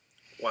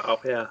Wow,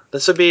 yeah.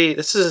 This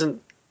is an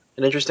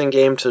interesting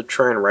game to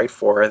try and write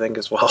for, I think,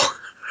 as well.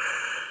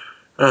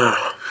 I'm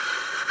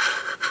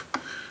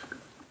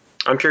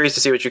curious to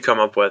see what you come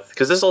up with,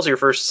 because this is also your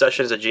first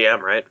session as a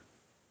GM, right?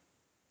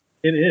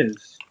 It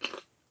is.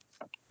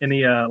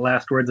 Any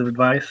last words of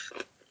advice?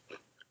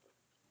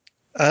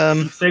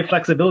 Say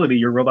flexibility,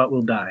 your robot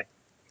will die.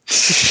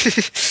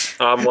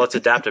 Well, it's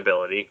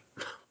adaptability.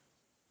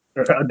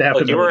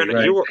 Adaptability,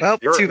 right? You were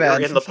too bad.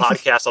 You're in the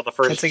podcast on the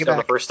first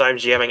time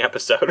GMing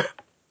episode.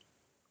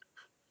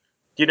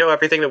 You know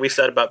everything that we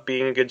said about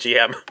being a good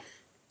GM.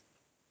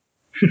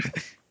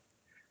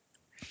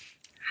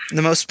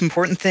 The most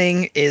important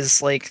thing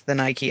is like the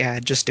Nike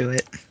ad. Just do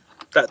it.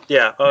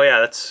 Yeah. Oh,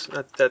 yeah.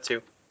 That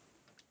too.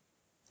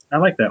 I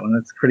like that one.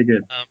 That's pretty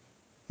good.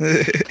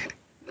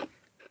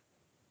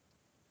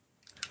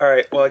 All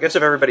right. Well, I guess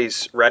if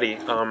everybody's ready,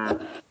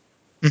 come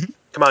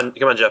on,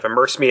 Jeff.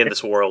 Immerse me in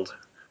this world.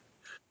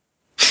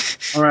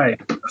 All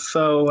right.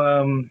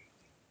 So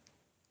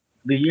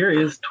the year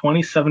is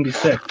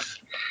 2076,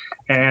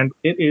 and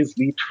it is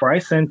the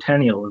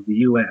Tricentennial of the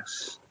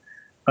U.S.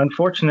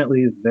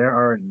 Unfortunately, there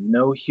are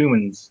no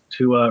humans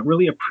to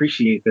really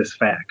appreciate this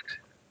fact.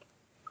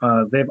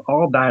 They've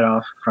all died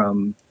off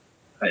from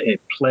a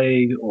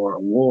plague or a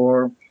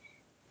war.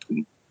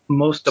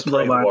 Most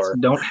robots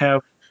don't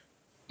have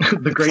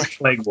the Great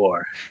Plague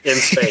War in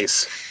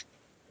space.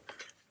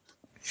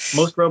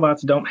 Most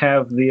robots don't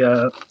have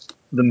the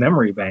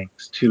memory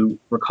banks to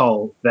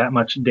recall that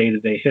much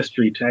day-to-day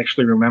history to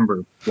actually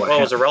remember what happened.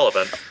 Well, it's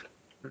irrelevant.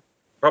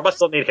 Robots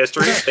don't need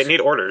history; they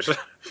need orders.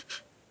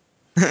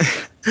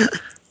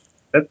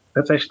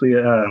 That's actually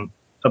a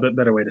bit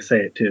better way to say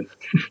it too.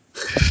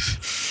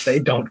 They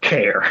don't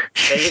care.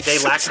 They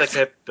lack the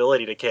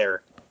capability to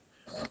care.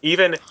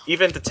 Even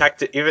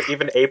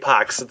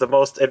Apox, the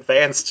most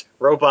advanced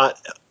robot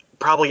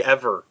probably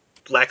ever,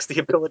 lacks the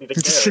ability to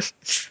care.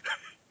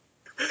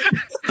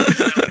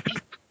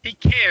 He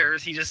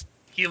cares. He was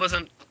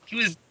down. He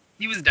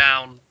was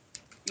down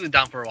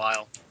for a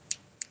while.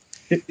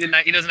 He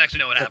doesn't actually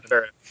know what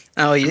happened.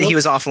 Oh, he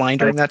was offline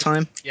during that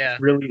time? Yeah.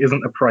 Really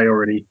isn't a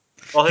priority.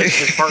 Well,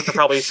 his partner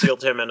probably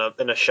sealed him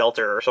in a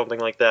shelter or something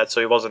like that,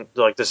 so he wasn't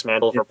like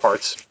dismantled for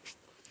parts.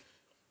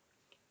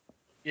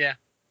 Yeah.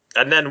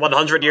 And then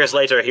 100 years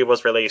later, he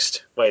was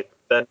released. Wait,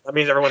 then that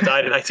means everyone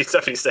died in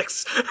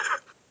 1976.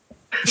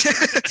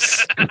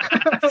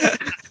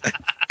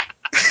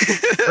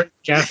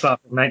 Gas off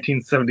in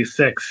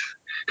 1976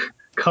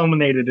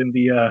 culminated in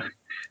the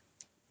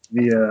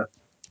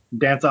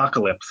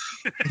dance-ocalypse.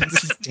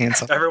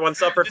 Everyone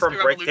suffered from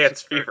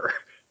breakdance fever.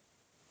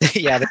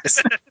 Yeah,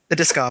 the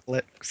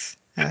discopolis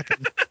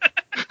happened.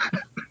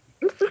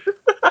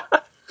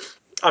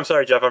 I'm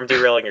sorry, Jeff. I'm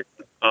derailing you.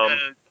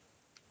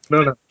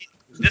 No.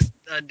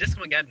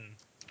 Discomageddon,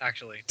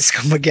 actually.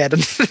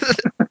 Discomageddon.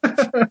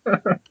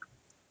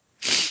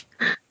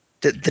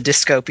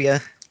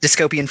 the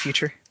dystopian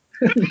future.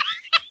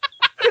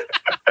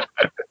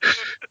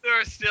 There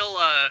are still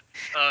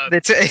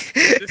there's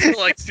still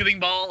like ceiling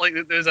ball, like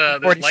there's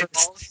light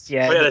balls.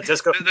 Yeah. Oh yeah, the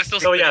disco. There's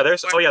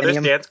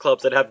dance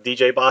clubs that have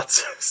DJ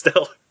bots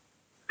still.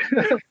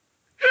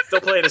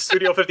 Still playing a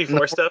Studio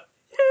 54 stuff.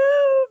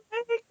 You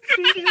make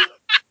me feel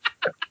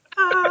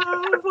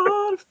I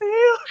wanna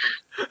feel.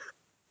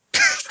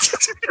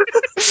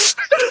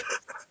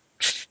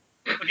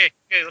 Okay,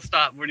 let's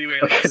stop. We're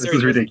doing this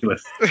is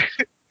ridiculous.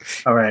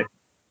 All right.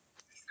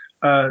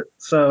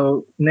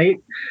 So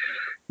Nate,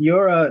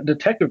 your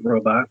detective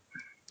robot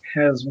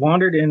has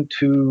wandered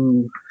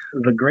into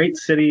the great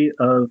city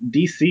of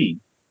DC,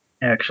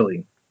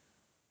 actually,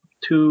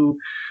 to,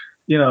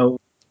 go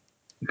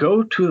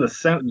to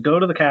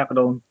the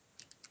Capitol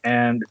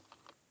and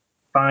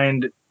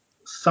find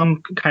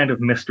some kind of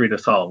mystery to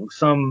solve.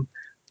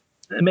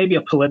 Maybe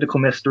a political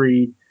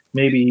mystery,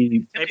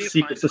 maybe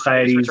secret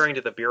societies. He's returning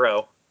to the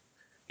Bureau.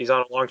 He's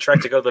on a long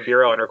trek to go to the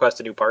Bureau and request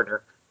a new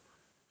partner.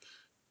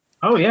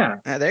 Oh, yeah.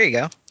 There you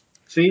go.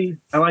 See,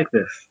 I like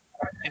this.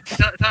 It's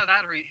not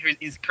that, or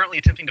he's currently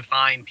attempting to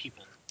find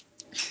people.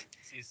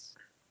 He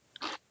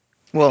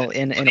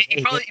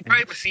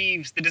probably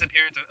perceives the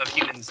disappearance of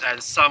humans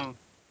as a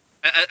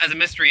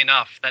mystery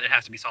enough that it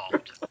has to be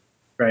solved.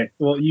 Right.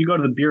 Well, you go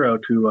to the Bureau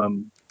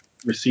to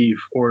receive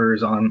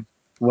orders on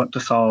what to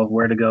solve,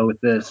 where to go with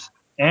this,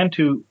 and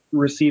to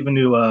receive a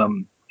new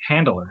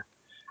handler.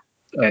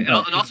 Okay, and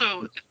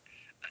also,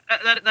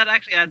 that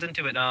actually adds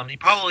into it. He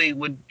probably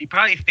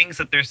thinks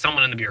that there's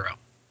someone in the Bureau.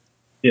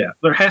 Yeah,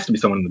 there has to be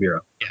someone in the Bureau.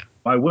 Yeah.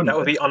 Why wouldn't that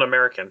would be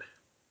un-American.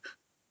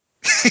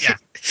 Yeah.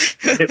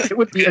 it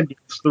would be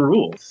against the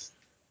rules.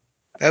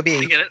 That would be.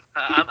 I get it.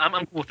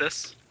 I'm cool with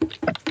this.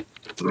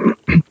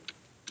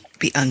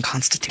 Be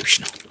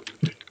unconstitutional.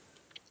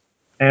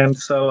 And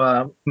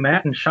so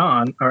Matt and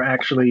Sean are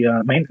actually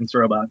maintenance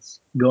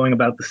robots going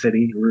about the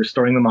city,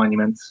 restoring the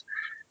monuments.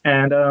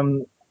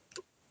 And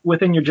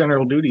within your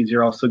general duties,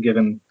 you're also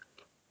given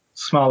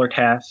smaller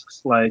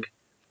tasks like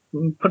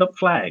put up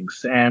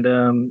flags. And,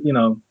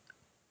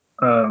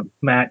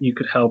 Matt, you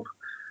could help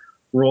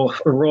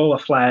roll a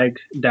flag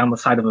down the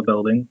side of a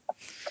building.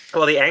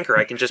 Well, the anchor,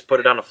 I can just put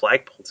it on a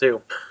flagpole,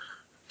 too.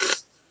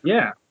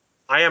 Yeah.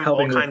 I am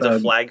Helping all kinds with,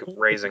 of flag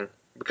raising,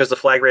 because the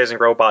flag raising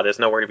robot is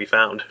nowhere to be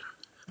found.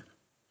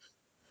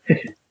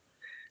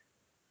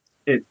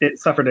 It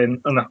suffered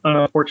an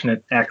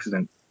unfortunate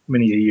accident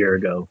many a year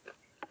ago.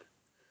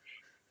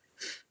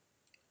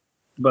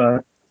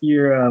 But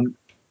you're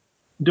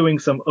doing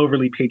some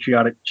overly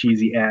patriotic,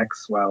 cheesy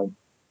acts while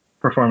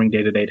performing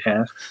day-to-day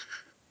tasks.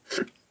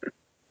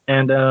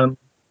 And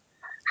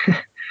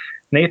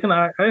Nathan,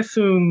 I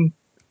assume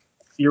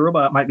your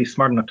robot might be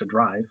smart enough to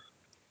drive.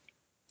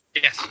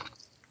 Yes.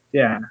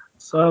 Yeah.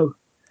 So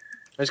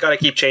I just got to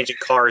keep changing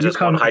cars as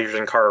one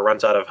hydrogen car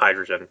runs out of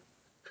hydrogen.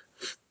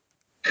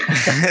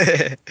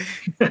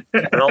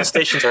 And all the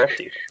stations are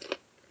empty.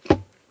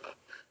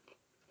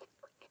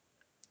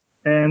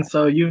 And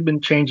so you've been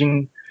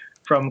changing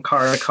from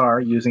car to car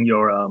using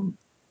your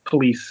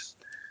police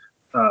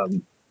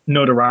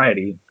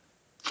notoriety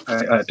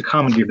to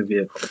commandeer the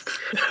vehicles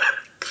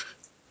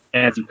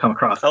as you come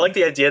across them. I like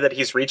the idea that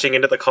he's reaching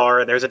into the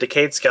car and there's a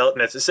decayed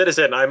skeleton. It's a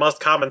citizen. I must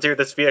commandeer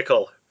this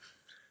vehicle.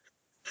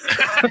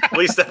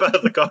 Please step out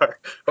of the car,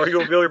 or you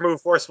will be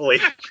removed forcefully.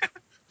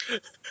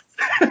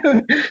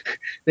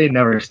 They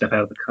never step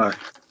out of the car.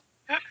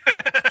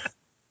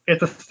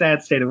 It's a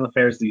sad state of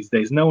affairs these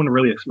days. No one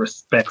really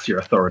respects your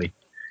authority.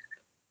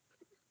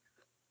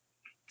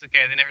 It's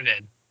okay, they never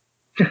did.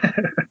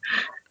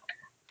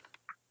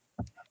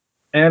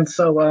 And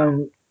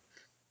so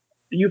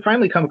you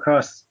finally come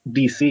across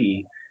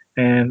DC,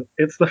 and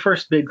it's the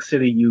first big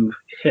city you've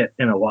hit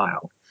in a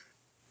while.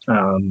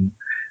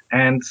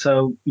 And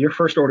so your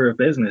first order of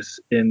business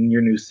in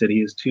your new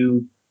city is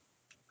to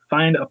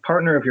find a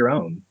partner of your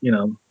own,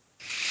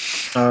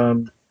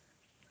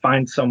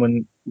 find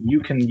someone you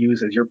can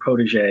use as your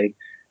protege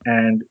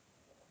and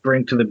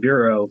bring to the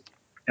bureau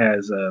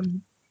as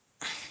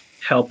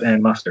help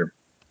and muster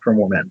for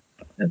more men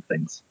and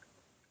things.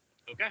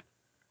 Okay.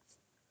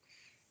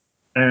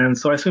 And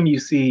so I assume you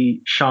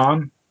see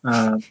Sean,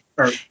 or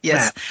Yes.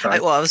 Matt, sorry.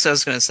 I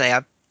was going to say,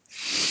 I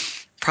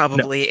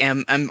probably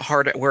am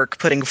hard at work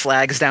putting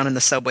flags down in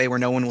the subway where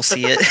no one will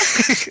see it.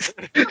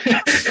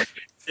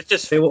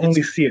 They will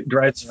only see it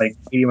drive like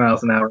 80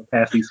 miles an hour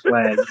past these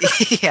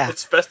flags. Yeah.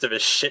 It's festive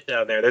as shit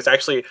down there. There's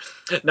actually...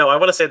 No, I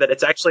want to say that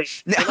it's actually...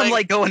 I'm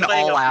like going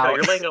all out. No,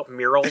 you're laying out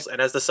murals, and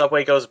as the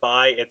subway goes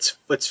by, it's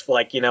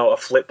like, a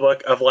flip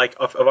book of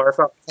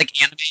our...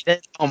 Like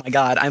animated? Oh my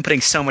god, I'm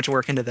putting so much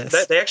work into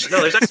this.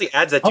 There's actually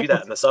ads that do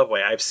that in the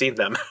subway. I've seen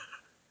them.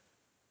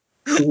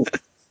 Cool.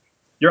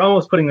 You're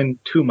almost putting in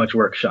too much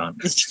work, Sean.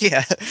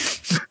 Yeah.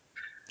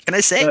 Can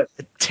I say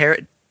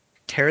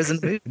Tara's in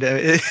the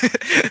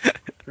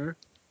mood?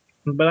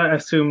 But I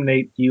assume,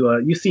 Nate,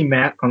 you see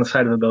Matt on the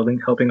side of the building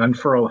helping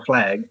unfurl a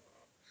flag.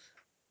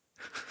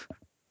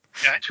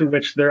 Okay. To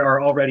which there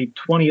are already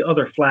 20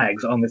 other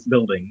flags on this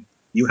building.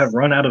 You have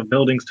run out of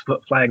buildings to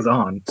put flags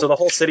on. So the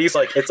whole city's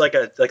like Jean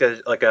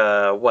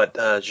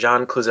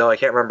Clouseau, I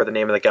can't remember the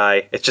name of the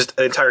guy. It's just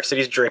the entire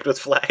city's draped with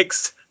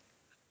flags.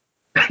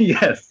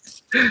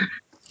 Yes.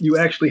 You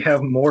actually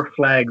have more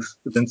flags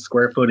than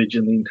square footage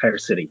in the entire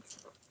city.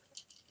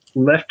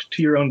 Left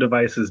to your own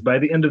devices, by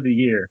the end of the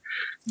year,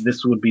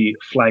 this would be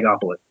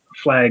Flagopolis.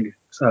 Well,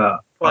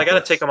 I got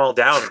to take them all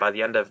down by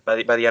the end of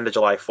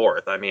July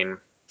 4th. I mean,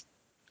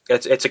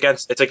 it's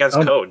against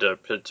code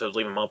to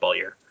leave them up all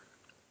year.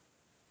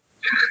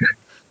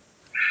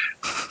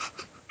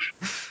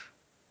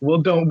 Well,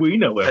 don't we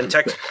know it?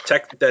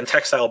 And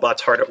Textile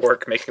Bot's hard at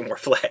work making more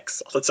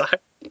flags all the time.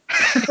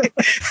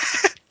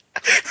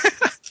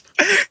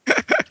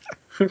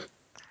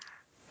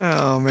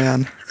 Oh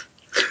man.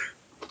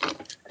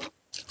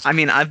 I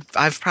mean,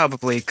 I've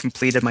probably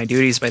completed my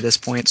duties by this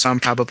point, so I'm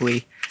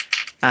probably,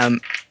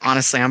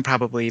 honestly, I'm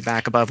probably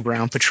back above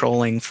ground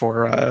patrolling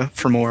for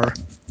more,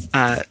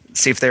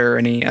 see if there are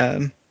any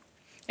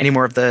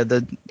more of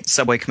the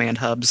subway command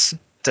hubs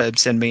to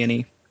send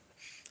me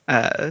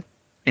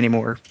any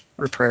more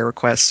repair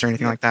requests or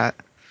anything like that.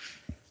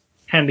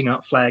 Handing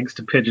out flags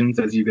to pigeons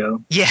as you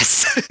go.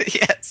 Yes,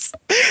 yes.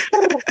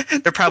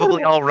 They're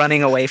probably all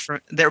running away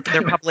from. They're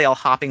probably all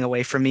hopping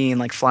away from me and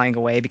like flying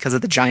away because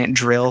of the giant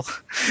drill.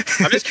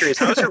 I'm just curious,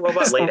 how is your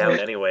robot laid out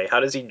anyway? How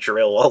does he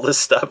drill all this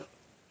stuff?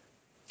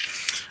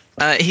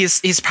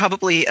 He's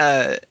probably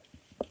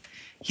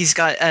he's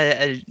got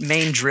a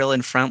main drill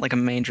in front, like a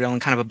main drill in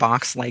kind of a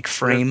box-like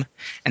frame,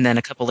 and then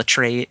a couple of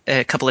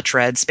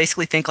treads.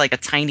 Basically, think like a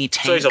tiny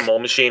tank. So he's a mole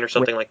machine or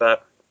something like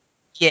that.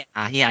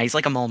 Yeah, he's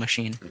like a mole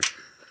machine.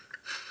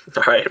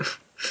 All right.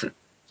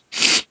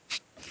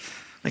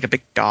 Like a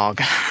big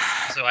dog.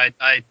 So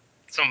I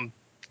some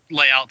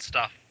layout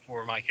stuff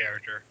for my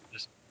character.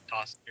 Just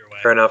toss it your way.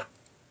 Fair enough.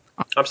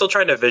 I'm still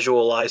trying to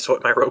visualize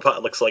what my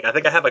robot looks like. I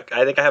think I have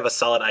a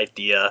solid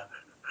idea.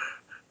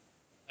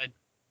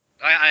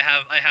 I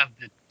have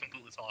the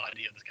completely solid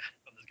idea of this guy.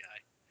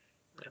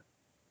 Yeah.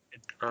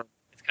 It's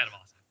kind of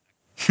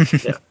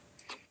awesome. Yeah.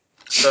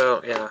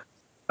 So yeah.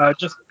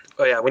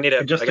 We need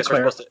to. Just I guess to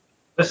we're supposed to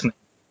listen.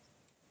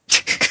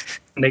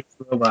 Nate's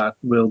robot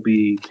will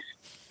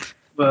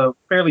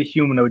fairly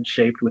humanoid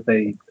shaped with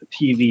a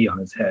TV on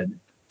his head.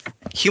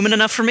 Human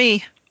enough for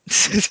me.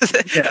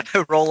 Yeah.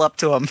 Roll up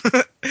to him.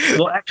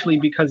 Well, actually,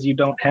 because you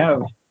don't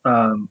have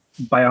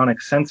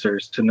bionic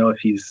sensors to know if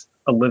he's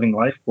a living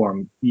life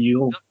form,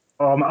 you'll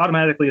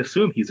automatically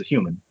assume he's a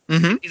human.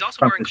 Mm-hmm. He's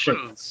also wearing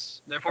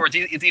clothes. Therefore, it's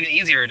even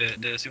easier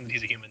to assume that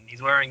he's a human.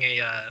 He's wearing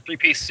a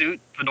three-piece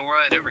suit,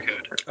 fedora, and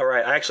overcoat. All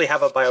right, I actually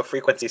have a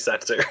biofrequency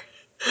sensor.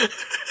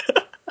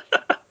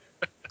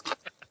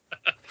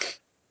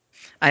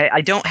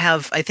 I don't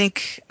have. I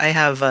think I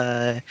have.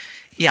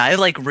 Yeah, I have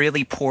like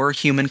really poor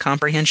human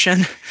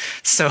comprehension.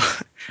 So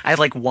I have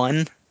like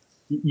 1.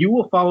 You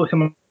will follow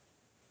him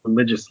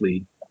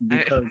religiously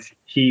because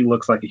he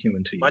looks like a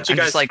human to you. Why don't you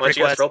guys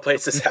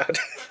roleplay this out?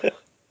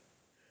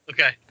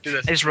 Okay, do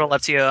this. I just roll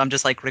up to you. I'm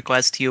just like,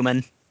 request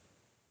human.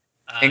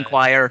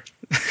 Inquire.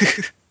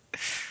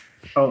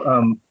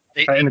 I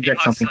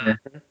interject something here.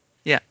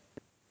 Yeah.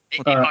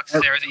 Apox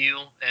stares at you,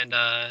 and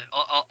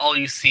all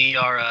you see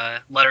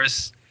are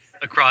letters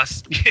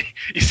across.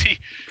 You see.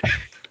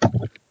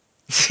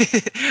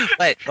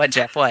 What,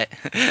 Jeff? What?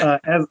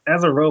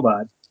 As a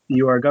robot,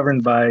 you are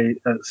governed by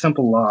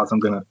simple laws I'm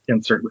going to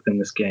insert within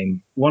this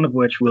game. One of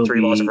which will be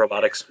 3 laws of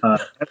robotics.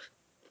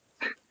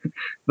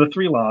 The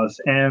 3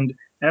 laws, and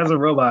as a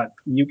robot,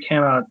 you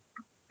cannot.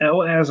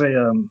 As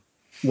a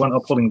one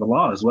upholding the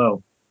law as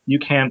well, you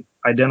can't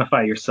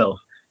identify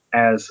yourself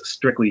as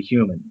strictly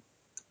human,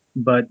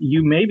 but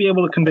you may be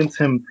able to convince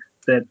him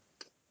that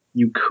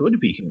you could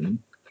be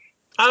human.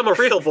 I'm a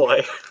real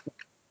boy.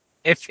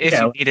 If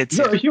you needed to.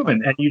 You're a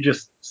human, and you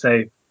just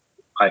say,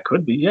 I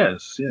could be,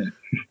 yes, yeah.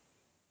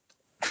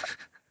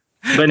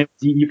 But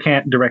you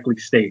can't directly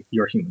state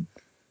you're human.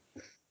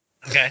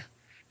 Okay.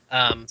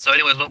 So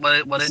anyways,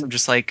 what is... So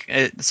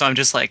I'm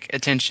just like,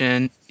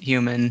 attention,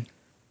 human,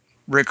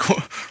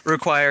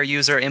 require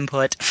user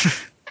input.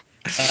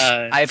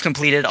 I have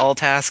completed all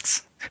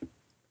tasks.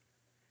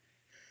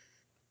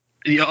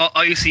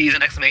 All you see is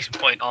an exclamation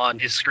point on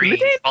his screen,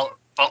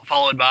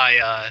 followed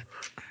by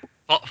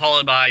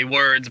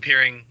words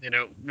appearing,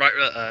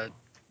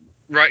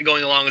 right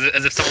going along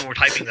as if someone were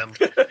typing them.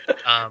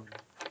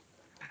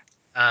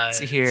 Let's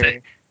see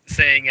here.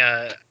 Saying,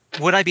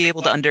 would I be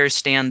able to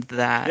understand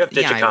that? You have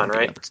Digicon,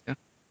 right?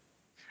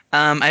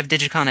 I have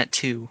Digicon at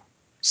 2,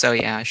 so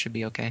yeah, I should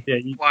be okay. Yeah,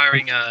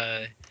 inquiring,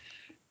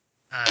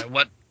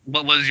 what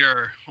was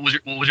your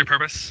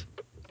purpose?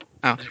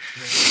 Oh,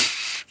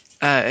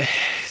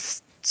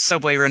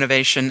 subway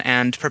renovation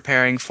and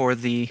preparing for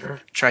the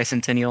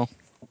Tricentennial.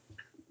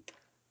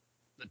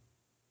 The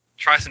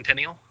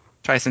Tricentennial.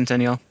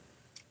 Tricentennial.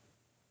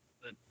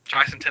 The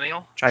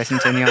Tricentennial.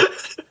 Tricentennial.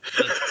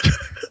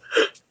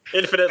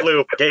 Infinite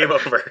loop. Game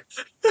over.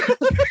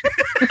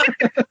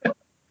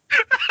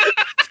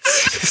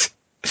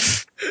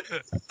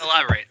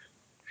 Elaborate.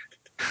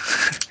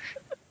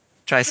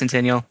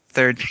 Tricentennial.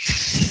 Third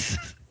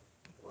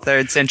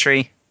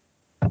century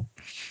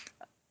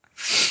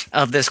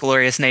of this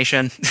glorious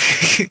nation.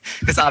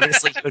 Because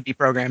obviously he would be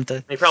programmed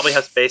to. He probably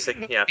has basic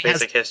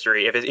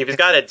history. If he's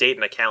got a date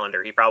in a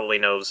calendar, he probably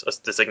knows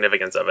the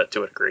significance of it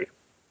to a degree.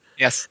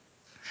 Yes.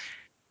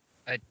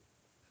 I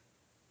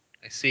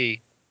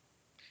see.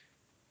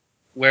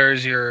 Where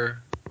is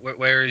your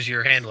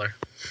handler?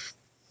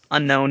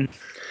 Unknown.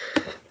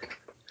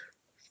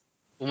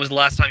 When was the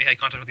last time you had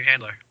contact with your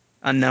handler?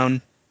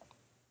 Unknown.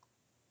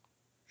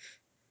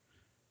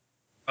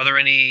 Are there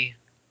any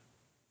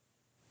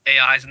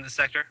AIs in this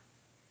sector?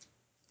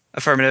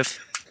 Affirmative.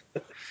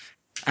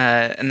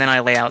 And then I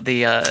lay out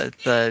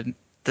the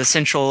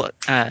central.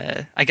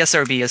 I guess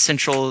there would be a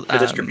central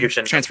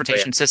distribution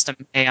transportation system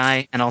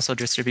AI, and also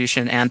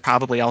distribution, and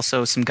probably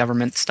also some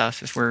government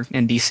stuff if we're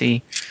in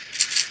DC.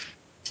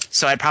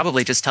 So I'd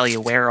probably just tell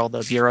you where all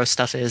the bureau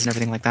stuff is and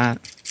everything like that.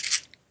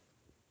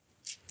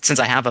 Since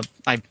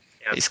I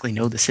basically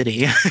know the city.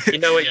 You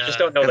know it. You just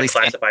don't know the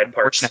classified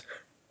parts.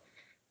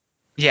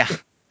 Yeah.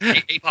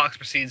 Apox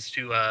proceeds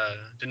to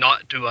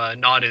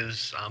nod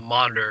his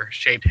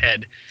monitor-shaped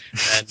head,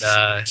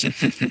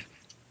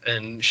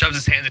 and shoves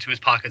his hands into his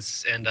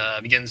pockets and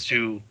begins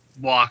to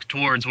walk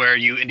towards where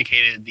you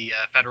indicated the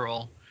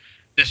federal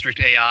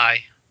district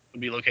AI would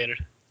be located.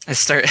 I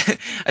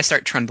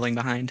start trundling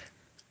behind.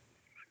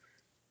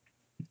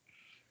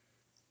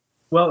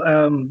 Well,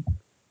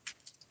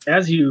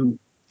 as you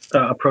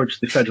approach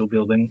the federal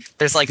building,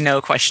 there's like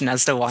no question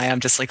as to why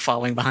I'm just like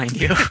following behind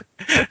you.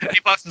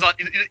 Apox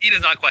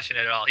does not question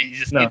it at all. He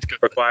just needs to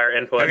require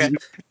input. Okay.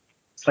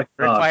 It's like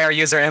require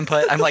user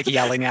input. I'm like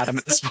yelling at him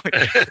at this point.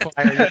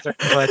 Require user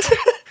input.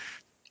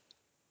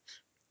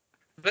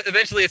 But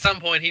eventually, at some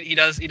point, he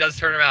does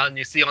turn around, and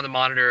you see on the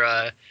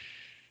monitor,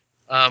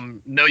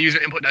 no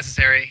user input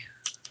necessary.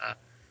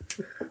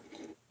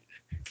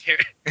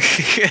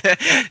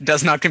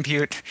 Does not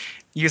compute.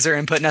 User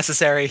input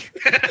necessary.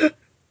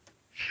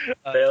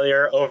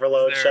 Failure,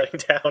 overload, shutting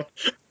down.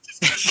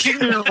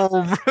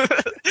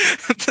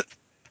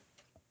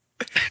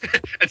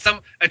 At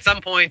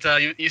some point,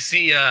 you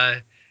see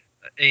a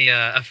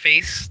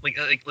face like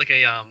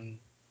an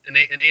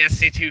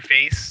ASC2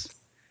 face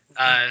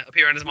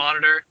appear on his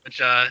monitor,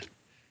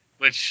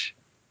 which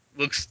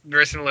looks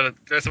very similar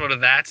to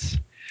that.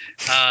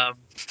 Um,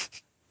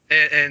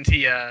 and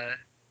he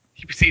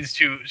proceeds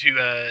to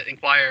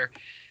inquire,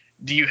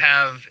 do you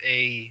have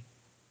a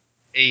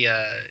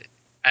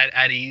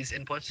at ease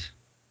input?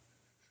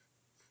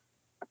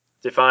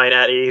 Define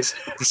at ease.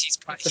 He's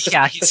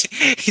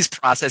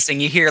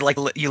processing. You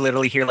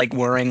literally hear like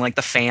whirring like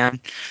the fan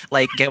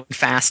like going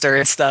faster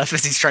and stuff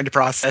as he's trying to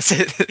process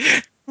it.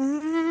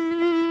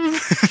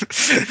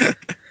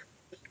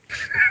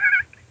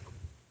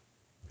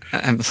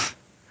 That's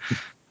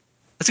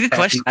a good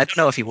question. I don't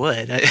know if he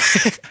would. You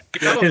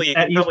probably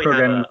have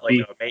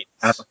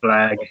have a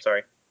flag. Oh,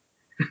 sorry.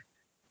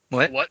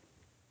 What?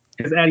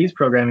 His at ease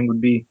programming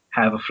would be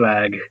have a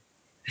flag.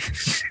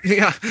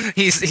 Yeah,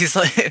 he's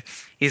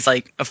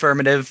like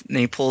affirmative, and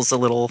he pulls a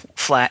little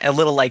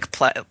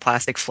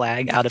plastic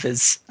flag out of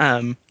his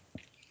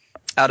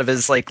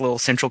like little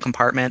central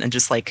compartment and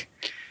just like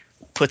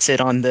puts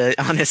it on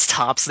his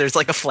top. So there's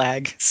like a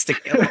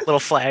little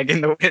flag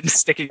in the wind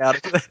sticking out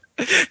of the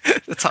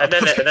top. And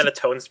then a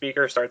tone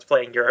speaker starts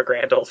playing "You're a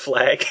Grand Old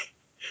Flag"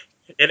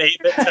 in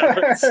 8-bit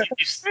tones.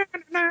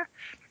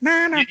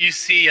 You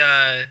see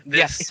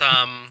this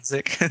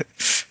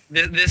this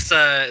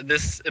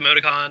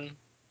emoticon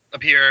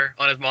appear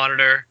on his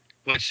monitor,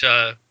 which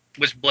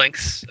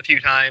blinks a few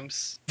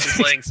times,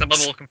 displaying some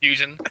level of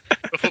confusion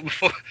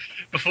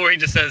before he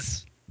just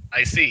says,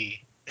 "I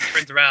see." He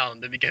turns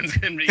around and begins. So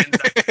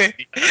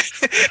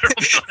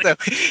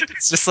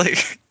it's just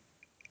like.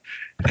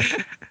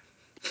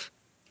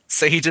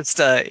 So he just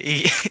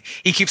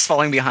he keeps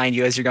falling behind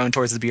you as you're going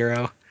towards the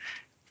bureau.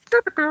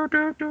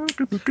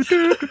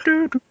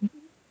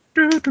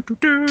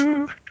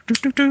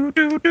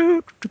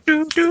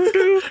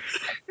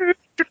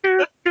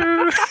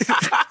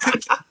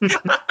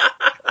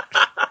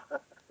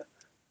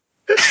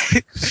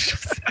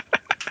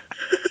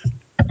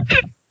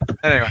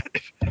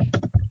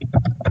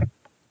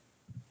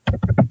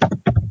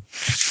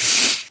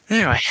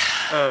 Anyway.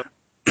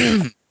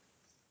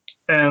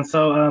 And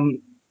so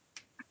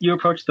you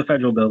approach the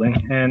federal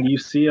building and you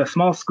see a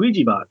small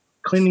squeegee bot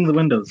cleaning the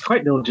windows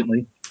quite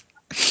diligently.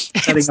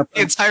 The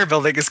entire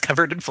building is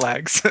covered in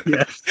flags.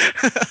 Yes.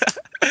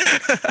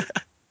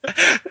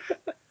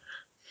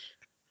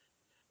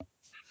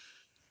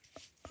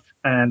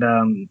 And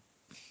I'm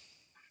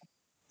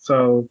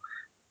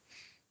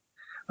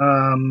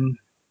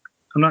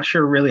not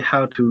sure really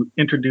how to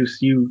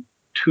introduce you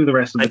to the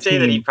rest of the team. I'd say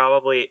that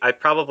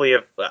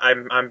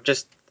I'm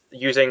just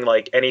using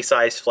like any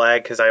size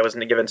flag because I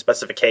wasn't given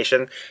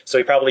specification, so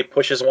he probably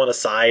pushes one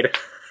aside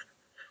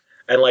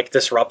and like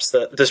disrupts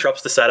the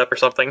setup or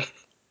something.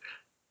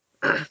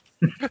 Then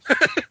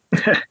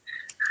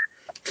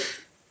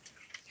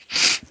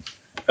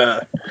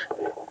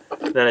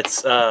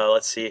it's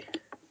let's see,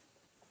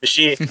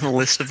 machine.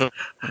 List of them.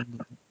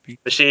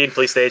 Machine,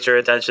 please state your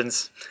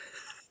intentions.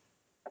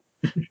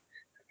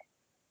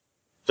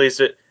 Please,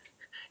 you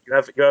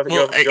have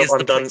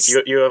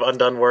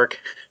undone work.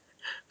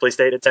 Please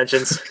state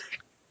intentions.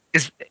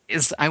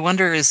 I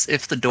wonder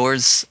if the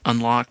door's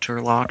unlocked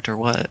or locked or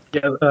what.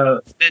 Yeah.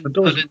 Did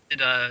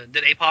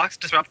Apox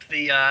disrupt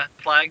the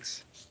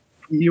flags?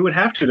 You would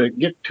have to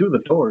get to the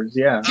doors,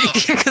 yeah.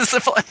 Because the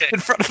flag in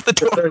front of the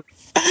door.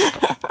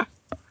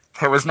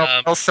 There was no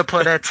else to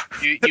put it.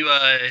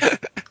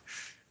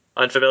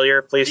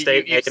 Unfamiliar, please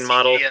state make and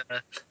model.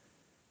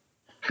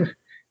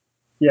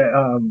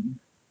 Yeah.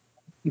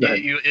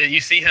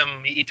 You see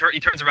him. He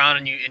turns around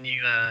and you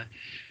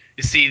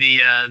see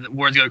the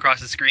words go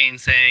across the screen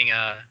saying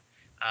APA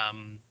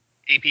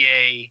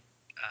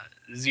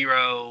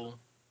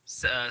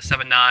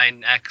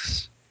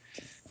 079X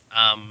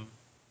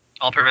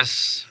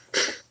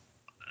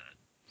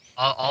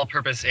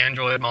all-purpose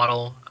Android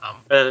model.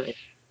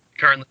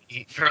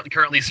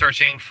 Currently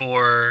searching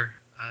for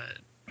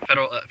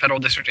Federal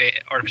District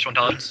Artificial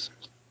Intelligence.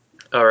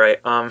 All right.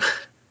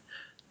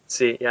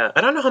 See, yeah,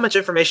 I don't know how much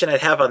information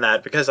I'd have on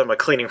that because I'm a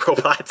cleaning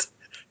robot.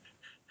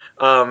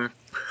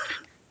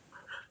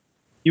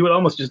 You would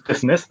almost just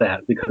dismiss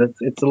that because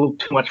it's a little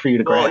too much for you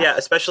to grasp.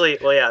 Especially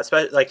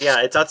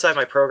it's outside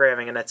my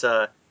programming and it's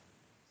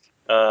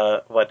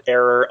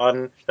error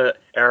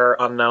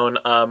unknown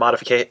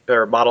modification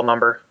or model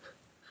number.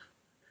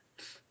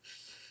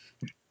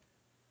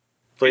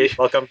 Please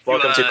welcome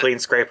to Clean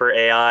Scraper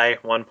AI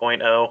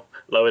 1.0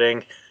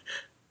 loading.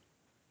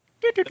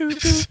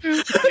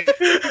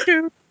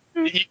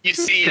 You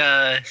see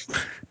an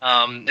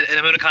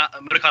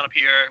emoticon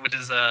appear, which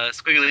is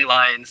squiggly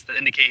lines that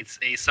indicates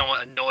a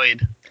somewhat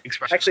annoyed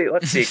expression. Actually,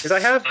 let's see, because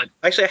I have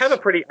a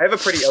pretty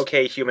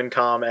okay human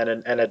comm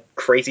and a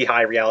crazy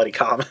high reality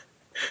comm,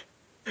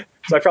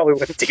 so I probably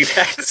wouldn't do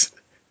that.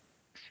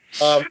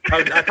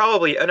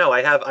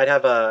 I'd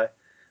have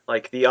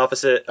like the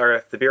office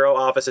or the bureau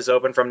office is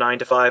open from 9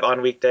 to 5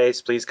 on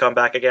weekdays. Please come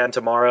back again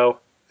tomorrow.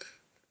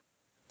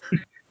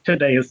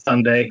 Today is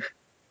Sunday.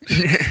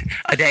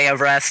 A day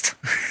of rest.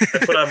 I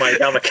put on my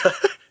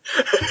yarmulke.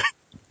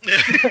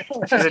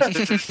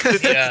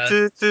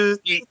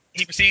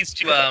 He proceeds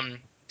to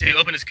to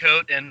open his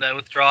coat and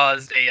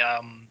withdraws a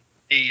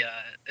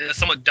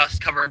somewhat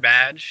dust-covered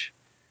badge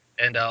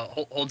and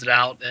holds it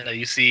out. And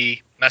you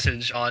see a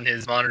message on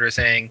his monitor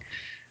saying,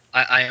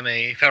 "I am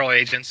a federal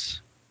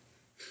agent.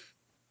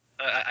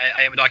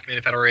 I am a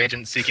documented federal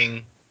agent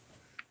seeking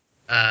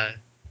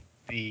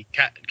the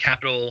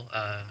capital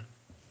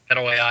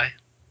federal AI."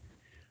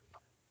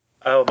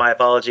 Oh, my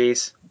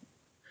apologies.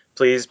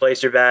 Please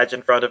place your badge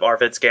in front of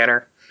Arvid's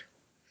scanner.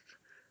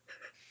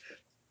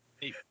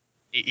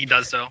 He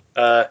does so.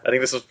 I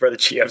think this was for the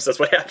GMs. That's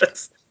what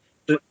happens.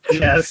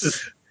 Yeah, this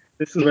is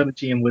where the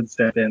GM would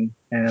step in,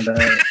 and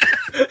I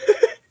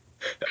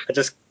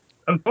just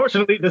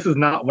unfortunately, this is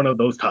not one of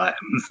those times.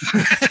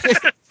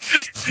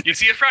 You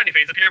see a frowny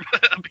face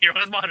appear on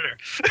his monitor.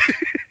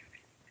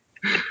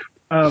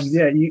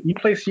 Yeah, you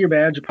place your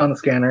badge upon the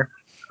scanner.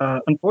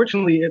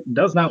 Unfortunately, it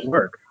does not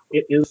work.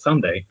 It is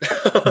Sunday.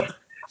 The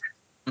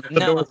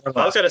No. doors are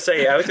I was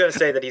locked. gonna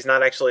say that he's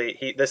not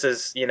actually. This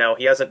is, he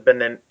hasn't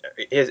been in.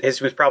 His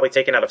was probably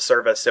taken out of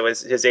service, so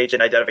his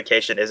agent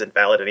identification isn't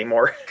valid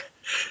anymore.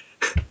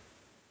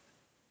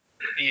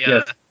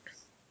 Yes.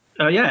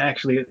 Yeah,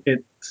 actually,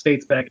 it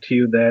states back to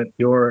you that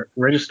your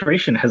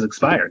registration has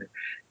expired,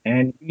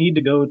 and you need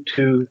to go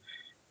to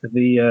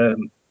the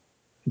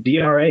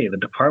DRA, the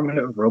Department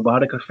of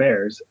Robotic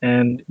Affairs,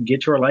 and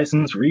get your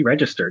license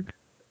re-registered.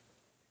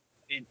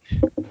 He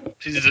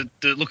sees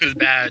the look at his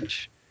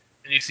badge,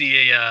 and you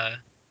see a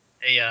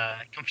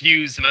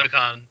confused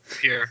emoticon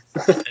appear,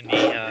 and he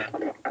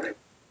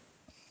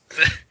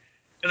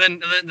and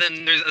then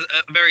there's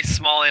a very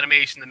small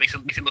animation that makes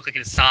it look like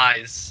his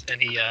size,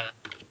 and he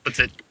puts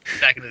it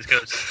back in his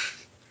coat.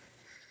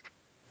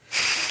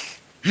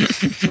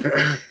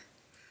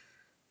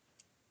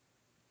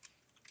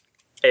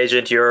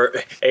 Agent, your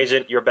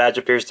badge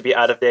appears to be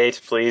out of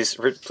date. Please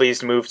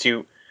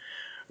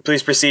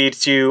proceed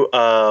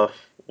to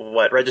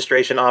what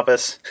registration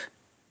office?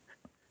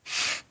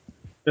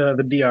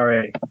 The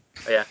DRA.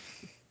 Oh, yeah.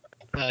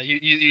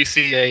 You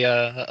see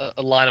a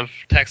line of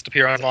text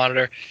appear on his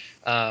monitor,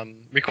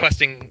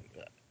 requesting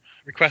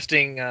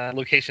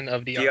location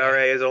of the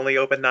DRA is only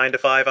open 9 to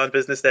 5 on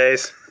business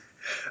days.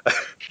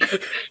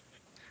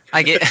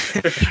 I get,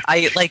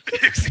 I like,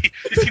 you see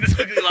the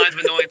squiggly lines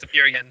of annoyance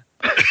appear again.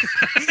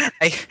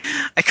 I,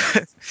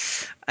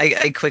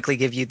 I quickly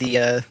give you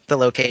the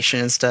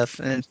location and stuff,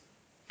 and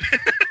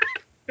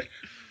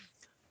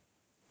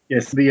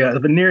Yes, the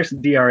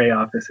nearest DRA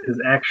office is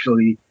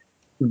actually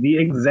the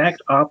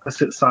exact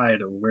opposite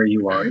side of where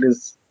you are. It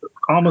is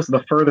almost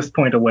the furthest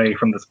point away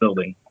from this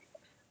building.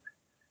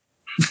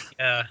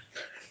 Yeah.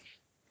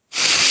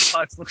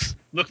 Fox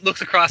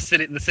looks across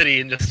the city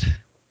and just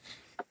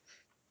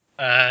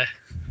an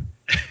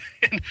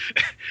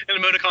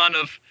emoticon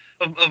of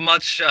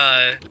much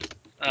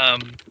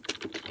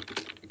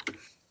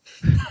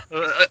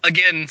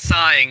again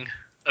sighing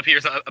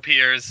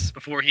appears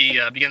before he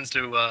begins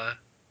to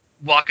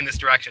walk in this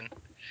direction.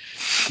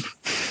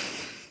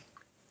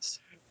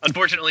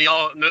 Unfortunately,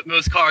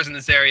 most cars in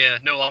this area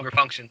no longer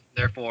function.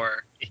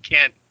 Therefore, he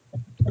can't.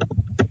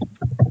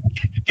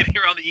 Getting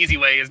around the easy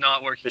way is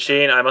not working.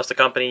 Machine, I must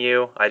accompany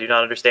you. I do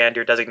not understand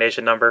your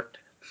designation number.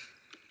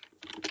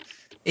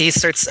 he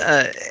starts.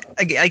 I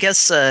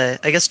guess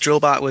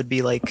Drillbot would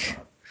be like,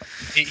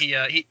 He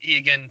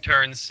again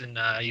turns and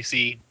you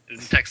see the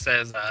text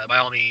says, "By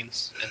all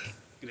means," and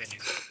he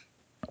continues.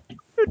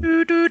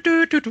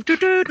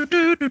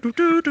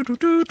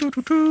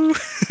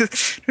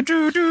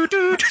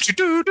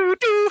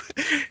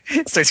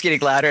 It starts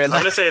getting louder and I'm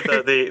louder. gonna say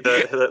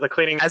the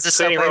cleaning As a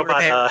cleaning subway robot.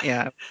 repair,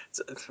 yeah.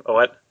 Oh,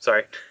 what?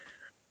 Sorry.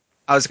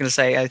 I was gonna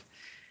say,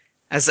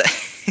 as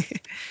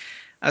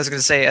I was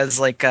gonna say as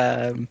like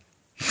oh,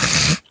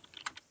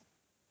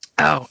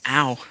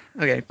 ow.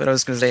 Okay, but I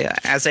was gonna say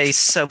as a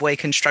subway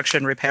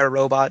construction repair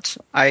robot,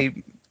 I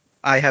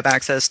have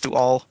access to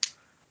all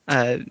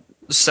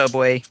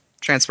subway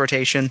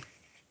transportation.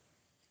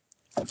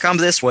 Come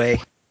this way.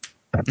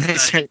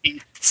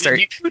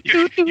 Start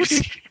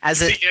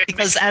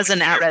because as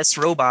an at-rest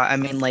robot, I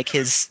mean, like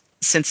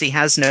since he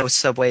has no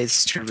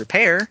subways to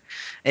repair,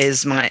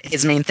 his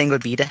main thing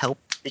would be to help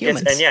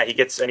humans.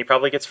 He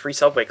probably gets free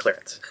subway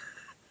clearance.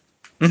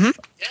 Mm-hmm.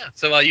 Yeah.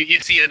 So you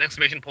see an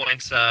exclamation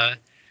point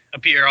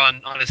appear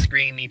on his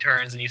screen. He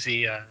turns and you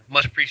see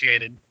much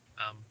appreciated.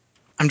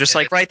 I'm just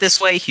like, right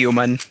this way,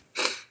 human.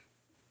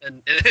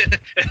 And then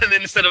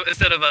instead of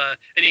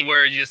any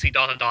words, you just see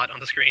dot on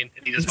the screen,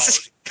 and he just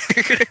follows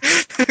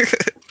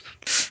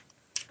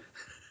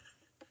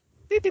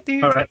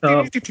All right.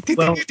 Well,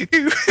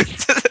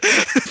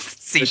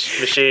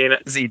 Machine,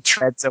 Z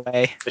treads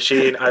away.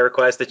 Machine, I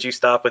request that you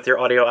stop with your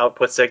audio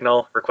output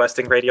signal,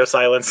 requesting radio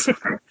silence.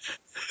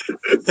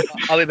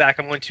 I'll be back.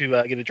 I'm going to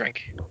get a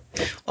drink.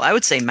 Well, I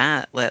would say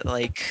Matt,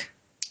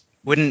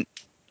 wouldn't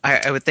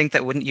I would think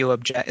that wouldn't you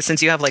object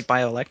since you have like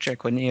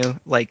bioelectric, wouldn't you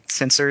like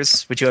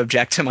sensors? Would you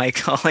object to my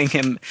calling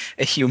him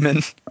a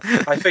human?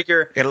 I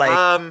figure, You're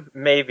like,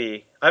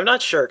 maybe. I'm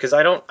not sure because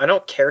I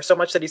don't care so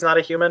much that he's not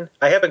a human.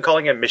 I have been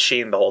calling him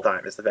Machine the whole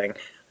time. Is the thing.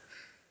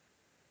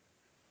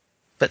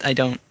 but I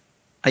don't.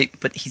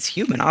 But he's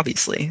human,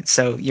 obviously,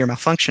 so you're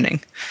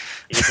malfunctioning.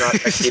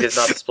 He does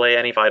not display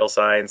any vital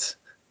signs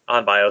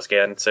on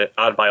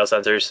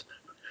biosensors.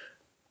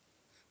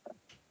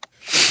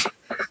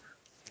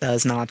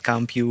 Does not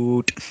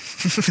compute.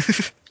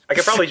 I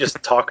could probably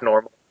just talk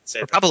normal.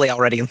 Probably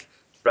already.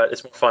 But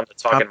it's more fun to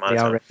talk in Probably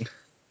monotone. already.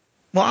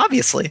 Well,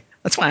 obviously.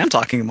 That's why I'm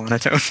talking in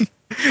monotone.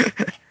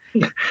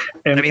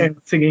 And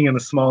singing in a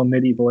small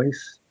MIDI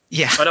voice.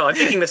 Yeah. Oh no, I'm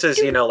thinking this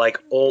is,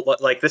 old,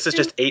 this is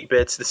just 8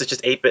 bits. This is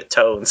just 8-bit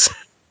tones.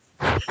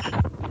 Alright,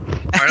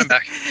 I'm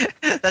back.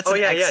 That's Oh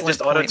an yeah, excellent just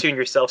point. auto-tune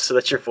yourself so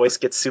that your voice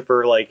gets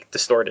super,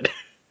 distorted.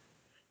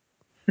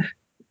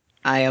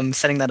 I am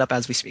setting that up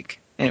as we speak.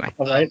 Anyway.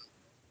 All right.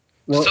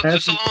 Well,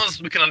 just so long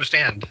as we can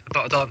understand.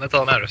 That's all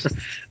that matters.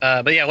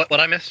 But yeah, what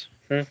I miss?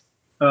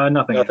 nothing.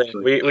 Nothing.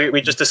 Actually.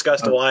 We just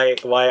discussed why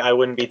I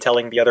wouldn't be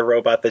telling the other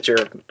robot that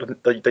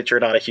you're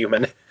not a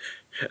human.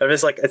 I'm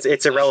just like,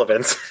 it's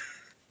irrelevant.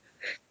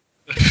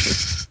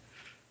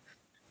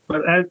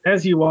 But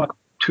as you walk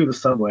to the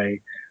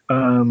subway,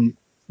 you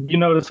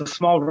notice a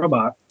small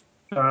robot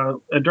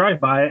drive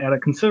by at a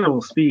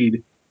considerable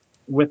speed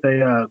with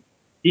a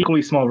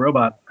equally small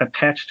robot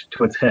attached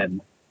to its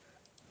head,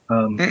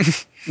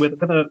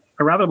 with a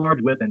rather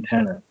large whip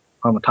antenna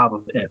on the top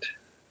of it.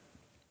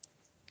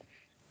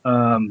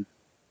 Behind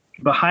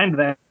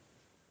that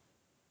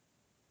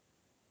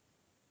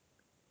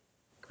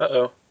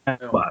Uh-oh.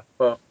 robot,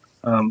 Well,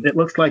 it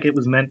looks like it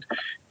was meant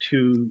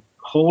to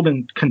hold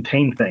and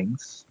contain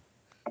things.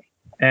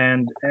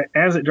 And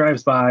as it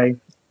drives by,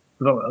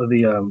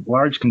 the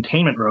large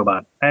containment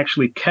robot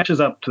actually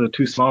catches up to the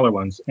two smaller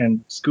ones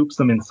and scoops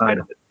them inside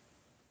of it.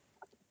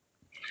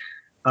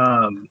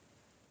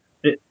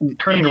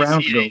 Turning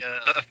around to go,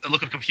 a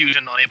look of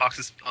confusion on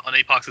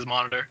Apox's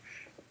monitor.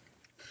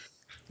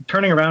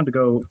 turning around to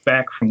go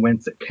back from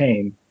whence it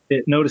came,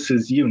 it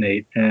notices you,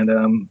 Nate,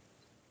 and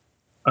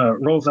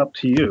rolls up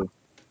to you,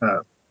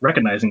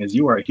 recognizing as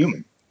you are a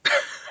human.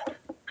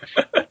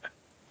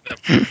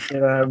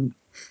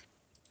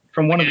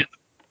 From one of its,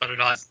 But or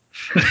not.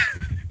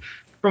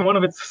 from one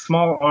of its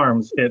small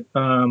arms, it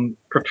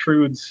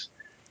protrudes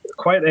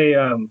quite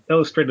a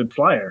illustrated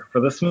flyer for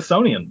the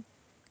Smithsonian,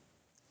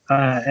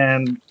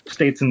 and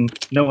states in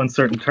no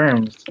uncertain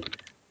terms,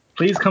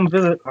 "Please come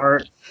visit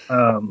our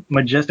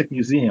majestic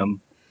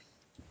museum.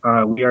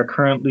 We are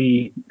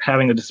currently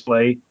having a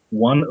display,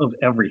 one of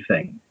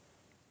everything."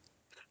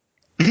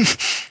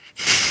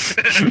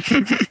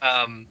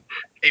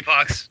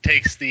 Apox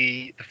takes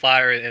the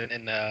flyer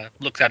and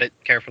looks at it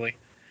carefully.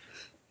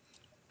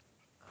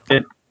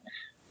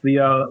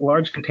 The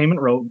large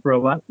containment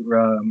robot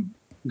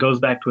goes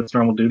back to its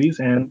normal duties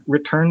and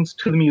returns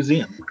to the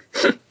museum.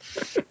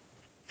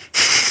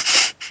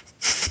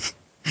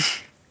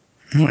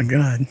 Oh my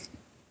god.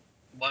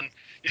 One,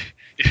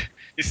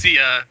 you see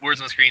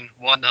words on the screen.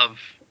 One of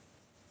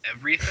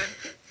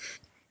everything.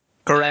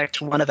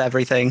 Correct. One of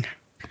everything.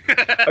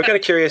 I'm kind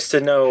of curious to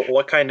know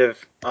what kind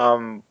of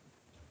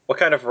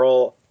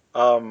role.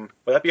 Would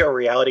that be a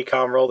reality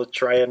comm role to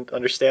try and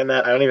understand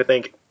that? I don't even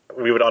think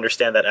we would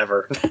understand that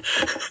ever.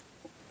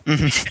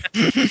 I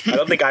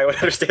don't think I would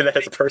understand that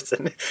as a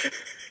person.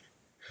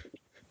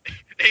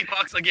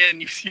 Apox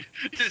again. You see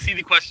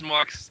the question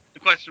mark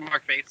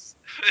face.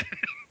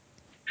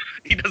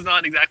 He does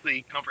not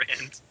exactly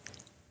comprehend.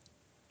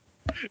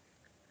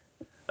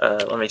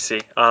 Let me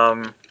see.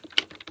 Oh,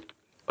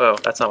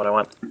 that's not what I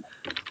want.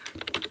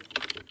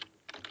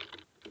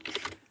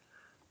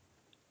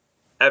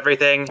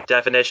 Everything,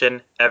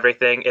 definition,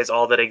 everything is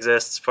all that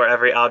exists. For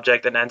every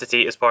object and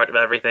entity is part of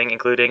everything,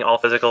 including all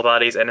physical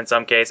bodies and in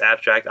some case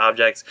abstract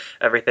objects.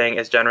 Everything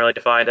is generally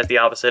defined as the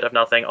opposite of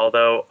nothing,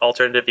 although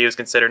alternative views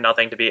consider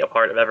nothing to be a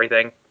part of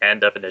everything. And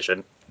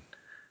definition.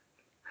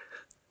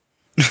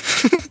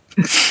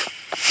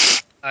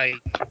 I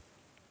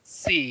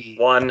see.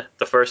 1,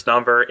 the first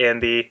number in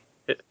the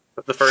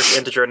first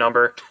integer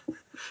number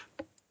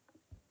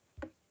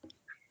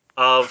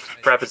of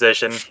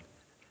preposition.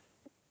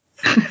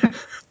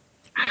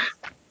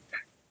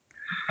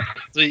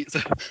 So,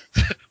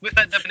 with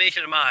that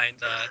definition in mind,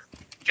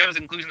 he comes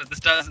to the conclusion that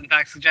this does, in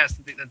fact,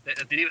 suggest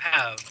that they do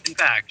have, in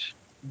fact,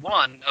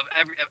 one of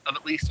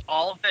at least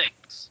all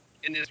things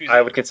in this museum.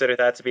 I would consider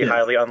that to be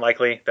highly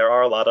unlikely. There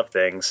are a lot of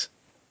things.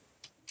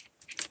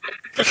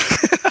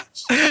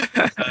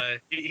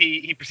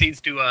 He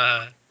proceeds to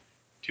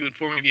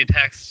inform me via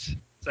text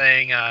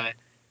saying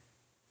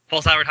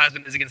false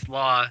advertisement is against the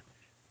law.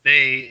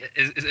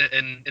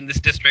 In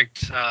this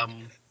district,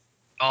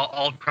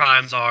 all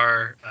crimes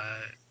are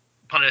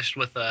punished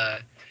with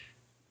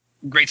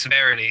great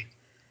severity.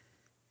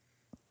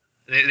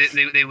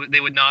 They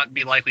would not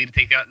be likely to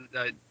take out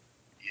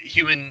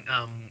human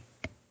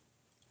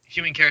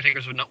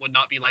caretakers would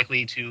not be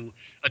likely to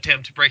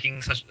attempt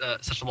breaking such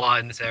a law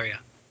in this area.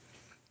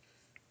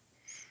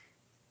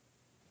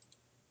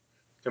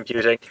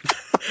 Computing.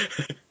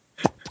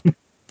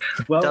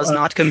 Well, Does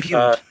not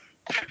compute.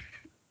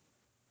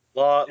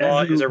 Law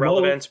As you is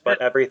irrelevant, roll-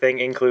 but everything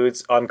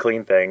includes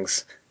unclean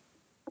things.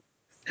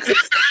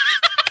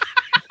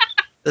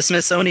 The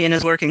Smithsonian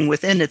is working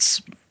within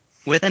its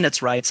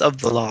rights of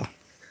the law.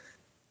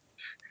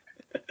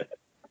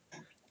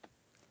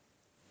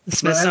 The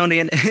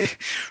Smithsonian.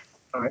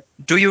 Alright.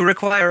 Do you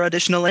require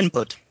additional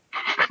input?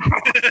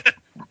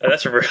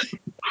 That's really.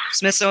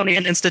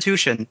 Smithsonian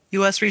Institution,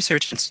 U.S.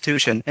 Research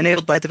Institution,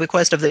 enabled by the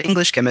bequest of the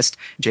English chemist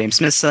James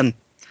Smithson.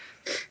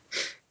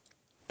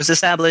 Was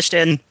established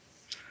in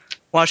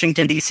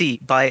Washington, D.C.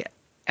 by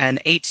an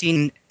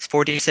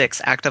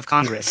 1846 Act of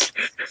Congress.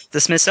 The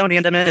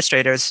Smithsonian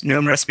administrators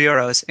numerous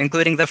bureaus,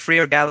 including the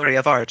Freer Gallery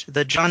of Art,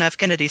 the John F.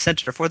 Kennedy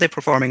Center for the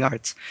Performing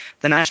Arts,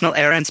 the National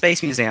Air and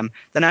Space Museum,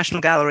 the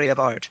National Gallery of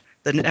Art,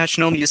 the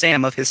National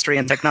Museum of History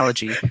and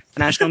Technology, the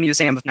National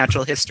Museum of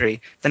Natural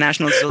History, the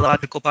National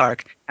Zoological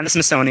Park, and the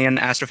Smithsonian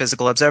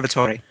Astrophysical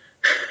Observatory.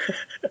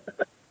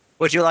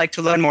 Would you like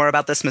to learn more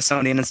about the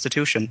Smithsonian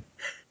Institution?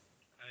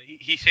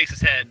 He shakes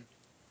his head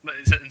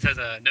and says,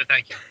 "No,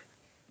 thank you."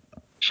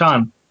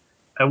 Sean,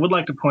 I would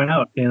like to point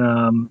out in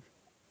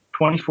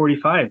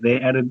 2045 they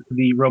added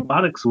the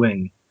robotics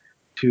wing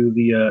to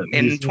the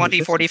In Museum of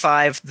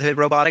 2045, the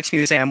Robotics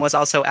Museum was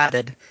also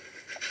added.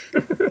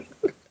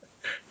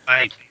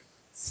 I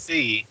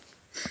see.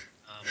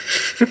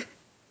 You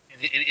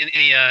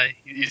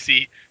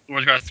see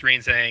words across the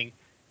screen saying,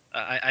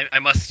 "I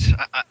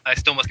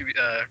still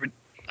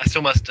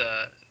must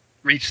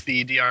reach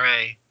the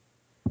DRA."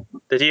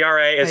 The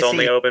DRA is I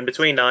only see. open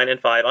between 9 and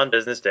 5 on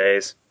business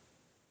days.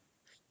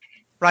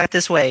 Right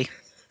this way.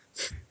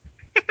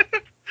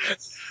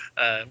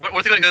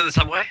 Weren't they going to go to the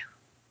subway?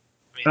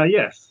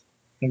 Yes.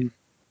 And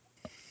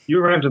you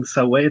arrived at the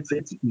subway.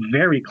 It's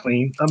very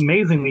clean,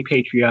 amazingly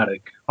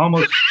patriotic,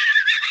 almost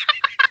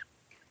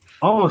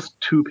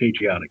too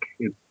patriotic.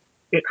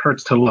 It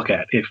hurts to look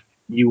at if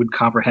you would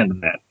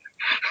comprehend that.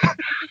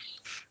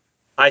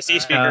 I see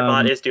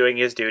Speakerbot is doing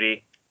his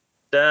duty.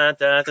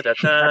 That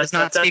is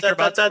not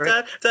Speakerbot's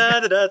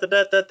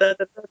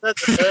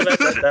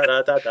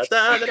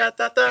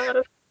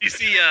You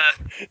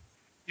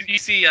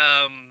see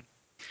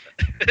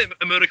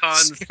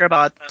emoticons.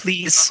 Speakerbot,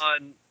 please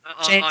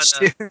change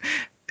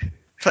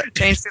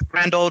to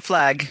grand old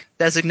flag.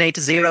 Designate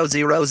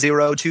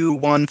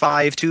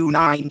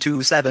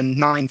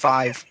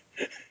 000215292795.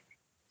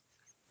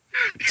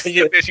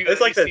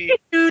 It's like see,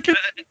 and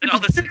all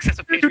the success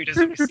of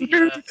patriotism. You see,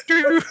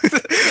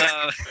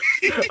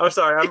 I'm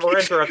sorry, we're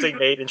interrupting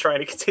Nate and trying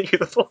to continue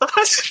the plot.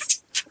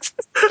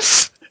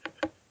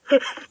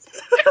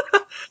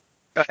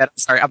 Go ahead.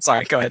 I'm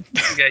sorry. Go ahead.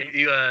 Okay,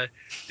 you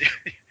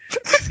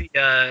see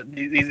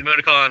these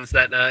emoticons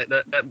that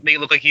make it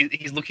look like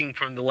he's looking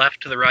from the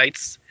left to the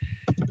right,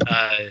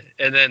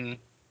 and then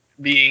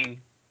being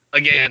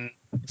again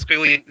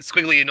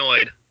squiggly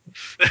annoyed.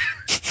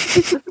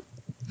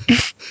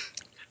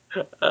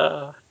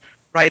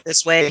 Right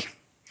this way.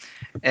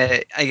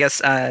 I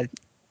guess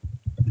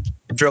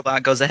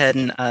Drillbot goes ahead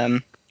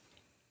and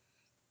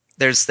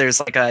there's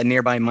like a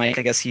nearby mic.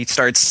 I guess he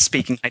starts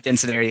speaking high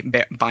density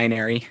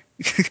binary.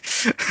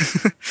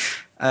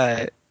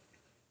 And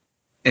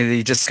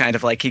he just kind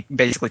of like he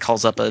basically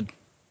calls up a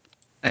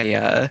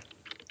what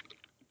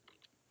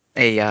do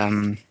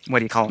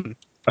you call them?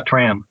 A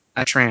tram.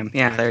 A tram.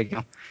 Yeah, there you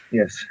go.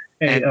 Yes.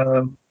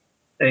 A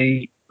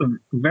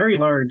very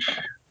large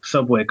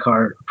subway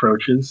car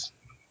approaches,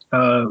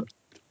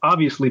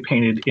 obviously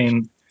painted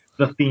in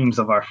the themes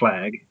of our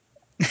flag.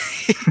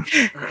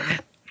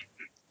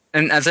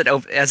 And as it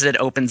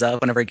opens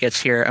up, whenever it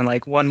gets here, I'm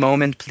like, 1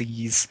 moment,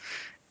 please,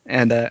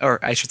 and or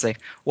I should say,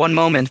 1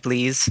 moment,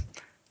 please,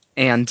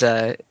 and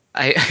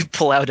I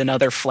pull out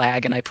another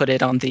flag and I put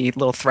it on the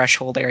little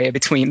threshold area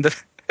between the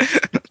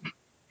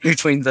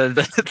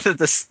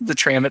the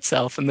tram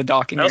itself and the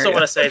docking I also area.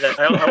 want to say that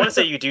I want to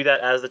say you do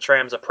that as the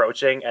tram's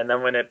approaching, and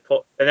then when and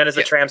then as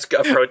the tram's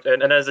approach,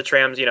 and as the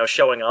tram's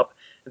showing up,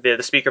 the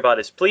Speakerbot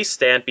is please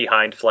stand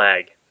behind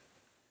flag.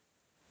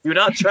 Do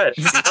not tread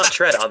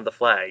on the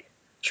flag.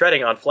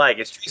 Treading on flag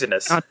is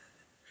treasonous. And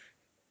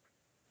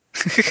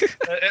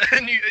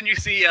you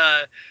see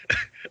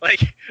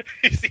like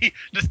you see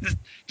just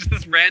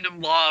this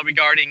random law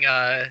regarding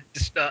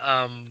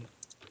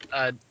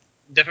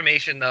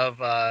defamation of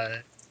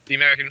the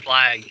American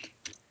flag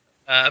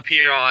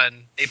appear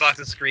on a box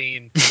of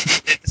screen.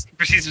 It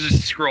proceeds to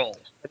just scroll.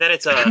 And then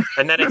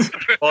it's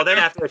well then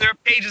after there are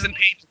pages and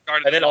pages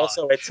regarding and then the law.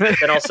 also it's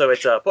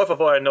por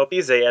favor no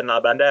pise en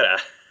la bandera.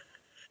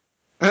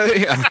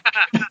 Yeah.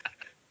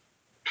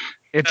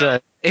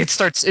 It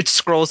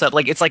scrolls at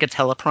like it's like a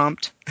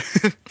teleprompt,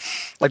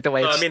 like the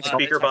way. No, I mean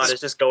Speakerbot is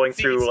just going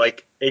through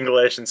like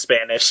English and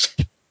Spanish.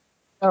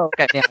 Oh,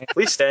 okay, yeah.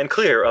 Please stand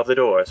clear of the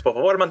doors. Por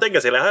favor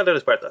manténgase alejado de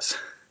las puertas.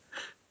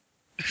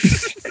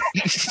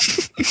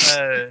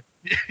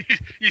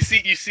 You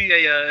see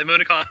a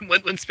emoticon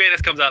when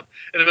Spanish comes up.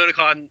 An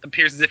emoticon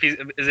appears as if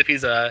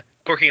he's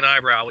corking an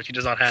eyebrow, which he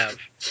does not have.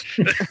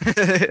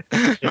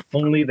 If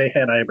only they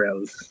had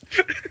eyebrows.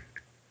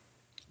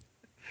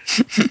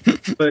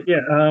 But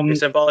yeah, Your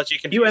symbology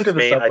confuses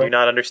me. I do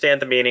not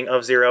understand the meaning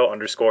of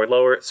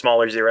 0_lower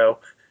smaller 0.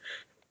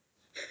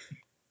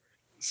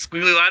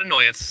 Squiggly loud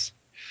annoyance.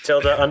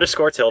 Tilda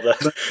 _ Tilda.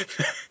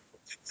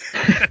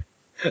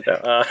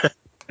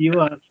 You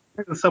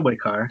take the subway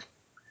car,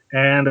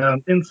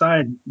 and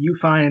inside you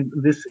find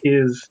this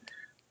is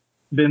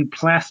been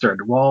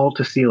plastered wall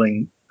to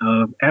ceiling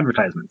of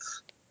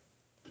advertisements.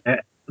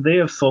 They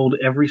have sold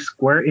every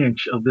square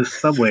inch of this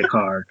subway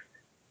car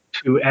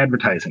to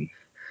advertising.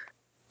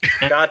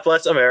 God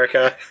bless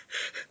America.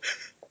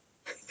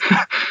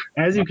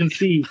 As you can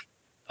see,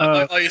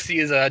 all you see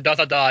is a ...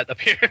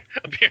 appear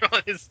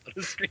on his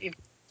screen.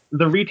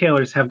 the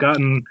retailers have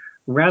gotten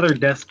rather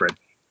desperate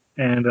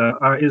and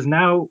is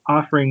now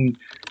offering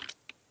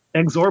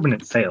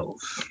exorbitant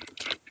sales.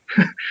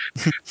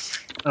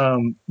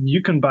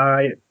 You can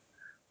buy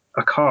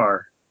a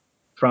car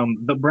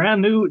from the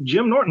brand new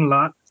Jim Norton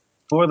lot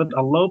for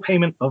a low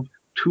payment of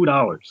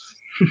 $2.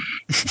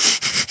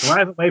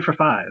 Drive away for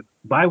 $5.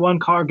 Buy one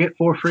car, get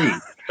 4 free.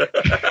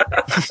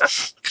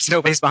 Because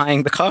nobody's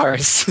buying the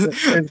cars.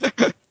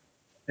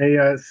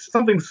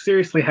 Something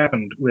seriously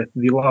happened with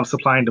the law of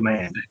supply and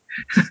demand.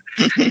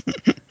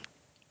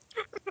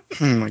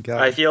 Oh my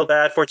god. I feel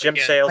bad for Jim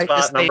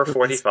Salesbot number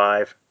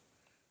 45.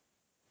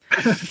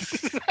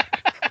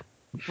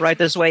 Right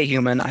this way,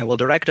 human. I will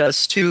direct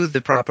us to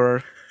the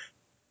proper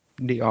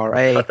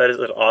DRA. But that is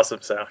an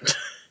awesome sound.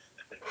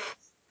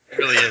 It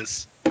really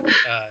is.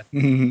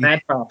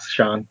 Mad props,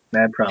 Sean.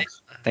 Mad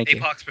props. Thank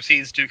you. Apox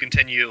proceeds to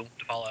continue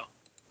to follow.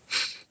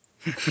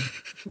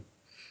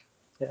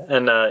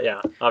 And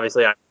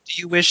obviously I... Do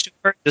you wish to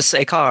purchase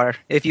a car?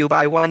 If you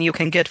buy one, you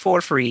can get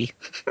 4 free.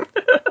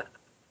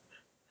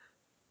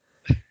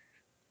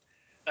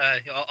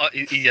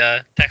 He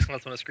texts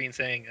us on the screen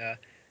saying,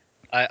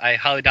 I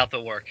highly doubt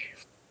they'll work.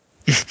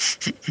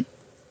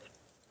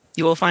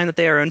 You will find that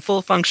they are in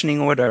full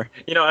functioning order.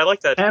 I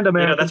like that.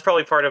 That's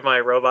probably part of my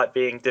robot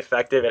being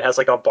defective. It has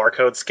like a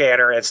barcode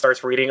scanner and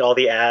starts reading all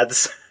the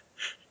ads,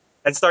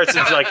 and starts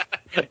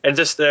and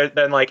just then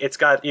it's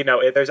got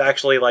there's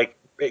actually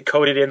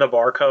coded in the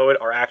barcode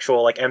are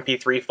actual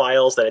MP3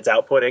 files that it's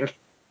outputting.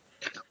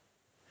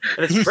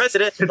 And it's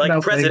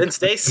President's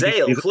Day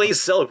sale.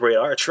 Please celebrate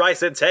our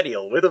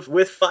Tricentennial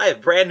with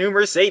 5 brand new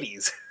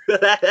Mercedes.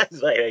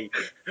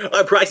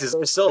 Our prices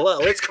are so low,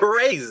 it's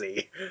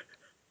crazy.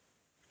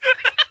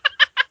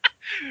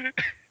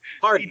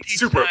 Party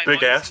super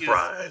big ass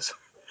fries.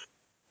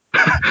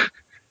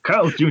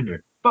 Carl's Jr.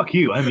 Fuck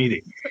you, I'm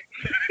eating.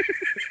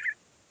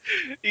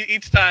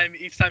 Each time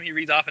he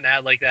reads off an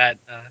ad like that,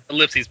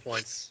 ellipses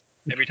points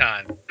every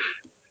time.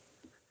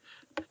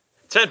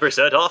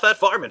 10% off at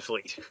Farm and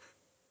Fleet.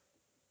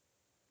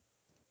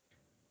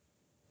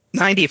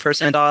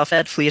 90% off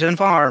at Fleet and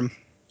Farm.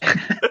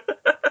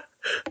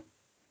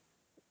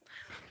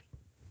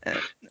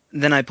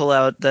 Then I pull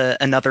out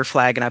another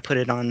flag and I put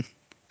it on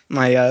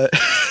my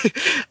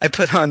I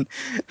put on.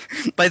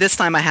 By this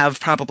time, I have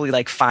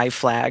probably 5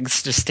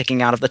 flags just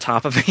sticking out of the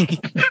top of me.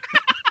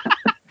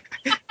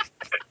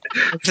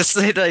 Just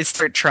I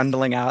start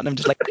trundling out, and I'm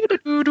just like. Clean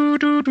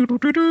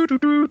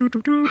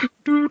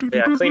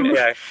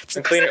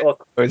it. Well,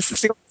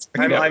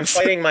 I'm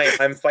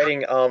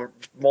fighting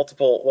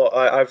multiple. Well,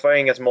 I'm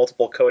fighting against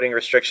multiple coding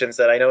restrictions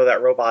that I know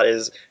that robot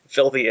is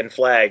filthy in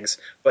flags,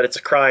 but it's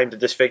a crime to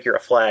disfigure a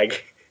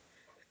flag.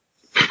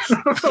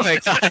 Oh my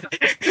god!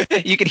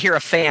 You could hear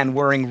a fan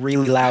whirring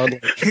really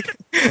loudly.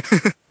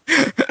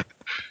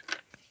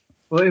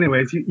 Well,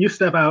 anyways, you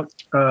step out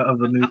of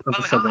the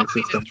subway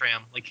system. This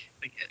tram?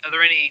 Are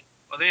there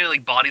any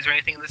bodies or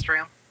anything in this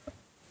tram?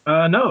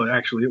 No,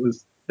 actually,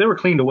 they were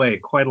cleaned away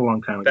quite a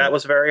long time ago. That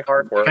was very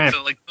hard work.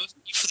 So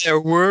if there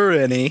were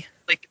any.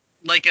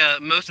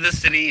 Most of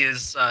this city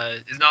is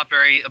not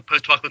very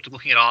post-apocalyptic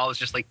looking at all. It's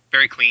just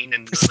very clean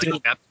and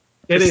kept.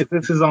 It is.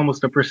 This is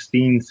almost a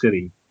pristine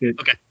city.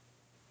 Okay.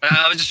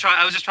 I was just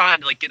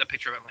trying to get a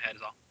picture of it in my head.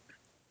 Is all.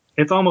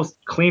 It's almost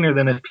cleaner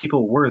than if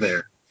people were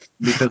there,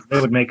 because they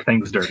would make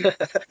things dirty.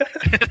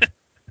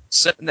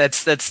 So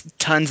that's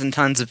tons and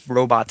tons of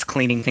robots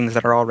cleaning things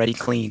that are already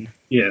clean.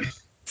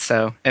 Yes.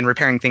 So and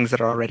repairing things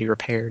that are already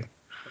repaired.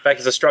 In fact,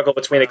 it's a struggle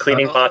between the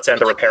cleaning bots and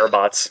the repair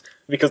bots,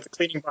 because the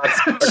cleaning bots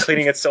are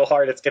cleaning it so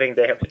hard it's getting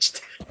damaged.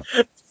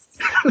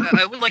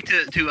 I would like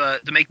to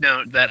make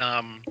note that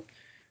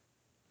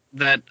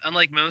that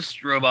unlike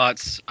most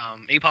robots,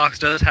 Apox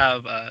does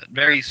have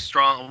very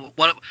strong.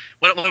 One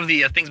of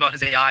the things about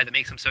his AI that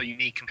makes him so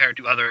unique compared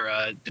to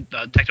other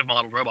detective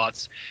model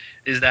robots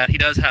is that he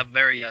does have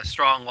very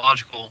strong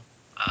logical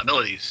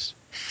abilities.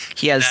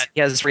 He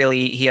has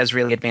really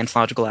advanced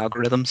logical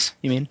algorithms.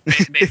 You mean?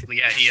 Basically,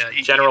 yeah.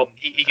 He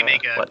can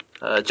make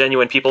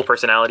genuine people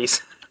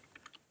personalities.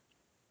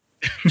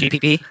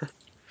 GPP.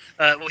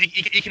 Well,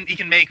 he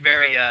can make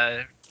very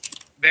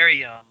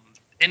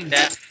in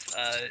depth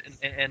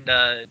and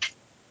I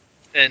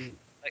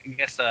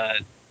guess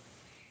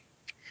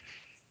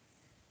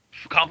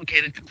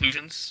complicated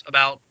conclusions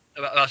about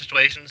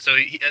situations. So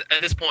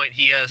at this point,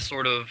 he has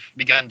sort of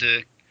begun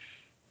to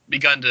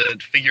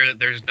figure that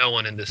there's no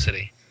one in this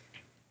city.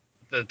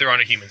 That there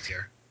aren't humans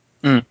here.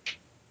 Mm.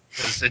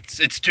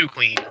 It's too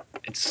clean.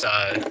 It's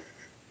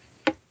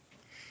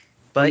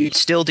But you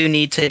still do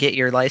need to get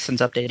your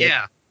license updated.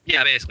 Yeah,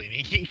 Yeah, basically. I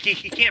mean, he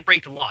can't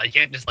break the law. He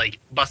can't just like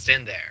bust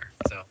in there.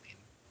 So.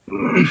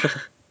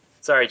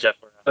 Sorry, Jeff.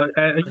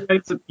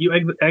 You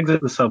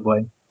exit the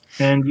subway,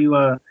 and you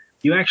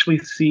actually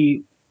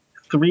see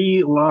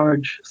 3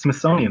 large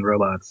Smithsonian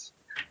robots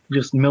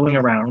just milling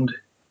around.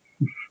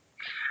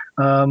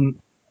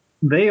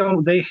 They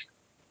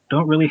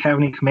don't really have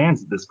any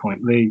commands at this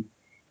point.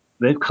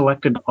 They've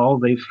collected all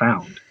they've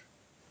found.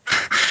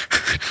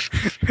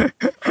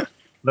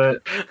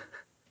 But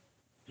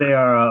they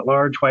are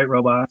large white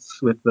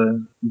robots with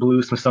the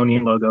blue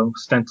Smithsonian logo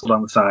stenciled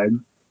on the side.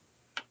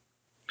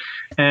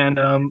 And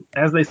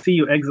as they see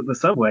you exit the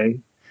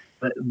subway,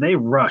 they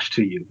rush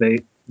to you.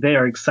 They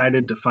are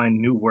excited to find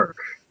new work,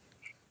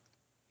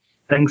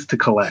 things to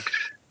collect.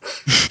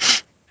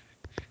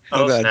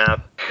 Oh, God.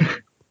 snap.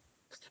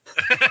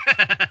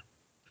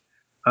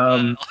 All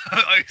you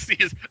see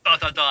is ...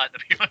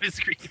 appear on his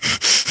screen.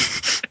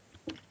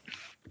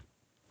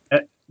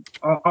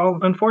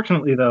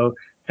 Unfortunately, though,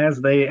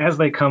 as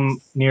they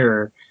come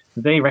nearer,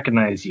 they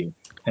recognize you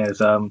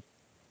as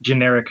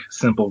generic,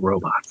 simple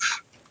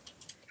robots,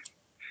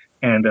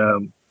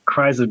 and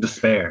cries of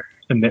despair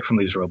emit from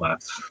these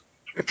robots.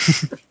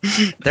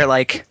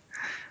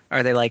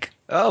 Are they like,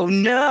 oh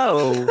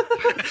no,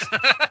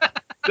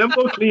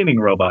 Simple cleaning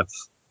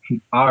robots.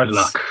 Our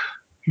luck.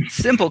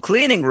 simple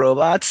cleaning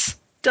robots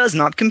does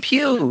not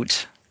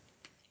compute.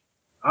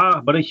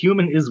 But a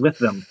human is with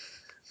them.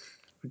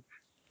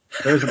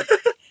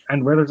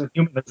 And where there's a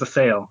human, there's a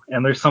sale,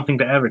 and there's something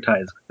to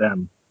advertise with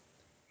them.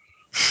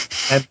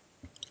 And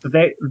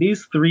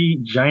these 3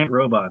 giant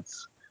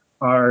robots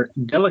are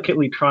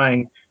delicately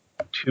trying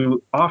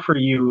to offer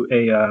you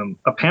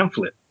a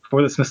pamphlet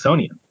for the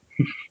Smithsonian.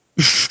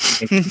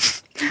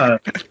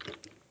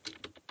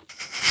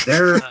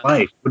 Their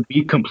life would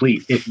be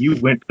complete if you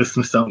went to the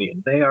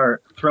Smithsonian. They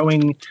are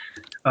throwing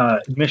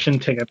admission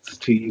tickets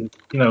to you.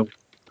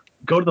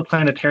 Go to the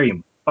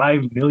planetarium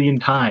 5 million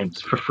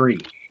times for free.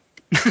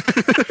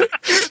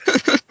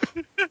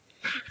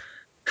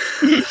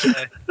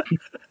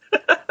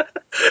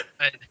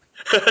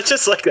 I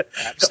just like that.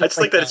 I just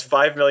like that it's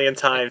 5 million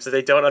times that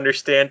they don't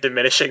understand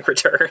diminishing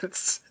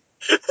returns.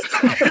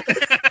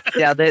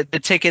 Yeah, the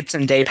tickets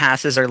and day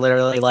passes are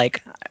literally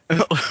like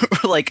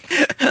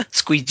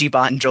Squeegee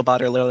Bot and Drillbot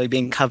are literally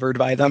being covered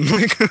by them.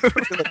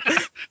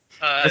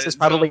 This is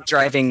probably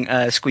driving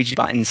Squeegee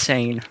Bot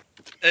insane.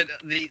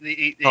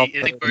 The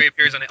inquiry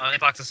appears on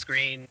Xbox's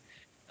screen,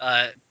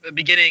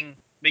 beginning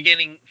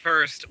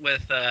first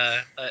with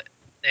an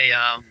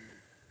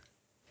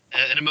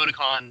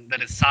emoticon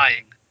that is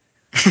sighing.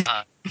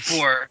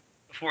 Before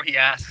he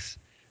asks,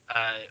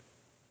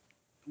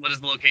 what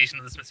is the location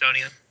of the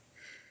Smithsonian?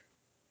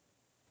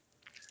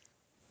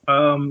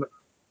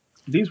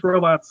 These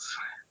robots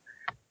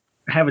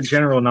have a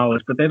general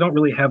knowledge, but they don't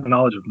really have the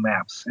knowledge of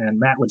maps, and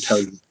Matt would tell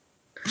you.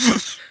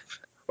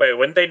 Wait,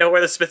 wouldn't they know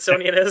where the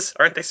Smithsonian is?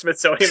 Aren't they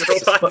Smithsonian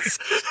robots?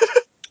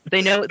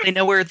 They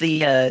know where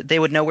they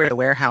would know where the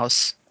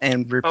warehouse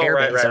and repair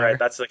bays are. Right.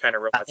 That's the kind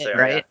of robots they are,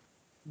 right?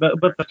 Yeah.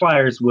 But the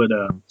flyers would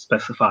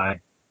specify.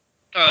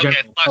 Oh, okay.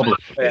 General public.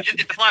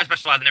 If the flyers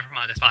specify, then never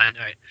mind. That's fine.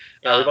 All right.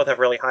 Yeah, we both have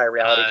really high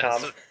reality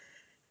comm.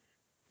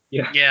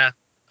 Yeah.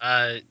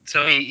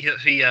 So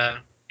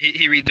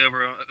he reads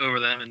over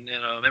them and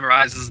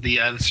memorizes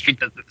the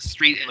street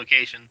and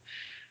location,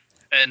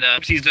 and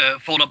proceeds to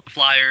fold up the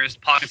flyers,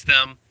 pockets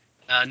them,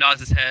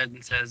 nods his head,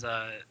 and says,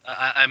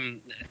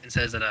 I'm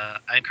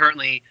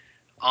currently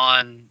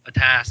on a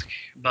task,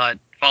 but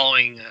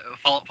following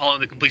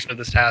the completion of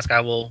this task,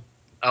 I will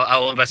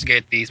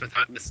investigate the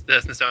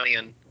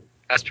Smithsonian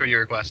as per your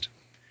request.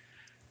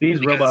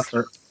 These robots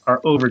are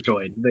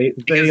overjoyed.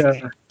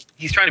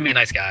 He's trying to be a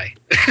nice guy.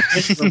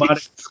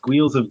 Robotic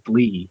squeals of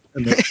glee.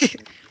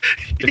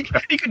 He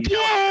could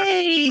tell.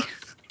 Yay!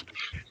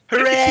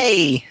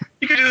 Hooray!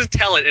 You could just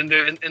tell it in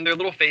their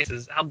little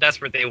faces how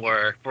desperate they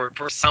were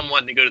for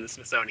someone to go to the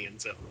Smithsonian.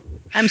 So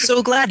I'm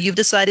so glad you've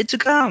decided to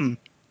come.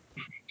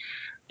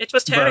 It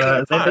was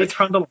tearing But they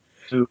trundle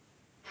to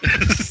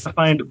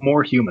find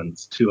more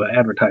humans to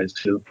advertise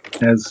to,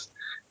 as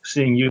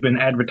seeing you've been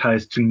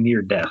advertised to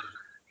near death.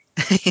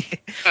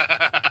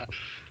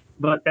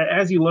 But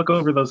as you look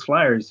over those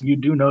flyers, you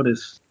do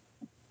notice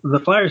the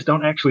flyers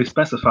don't actually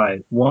specify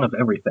one of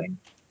everything.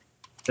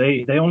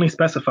 They only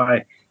specify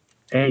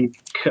a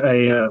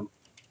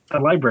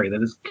library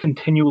that is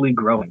continually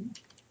growing.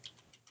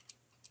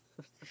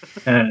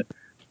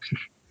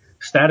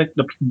 Static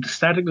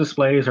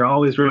displays are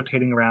always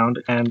rotating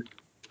around, and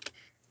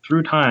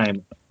through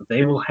time,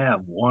 they will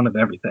have one of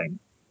everything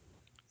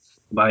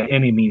by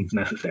any means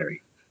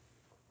necessary.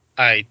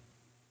 I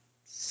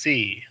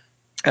see.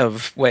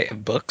 Of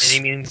books.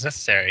 Any means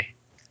necessary,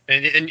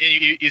 and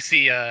you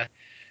see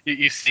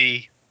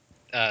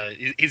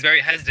he's very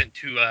hesitant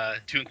to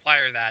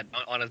inquire that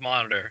on his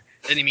monitor.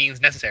 Any means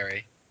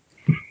necessary,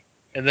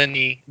 and then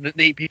he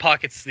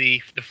pockets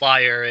the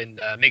flyer and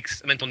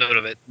makes a mental note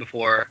of it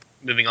before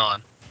moving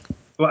on.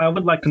 Well, I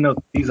would like to note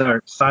that these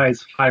are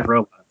size 5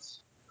 robots.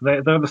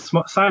 They're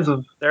the size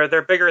of.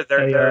 They're bigger.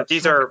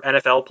 These are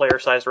NFL player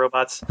sized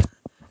robots.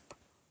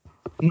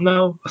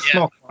 No, a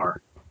small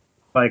car,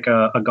 like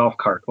a golf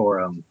cart or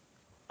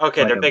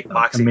Okay, like they're big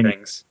boxy mini,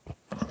 things.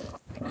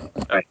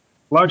 right,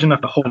 large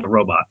enough to hold a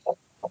robot.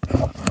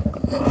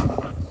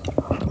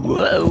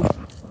 Whoa.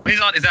 He's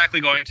not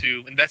exactly going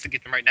to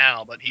investigate them right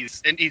now, but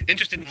he's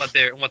interested in what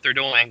they're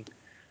doing.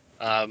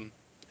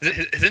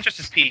 His interest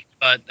is piqued,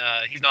 but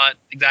he's not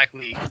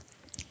exactly.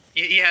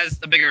 He has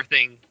a bigger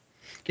thing.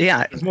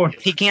 Yeah, More.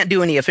 he can't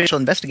do any official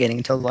investigating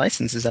until the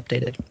license is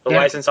updated. The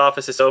license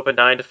office is open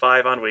 9 to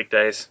 5 on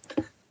weekdays.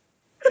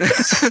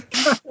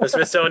 The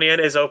Smithsonian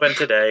is open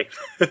today.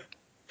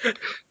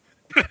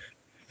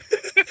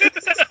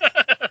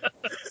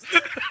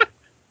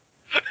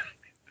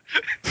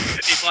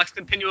 Fox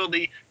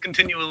continually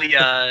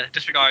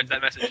disregards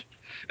that message.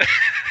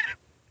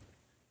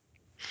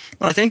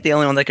 Well, I think the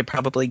only one that could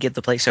probably get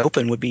the place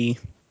open would be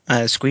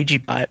Squeegee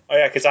Bot. Oh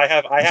yeah, because I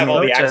have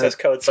all the access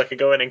codes, so I can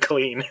go in and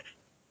clean.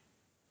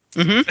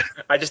 Mm-hmm.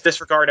 I just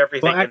disregard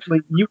everything. Well, actually,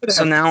 you could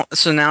have.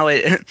 So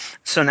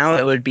now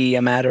it would be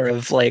a matter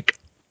of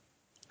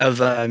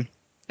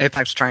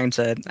Apex trying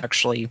to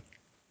actually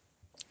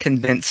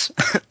convince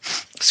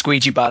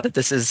Squeegee Bot that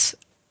this is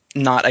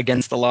not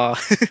against the law.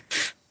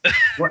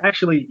 Well,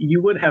 actually,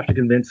 you would have to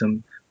convince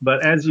him.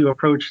 But as you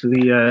approach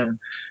the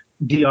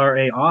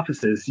DRA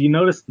offices, you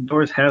notice the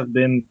doors have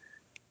been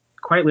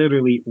quite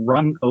literally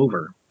run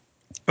over.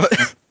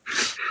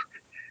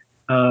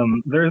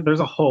 There's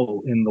a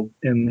hole in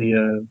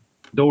the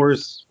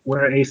doors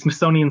where a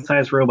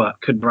Smithsonian-sized robot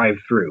could drive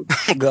through.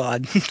 Oh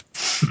God.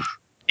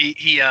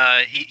 He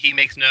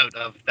makes note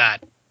of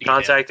that. Detail.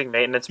 Contacting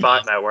maintenance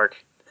bot network.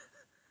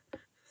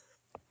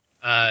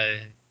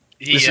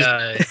 This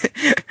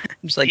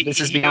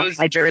is beyond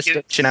my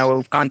jurisdiction. I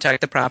will contact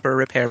the proper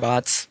repair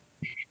bots.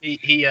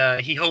 He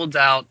holds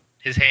out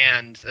his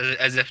hand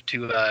as if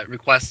to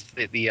request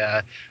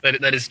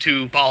that his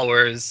two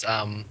followers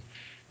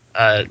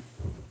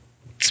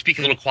speak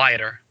a little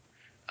quieter.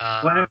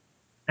 Well,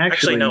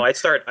 actually, no. I'd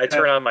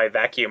turn on my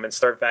vacuum and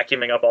start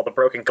vacuuming up all the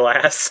broken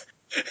glass.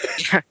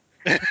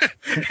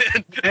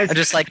 I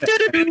just like.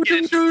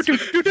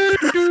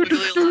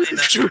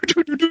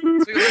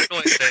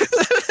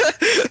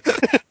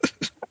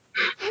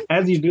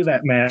 As you do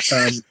that, Matt,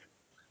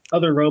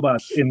 other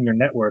robots in your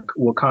network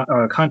will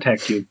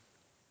contact you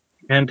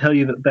and tell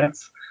you that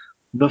that's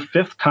the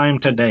 5th time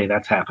today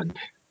that's happened.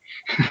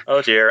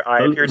 Oh dear,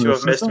 I appear to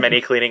have missed many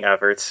cleaning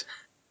efforts.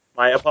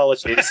 My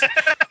apologies.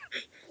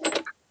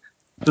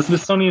 The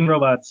Smithsonian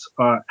robots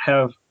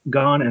have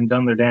gone and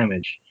done their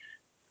damage,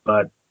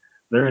 but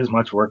there is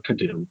much work to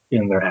do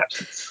in their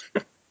absence.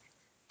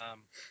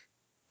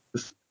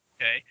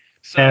 Okay,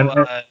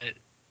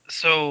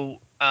 so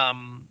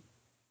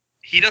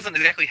he doesn't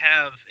exactly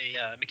have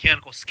a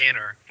mechanical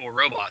scanner for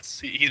robots.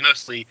 He's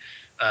mostly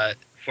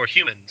for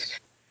humans.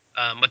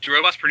 But do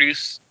robots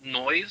produce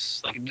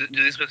noise? Like, do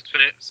these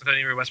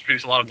Smithsonian robots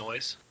produce a lot of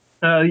noise?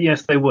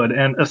 Yes, they would,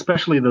 and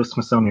especially those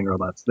Smithsonian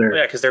robots.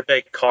 Yeah, because they're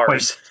big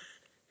cars.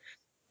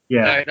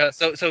 Yeah. Right,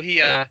 so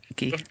he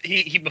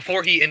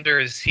before he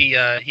enters, he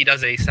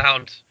does a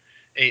sound,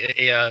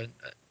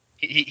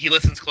 he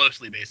listens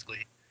closely,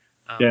 basically.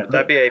 Yeah. Would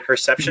that be a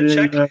perception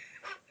check?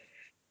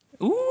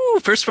 Ooh,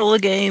 first roll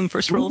of the game. So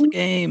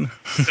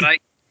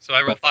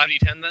I roll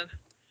 5d10 then?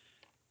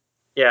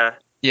 Yeah.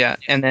 Yeah,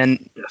 and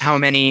then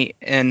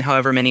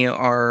however many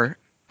are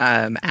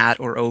at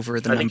or over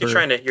the number. I think you're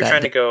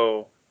trying to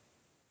go.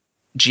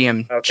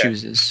 GM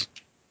chooses.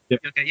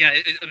 Okay, yeah,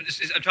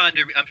 I'm trying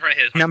to hit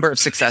his number of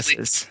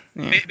successes.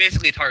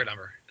 Basically, a target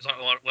number is what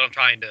I'm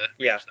trying to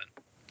reach then.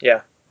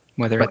 Yeah.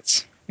 Whether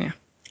it's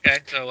Okay,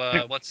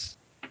 so what's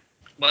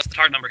the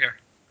target number here?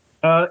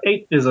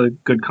 8 is a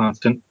good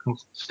constant. I'll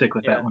stick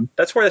with that one.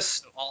 That's where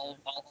So all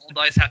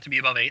dice have to be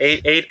above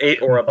 8.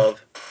 8 or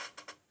above.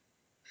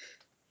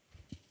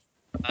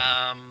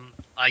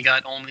 I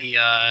got only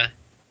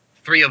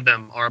 3 of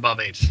them are above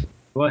 8.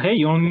 Well, hey,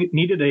 you only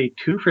needed a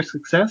 2 for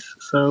success,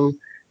 so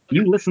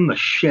you listen the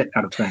shit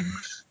out of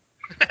things.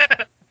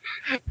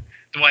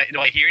 Do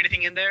I hear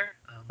anything in there?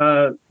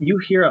 You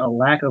hear a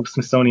lack of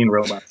Smithsonian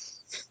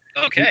robots.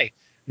 Okay.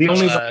 The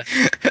only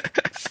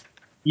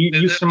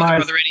you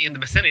surmise. Are there any in the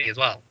vicinity as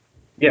well?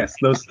 Yes,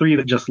 those 3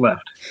 that just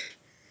left.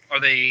 Are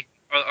they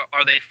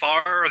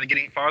far? Are they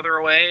getting farther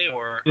away?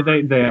 Or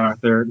They are.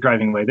 They're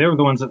driving away. They were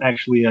the ones that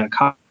actually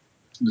caused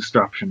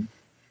destruction.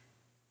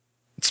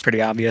 It's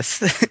pretty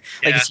obvious.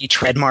 You see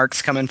tread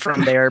marks coming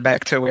from there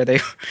back to where they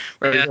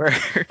were.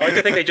 I like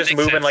to think they just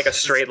move in like a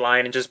straight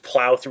line and just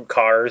plow through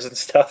cars and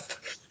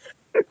stuff.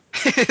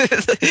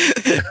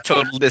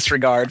 Total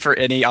disregard for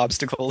any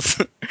obstacles.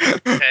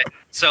 Okay,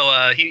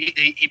 so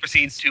he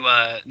proceeds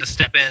to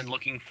step in,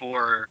 looking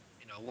for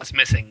what's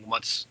missing,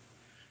 what's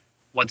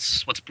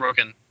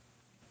broken.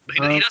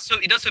 But he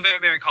does so very,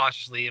 very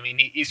cautiously. I mean,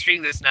 he's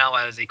treating this now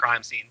as a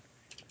crime scene.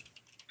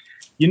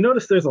 You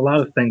notice there's a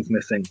lot of things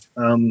missing.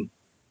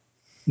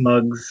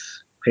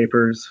 Mugs,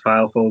 papers,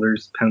 file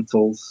folders,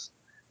 pencils.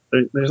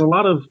 There's a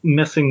lot of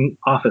missing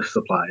office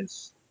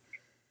supplies.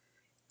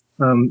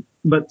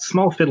 But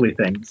small fiddly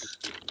things,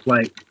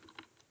 like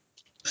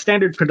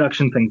standard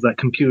production things like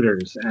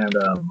computers and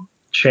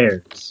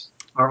chairs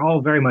are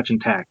all very much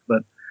intact,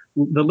 but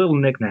the little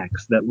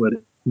knickknacks that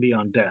would be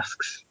on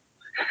desks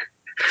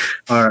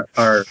are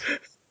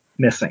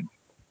missing.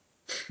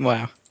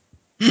 Wow.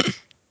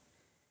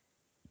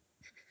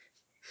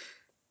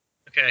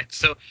 Okay,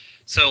 so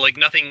like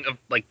nothing of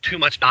like too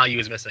much value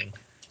is missing.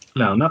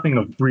 No, nothing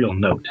of real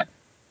note.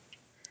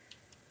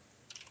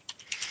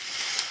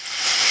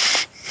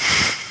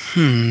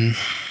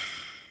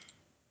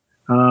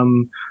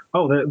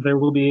 There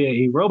will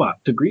be a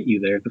robot to greet you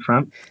there at the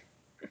front.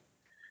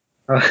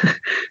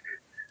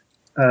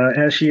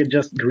 As she had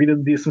just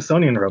greeted the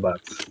Smithsonian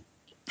robots.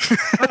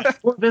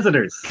 More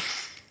visitors.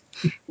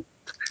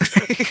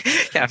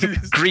 Yeah,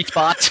 Greek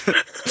bot.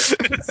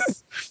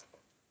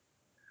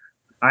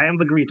 I am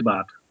the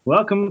Greetbot.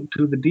 Welcome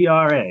to the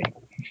DRA.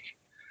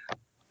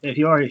 If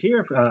you are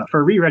here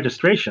for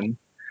re-registration,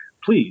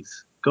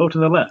 please go to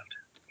the left.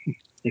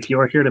 If you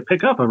are here to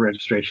pick up a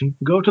registration,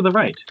 go to the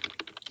right.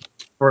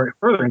 For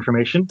further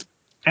information,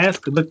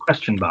 ask the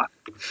question bot.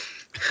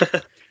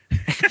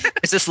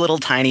 It's this little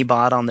tiny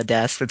bot on the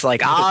desk that's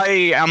like,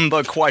 I am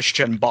the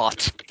question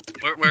bot.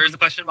 Where is the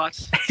question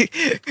box?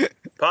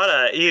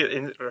 Para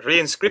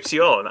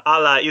reinscripción a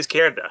la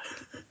izquierda.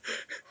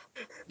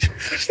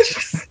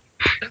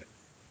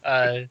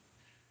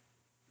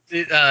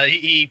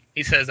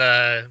 He says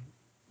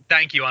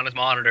thank you on his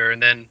monitor,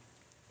 and then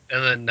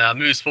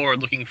moves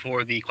forward looking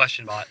for the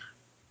question bot.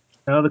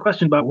 The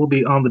question bot will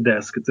be on the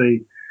desk. It's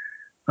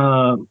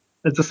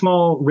a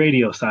small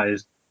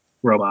radio-sized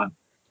robot.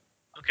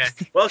 Okay.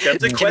 Welcome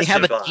to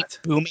Question Bot.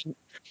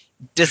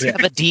 Does he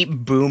have a deep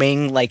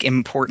booming, like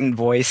important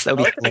voice? That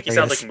would be think he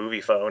sounds like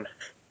movie phone.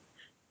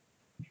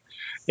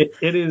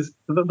 It is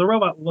the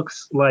robot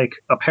looks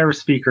like a pair of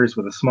speakers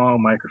with a small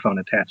microphone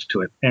attached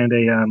to it and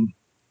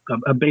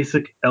a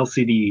basic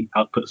LCD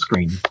output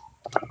screen.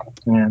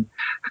 And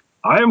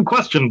I am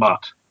Question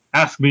Bot.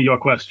 Ask me your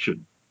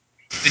question.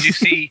 Did you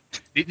see?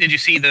 Did you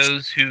see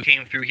those who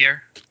came through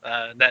here?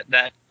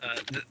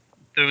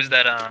 Those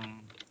that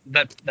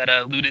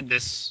looted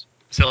this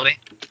facility.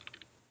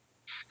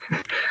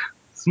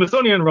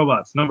 Smithsonian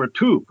robots number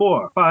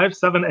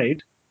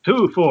 24578,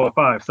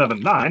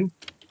 24579,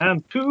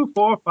 and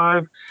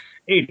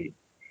 24580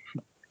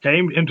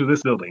 came into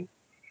this building.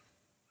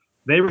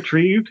 They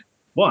retrieved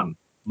 1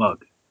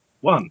 mug,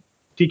 1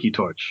 tiki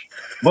torch,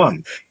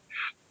 1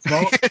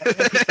 small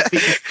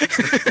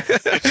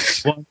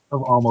one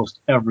of almost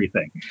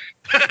everything.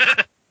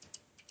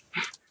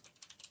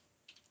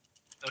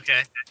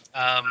 Okay.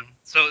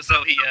 So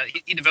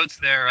he devotes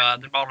their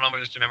model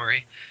numbers to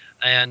memory,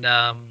 and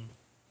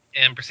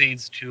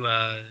proceeds to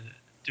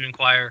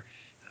inquire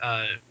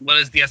what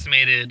is the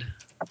estimated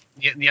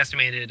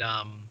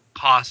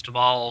cost of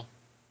all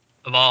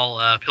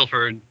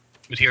pilfered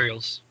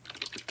materials.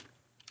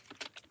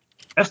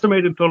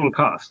 Estimated total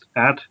cost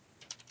at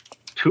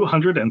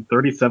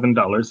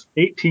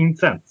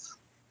 $237.18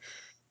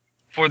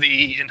 for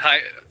the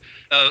entire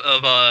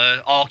of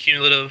all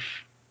cumulative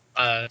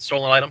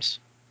stolen items.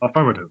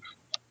 Affirmative.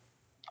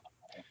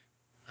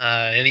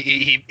 And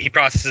he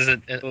processes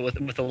it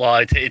with the law.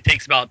 It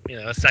takes about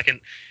a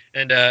second,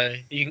 and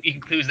he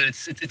concludes that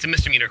it's a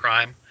misdemeanor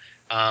crime.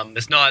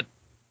 It's not.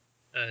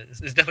 It's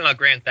definitely not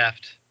grand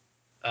theft,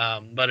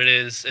 but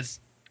it's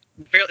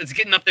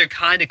getting up there,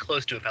 kind of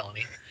close to a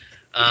felony.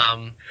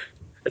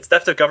 It's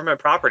theft of government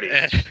property.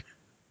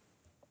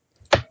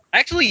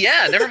 Actually,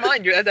 yeah. Never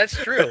mind. That's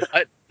true.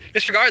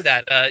 Disregard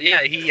that.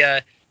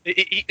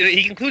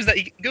 He concludes that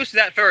he goes to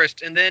that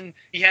first, and then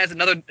he has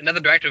another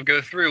directive go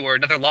through, or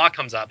another law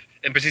comes up,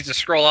 and proceeds to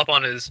scroll up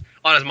on his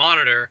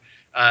monitor.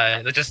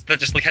 That just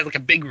like has like a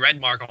big red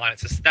mark on it.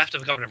 It says theft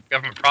of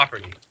government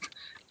property.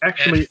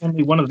 Actually,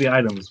 only one of the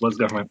items was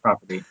government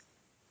property.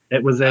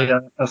 It was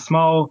a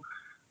small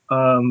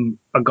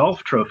a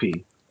golf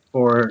trophy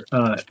for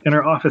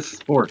inter-office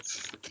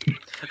sports.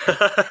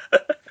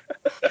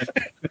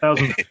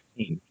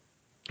 2015.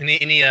 And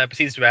he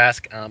proceeds to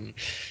ask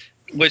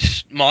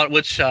which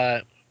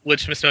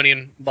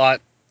Smithsonian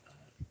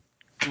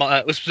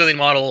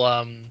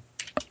model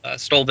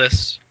stole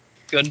this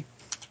good.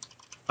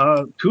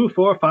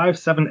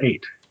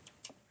 24578.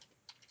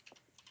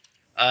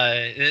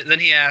 Then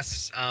he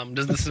asks,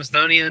 does the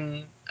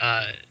Smithsonian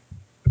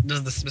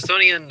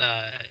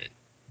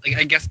like,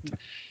 I guess,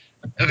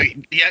 okay,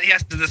 he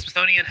asks, does the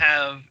Smithsonian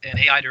have an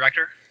AI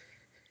director?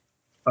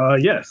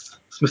 Yes,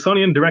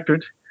 Smithsonian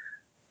Directorate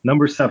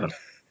number 7,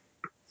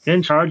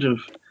 in charge of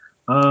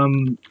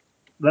that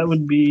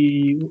would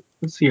be,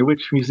 let's see here,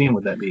 which museum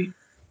would that be?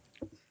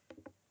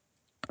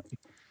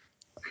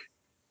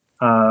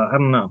 I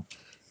don't know.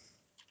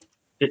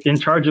 In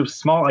charge of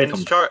small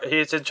items.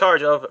 He's in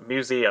charge of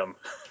museum.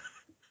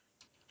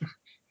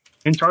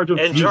 In charge of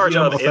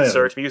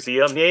insert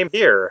museum name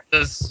here.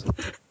 Does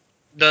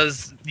the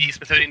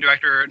Smithsonian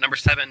Director number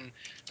 7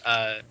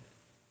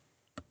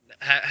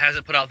 has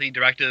it put out the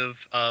directive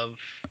of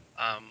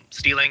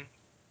stealing,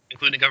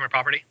 including government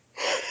property?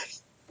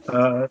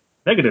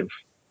 Negative.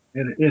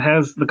 It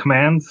has the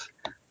commands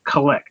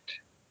collect.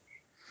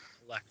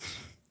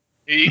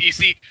 You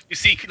see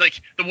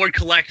like the word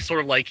collect sort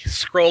of like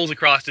scrolls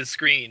across his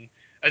screen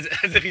as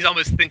if he's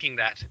almost thinking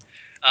that.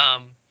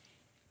 And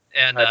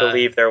I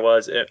believe there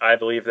was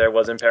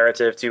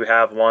imperative to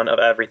have one of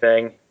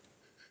everything.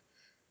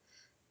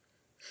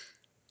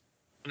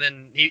 And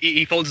then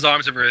he folds his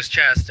arms over his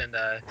chest and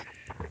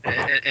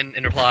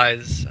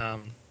replies,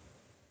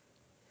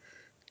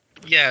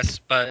 "Yes,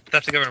 but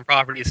theft of government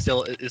property is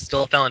still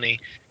a felony."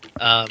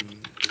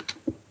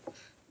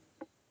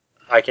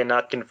 I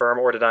cannot confirm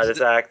or deny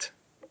this act.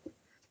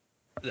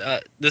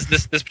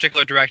 This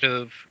particular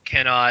directive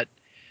cannot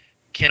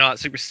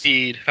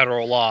supersede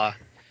federal law.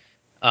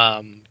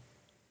 And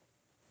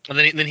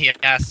then he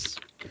asks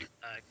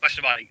a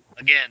question about it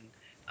again.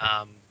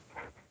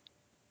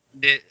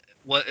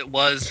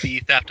 Was the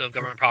theft of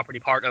government property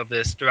part of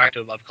this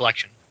directive of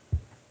collection?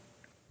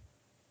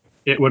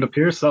 It would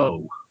appear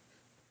so.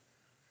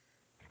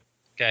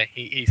 Okay,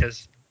 he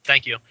says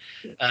thank you.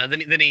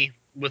 Then he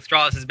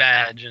withdraws his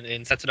badge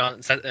and sets it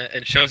on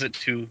and shows it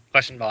to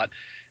QuestionBot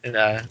and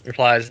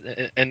replies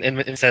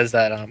and says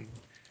that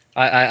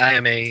I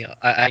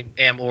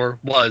am or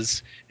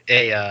was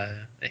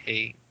a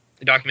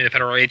documented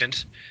federal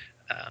agent.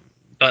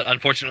 But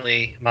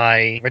unfortunately,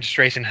 my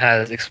registration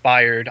has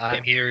expired. I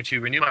am here to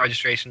renew my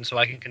registration so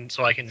I can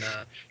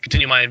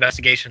continue my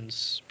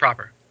investigations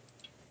proper.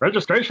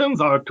 Registrations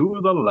are to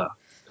the left.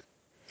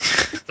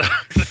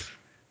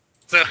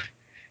 So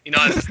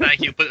as his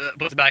thank you,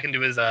 puts it back into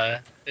his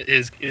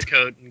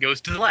coat and goes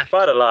to the left.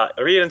 Para la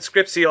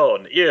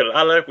reinscripción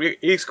a la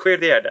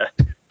izquierda.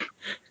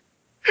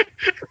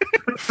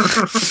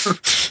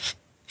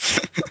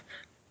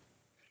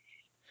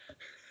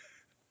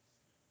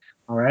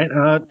 All right.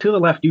 To the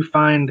left, you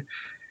find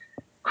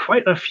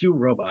quite a few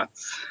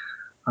robots,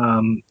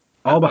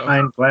 all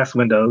behind glass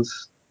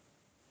windows,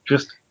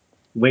 just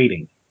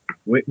waiting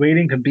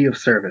to be of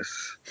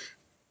service.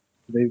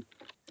 They've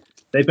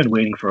been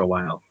waiting for a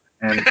while,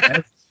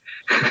 and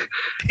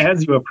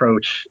as you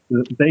approach,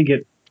 they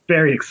get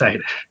very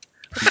excited.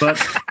 But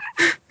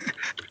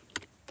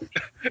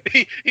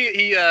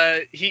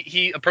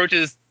he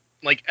approaches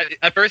like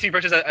at first he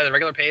approaches at a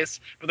regular pace,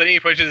 but then he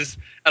approaches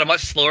at a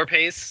much slower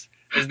pace,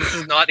 as this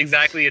is not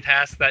exactly a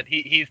task that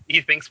he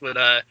thinks would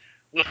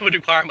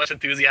require much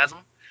enthusiasm.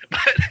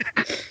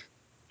 But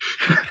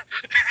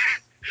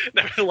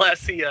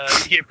nevertheless, he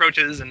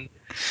approaches and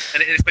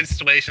it explains the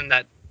situation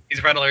that he's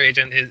a federal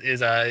agent.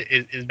 His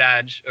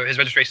badge or his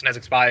registration has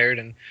expired,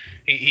 and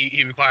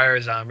he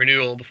requires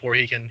renewal before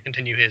he can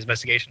continue his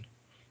investigation.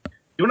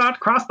 Do not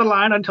cross the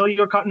line until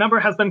your number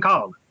has been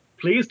called.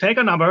 Please take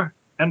a number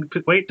and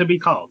wait to be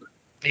called.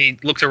 He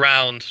looks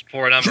around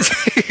for a number.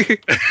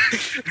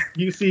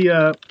 You see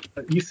a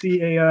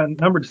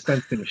number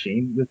dispensing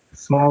machine with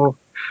small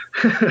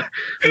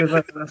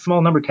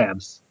small number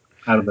tabs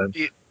out of them.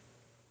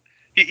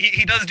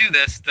 He does do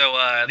this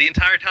though. The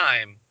entire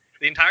time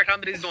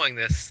that he's doing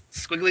this,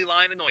 squiggly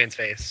line annoyance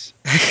face.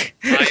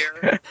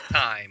 Entire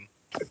time.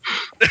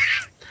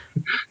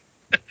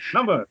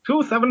 Number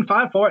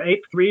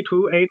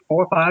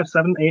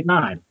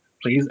 2754832845789.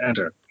 Please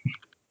enter.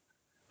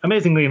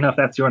 Amazingly enough,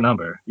 that's your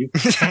number. He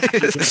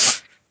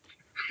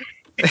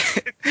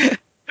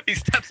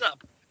steps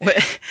up.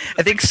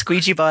 I think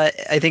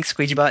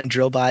Squeegeebot and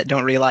Drillbot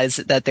don't realize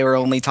that they were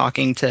only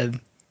talking to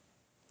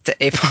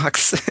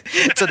Apox,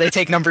 so they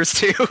take numbers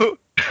too.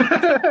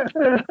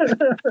 But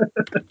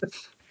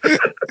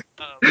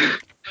he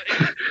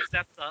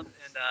steps up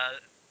and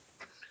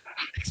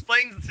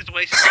explains the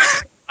situation for the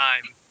second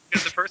time,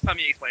 because the first time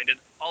he explained it,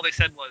 all they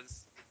said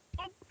was,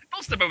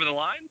 "Don't step over the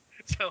line."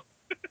 So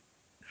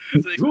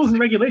rules and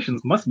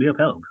regulations must be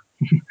upheld.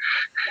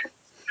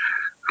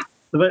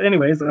 But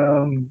anyways,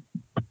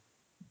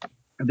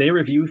 they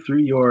review through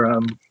your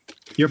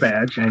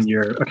badge and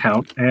your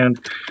account and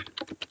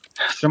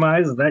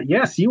surmise that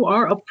yes, you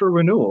are up for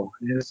renewal,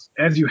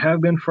 as you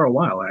have been for a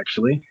while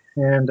actually.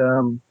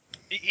 And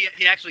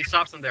he actually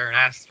stops them there and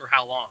asks for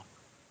how long.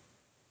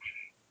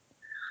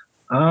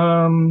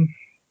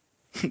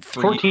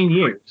 14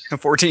 years.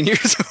 14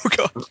 years. Oh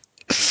god.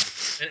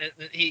 And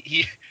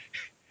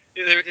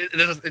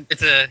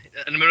it's an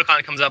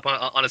emoticon comes up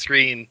on a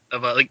screen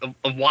of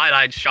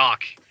wide-eyed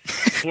shock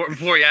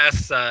before he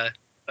asks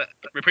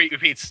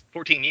repeats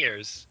 14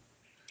 years.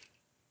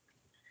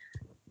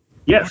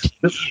 Yes,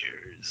 14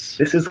 years.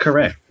 This is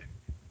correct.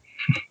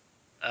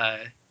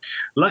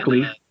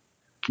 Luckily,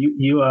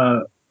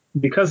 you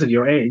because of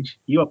your age,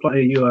 you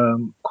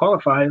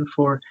qualify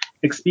for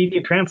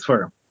expedient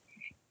transfer,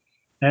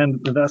 and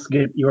thus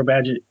get your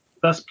badge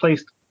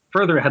placed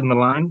further ahead in the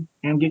line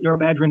and get your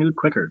badge renewed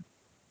quicker.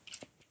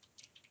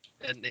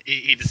 And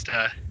he just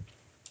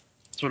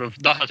sort of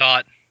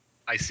dot.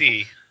 I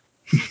see.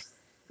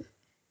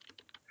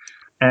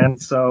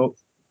 And so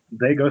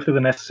they go through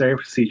the necessary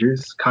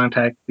procedures,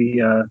 contact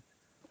the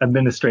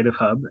administrative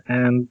hub,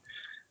 and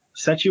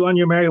set you on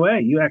your merry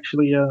way. You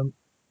actually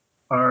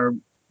are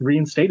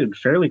reinstated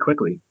fairly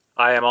quickly.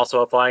 I am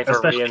also applying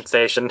for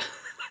reinstation.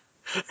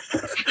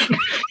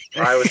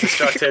 I was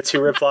instructed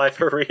to reply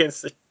for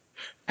reinstation.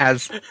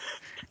 As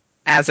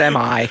As am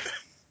I.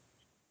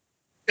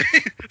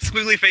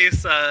 Squiggly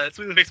face of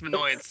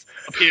annoyance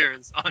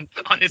appears on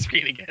his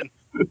screen again.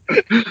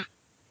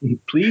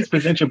 Please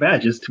present your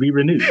badges to be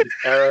renewed.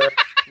 Error.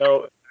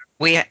 No.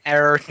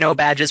 No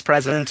badges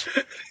present.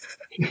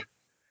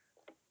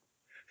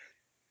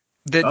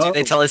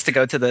 They tell us to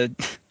go to the.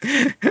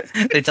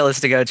 They tell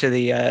us to go to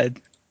the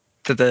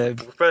The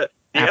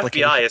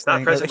FBI is not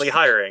thing. presently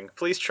hiring.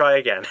 Please try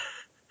again.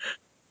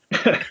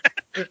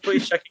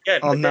 Please check again.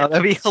 Oh no,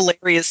 that'd be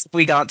hilarious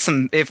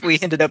if we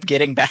ended up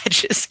getting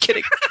badges.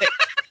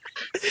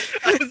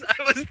 I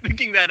was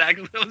thinking that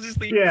actually. I was just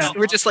thinking. Yeah.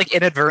 We're just like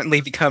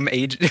inadvertently become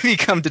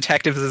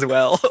detectives as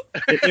well.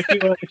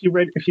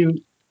 If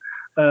you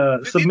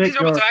submit these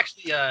your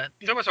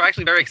robots are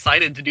actually very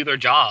excited to do their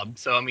job.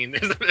 So I mean,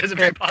 there's a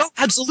very possible.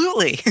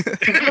 Absolutely.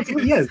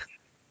 yes,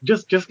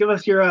 just give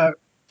us your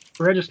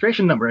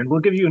registration number and we'll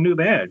give you a new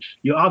badge.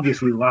 You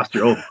obviously lost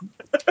your old one.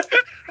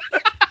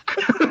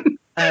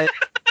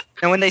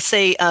 And when they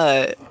say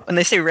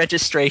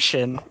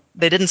registration,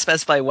 they didn't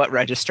specify what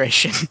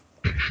registration.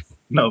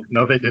 No,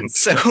 they didn't.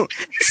 So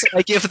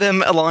I give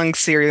them a long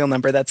serial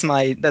number. That's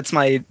my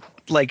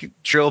like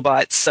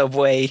Drillbot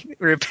subway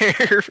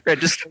repair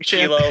registration.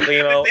 Kilo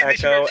Limo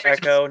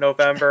Echo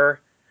November,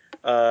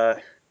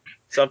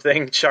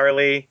 something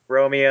Charlie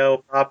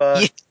Romeo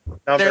Papa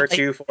number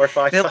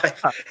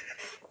 2455.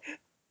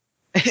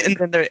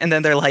 And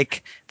then they're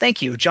like,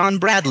 "Thank you, John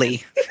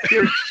Bradley."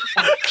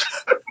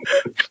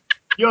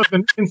 You have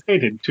been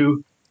reinstated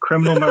to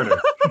criminal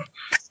murder.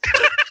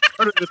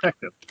 Murder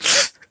detective.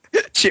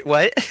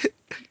 What?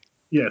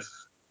 Yes.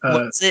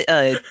 What's it?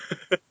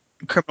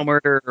 Criminal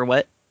murder or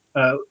what?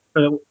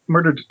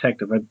 Murder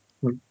detective. I'm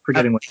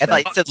forgetting what. I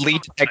thought you said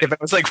lead detective. I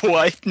was like,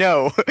 what?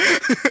 No.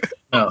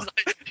 No.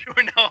 You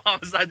are now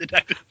homicide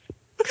detective.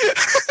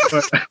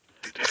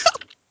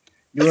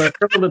 You are a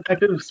criminal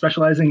detective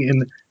specializing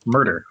in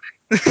murder.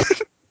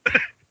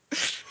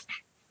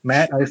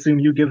 Matt, I assume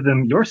you give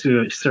them your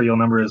serial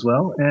number as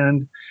well,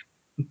 and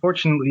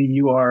unfortunately,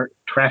 you are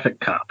traffic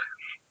cop.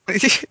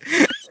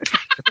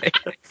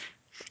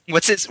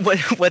 What's his?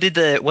 What did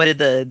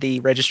the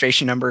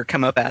registration number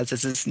come up as?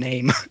 Is his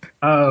name?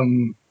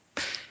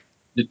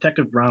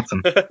 Detective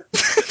Bronson.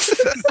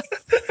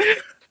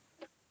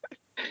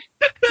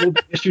 You'll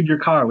be issued your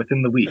car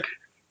within the week.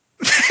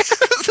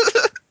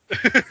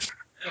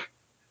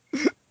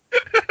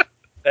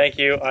 Thank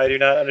you. I do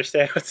not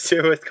understand what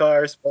to do with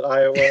cars, but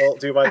I will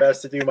do my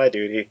best to do my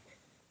duty.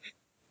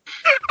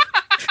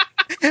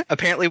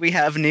 Apparently, we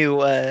have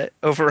new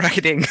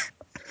overriding.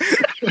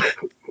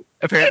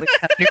 Apparently, we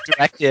have new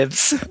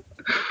directives.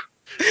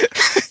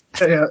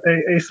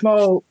 A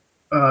small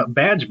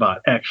badge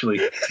bot actually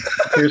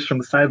appears from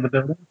the side of the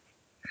building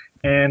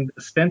and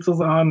stencils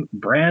on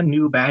brand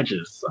new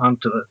badges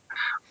onto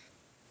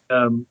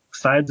the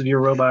sides of your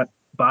robot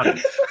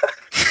body.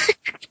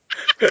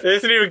 It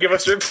doesn't even give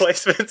us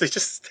replacements. It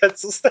just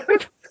stencils them.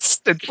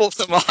 Stencils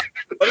them on.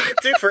 What does it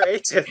do for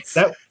agents?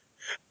 That's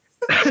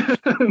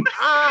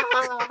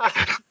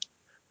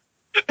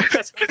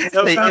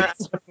so bad.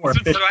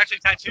 They're actually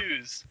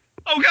tattoos.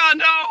 Oh God,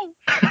 no!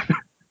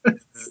 A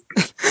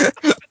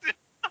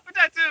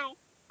tattoo.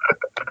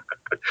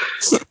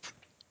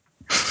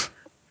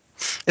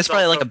 It's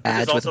probably like a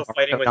badge. This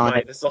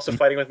is also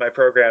fighting with my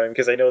programming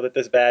because I know that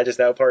this badge is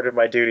now part of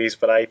my duties,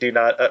 but I do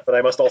not. But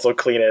I must also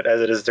clean it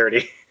as it is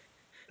dirty.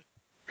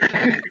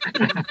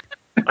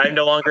 I'm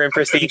no longer in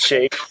pristine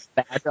shape.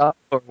 Badge off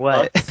or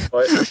what?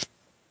 What?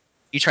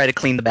 You try to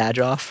clean the badge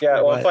off?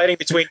 Yeah, well, I'm fighting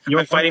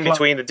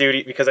between the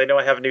duty because I know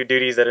I have new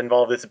duties that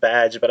involve this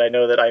badge, but I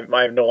know that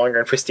I'm no longer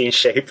in pristine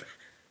shape.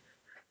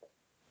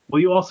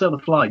 Well, you also have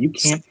a flaw. You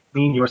can't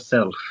clean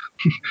yourself.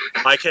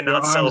 I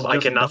cannot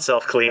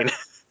self clean.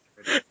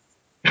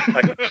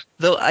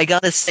 Though I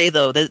gotta say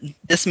though that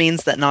this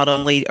means that not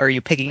only are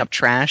you picking up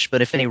trash,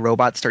 but if any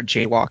robots start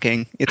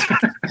jaywalking, it's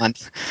fun.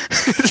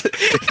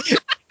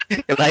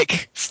 You're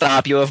like,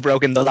 stop! You have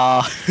broken the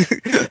law.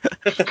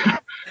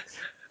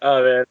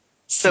 Oh man!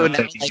 So now,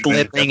 like,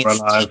 littering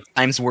is 8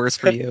 times worse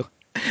for you.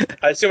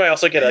 I assume I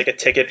also get like a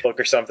ticket book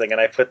or something, and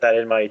I put that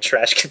in my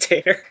trash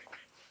container.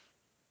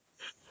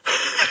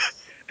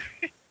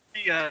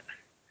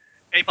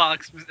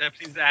 Apox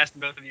seems to ask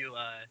both of you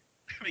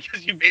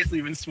because you've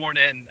basically been sworn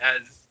in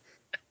as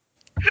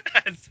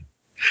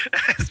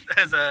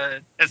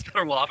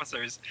federal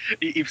officers.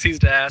 He proceeds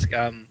to ask,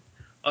 are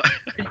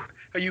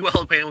you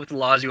well acquainted with the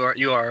laws you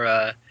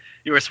are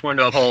sworn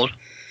to uphold?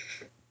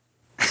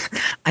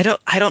 I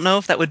don't know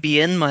if that would be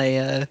in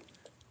my.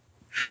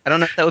 I don't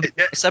know if that would be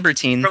my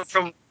subroutine.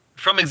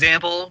 From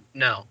example,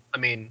 no. I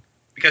mean,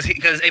 because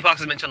Apox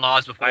has mentioned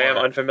laws before. I am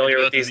unfamiliar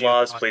with these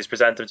laws. Please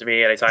present them to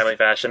me in a timely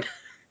fashion.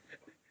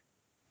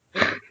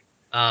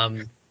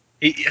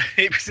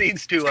 He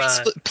proceeds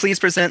to please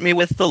present me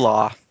with the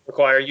law.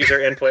 Require user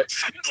input.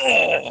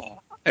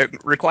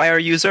 Require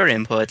user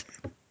input.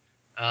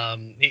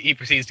 He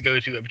proceeds to go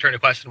to a return to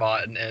question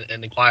bot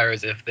and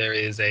inquires if there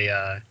is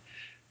a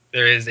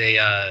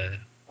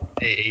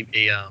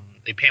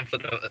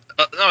pamphlet,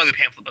 not really a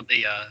pamphlet, but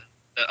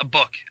a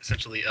book,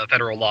 essentially, of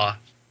federal law.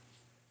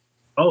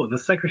 Oh, the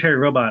secretary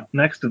robot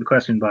next to the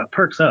question bot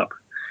perks up.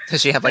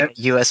 Does she have like a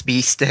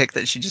USB stick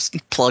that she just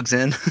plugs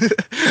in?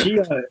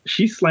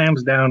 She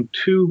slams down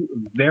two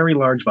very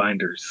large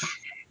binders.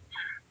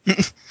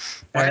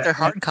 Why are there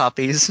hard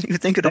copies?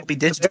 You'd think it'll be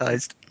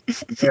digitized.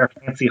 They are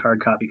fancy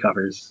hard copy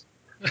covers.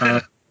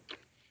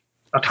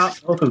 Atop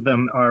both of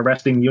them are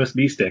resting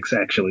USB sticks,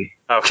 actually.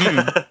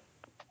 Okay.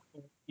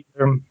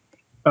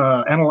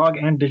 Analog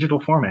and digital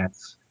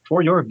formats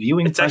for your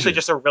viewing It's actually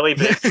just a really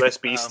big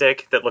USB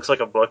stick that looks like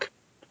a book.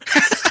 He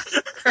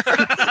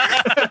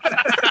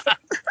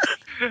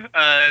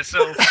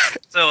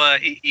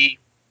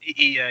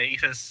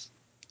says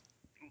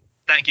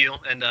thank you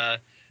and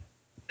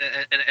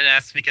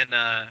asks if he can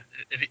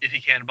if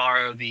he can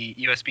borrow the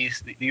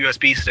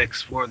USB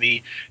sticks for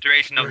the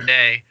duration of the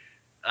day,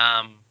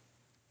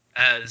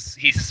 as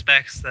he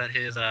suspects that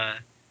his that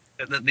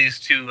these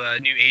two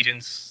new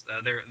agents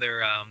their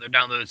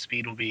download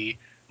speed will be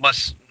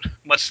much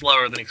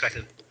slower than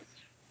expected.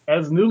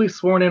 As newly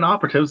sworn in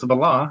operatives of the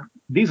law,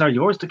 these are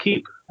yours to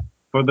keep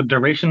for the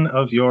duration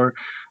of your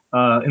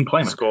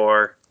employment.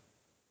 Score.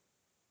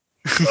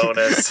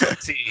 Bonus.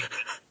 Let's see.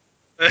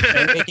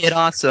 Make it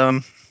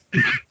awesome.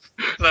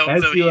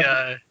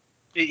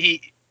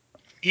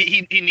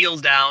 He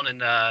kneels down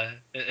and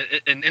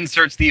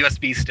inserts the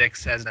USB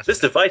sticks as necessary. This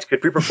device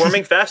could be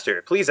performing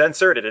faster. Please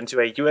insert it into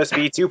a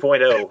USB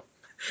 2.0.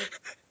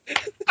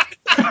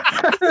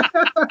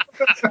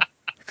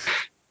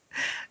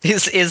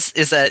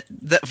 Is that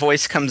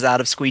voice comes out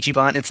of Squeegee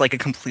Bot? It's like a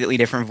completely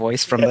different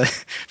voice from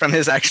from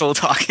his actual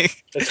talking.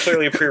 It's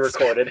clearly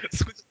pre-recorded.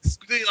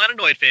 Squiggly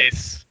Lanoid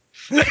face.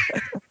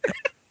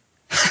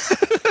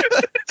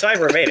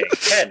 Time remaining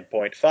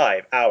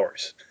 10.5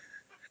 hours.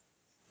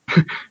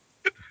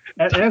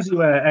 As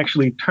you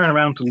actually turn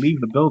around to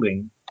leave the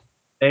building,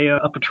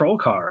 a patrol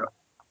car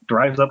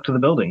drives up to the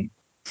building.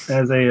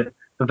 As the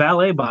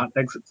valet bot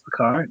exits the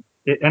car,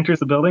 it enters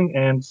the building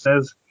and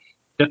says,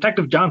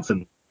 "Detective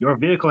Johnson, your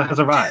vehicle has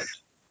arrived.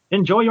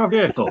 Enjoy your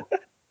vehicle."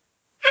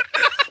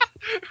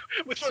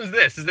 Which one is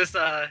this? Is this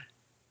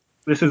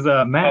This is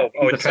Matt.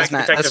 Oh, it's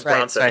Matt. Detective That's right,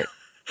 Bronson. that's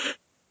right.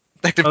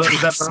 Detective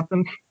Is that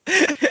Bronson.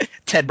 Bronson?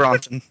 Ted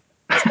Bronson.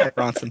 Ted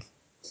Bronson.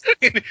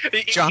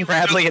 John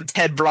Bradley and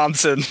Ted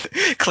Bronson,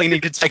 cleaning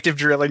detective,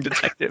 drilling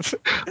detective.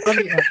 Let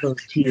me add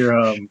those to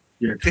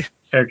your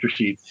character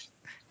sheets.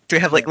 Do we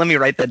have let me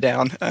write that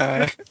down.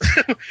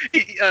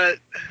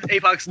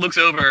 Apox looks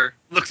over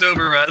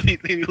the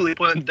newly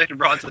appointed Detective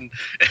Bronson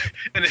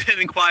and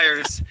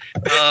inquires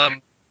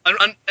and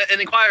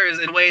inquires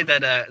in a way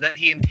that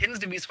he intends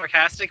to be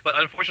sarcastic, but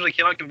unfortunately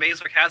cannot convey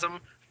sarcasm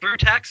through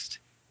text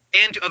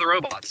and to other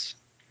robots.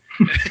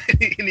 and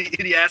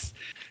he asks,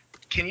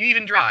 "Can you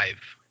even drive?"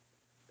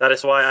 That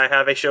is why I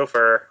have a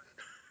chauffeur.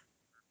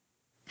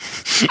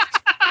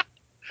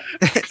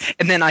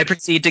 And then I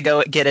proceed to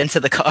go get into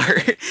the car,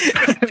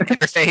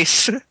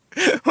 interface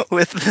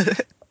with.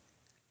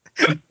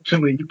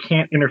 Unfortunately, you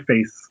can't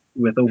interface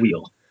with a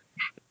wheel.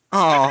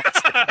 Oh,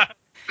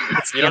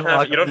 You don't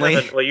have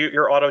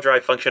your auto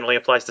drive function only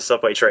applies to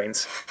subway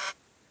trains.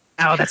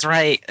 Oh, that's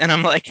right. And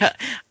I'm like,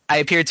 I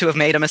appear to have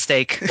made a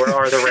mistake. Where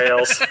are the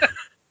rails?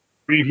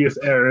 Previous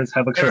errors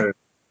have occurred.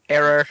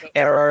 Error.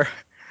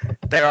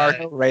 There are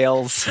no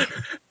rails.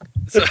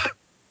 So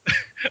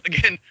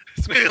again,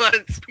 Squeaky like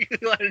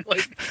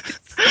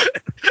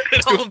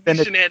and all of the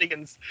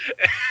shenanigans.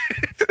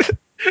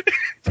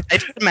 I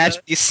just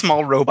imagine these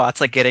small robots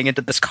like getting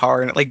into this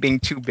car and it like being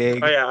too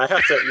big. Oh yeah, I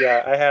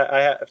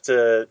have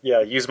to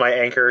use my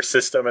anchor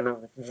system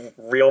and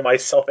reel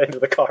myself into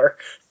the car.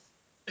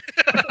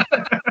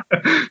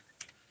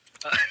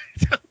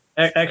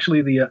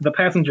 Actually, the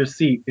passenger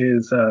seat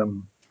is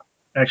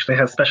actually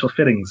has special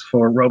fittings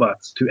for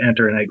robots to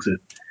enter and exit,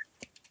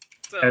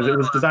 as it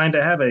was designed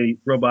to have a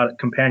robotic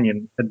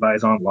companion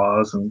advise on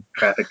laws and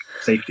traffic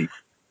safety.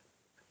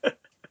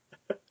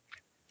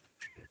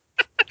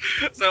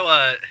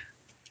 So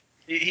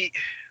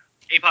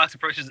Apox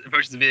approaches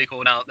the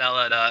vehicle now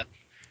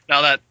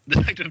that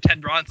Detective Ted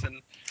Bronson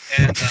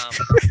and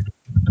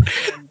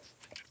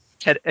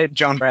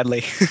John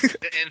Bradley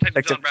and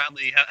Detective John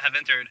Bradley have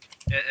entered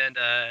and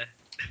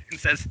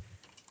says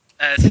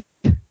as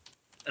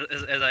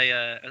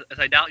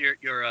I doubt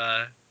your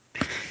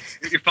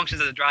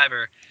functions as a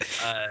driver,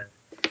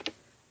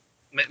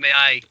 may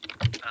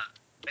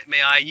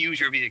I use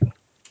your vehicle?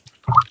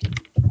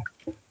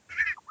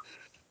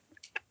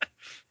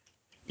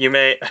 You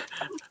may,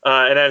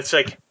 and then it's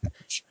like,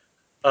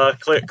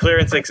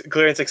 clearance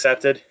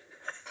accepted.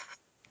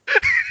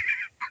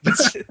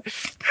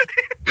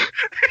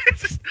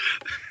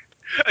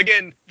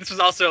 Again, this was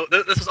also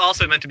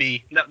meant to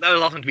be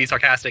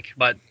sarcastic,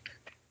 but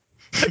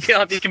it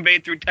cannot be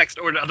conveyed through text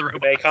or to other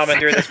robots. You may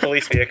commandeer this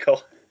police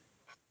vehicle.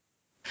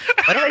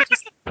 Why do I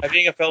just?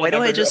 Being a fellow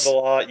member of the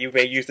law, you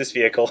may use this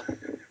vehicle.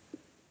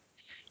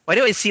 Why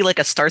do I see like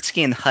a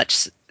Starsky and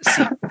Hutch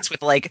seats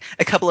with like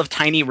a couple of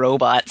tiny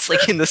robots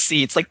like in the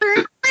seats, like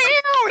and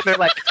they're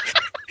like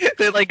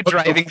They're like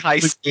driving high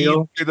speed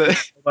through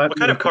the. What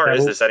kind of car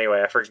is this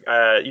anyway? I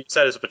forgot. You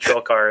said it's a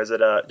patrol car. Is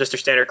it just your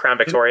standard Crown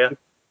Victoria?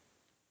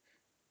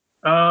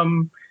 A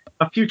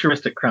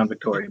futuristic Crown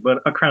Victoria,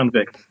 but a Crown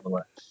Vic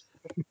nonetheless.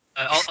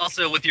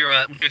 Also, with your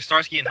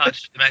Starsky and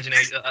Hutch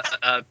imagination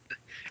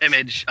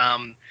image,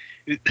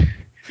 you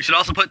should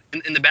also put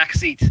in the back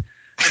seat.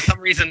 For some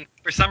reason,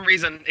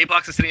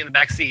 Apox is sitting in the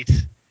back seat,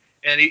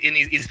 and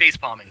he's face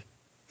palming.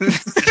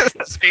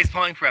 Face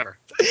palming forever.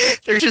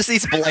 There's just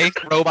these blank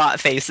robot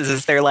faces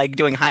as they're like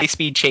doing high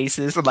speed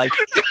chases and like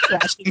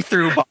crashing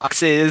through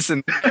boxes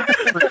and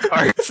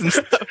carts and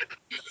stuff.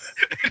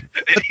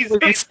 And he's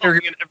face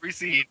palming in every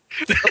scene.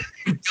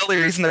 The only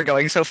reason they're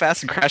going so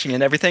fast and crashing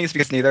into everything is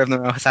because neither of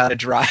them knows how to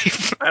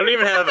drive. I don't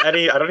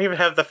even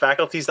have the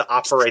faculties to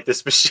operate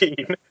this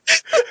machine.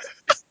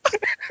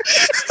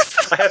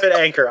 I have an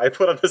anchor I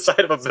put on the side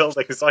of a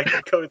building so I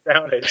can go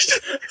down it.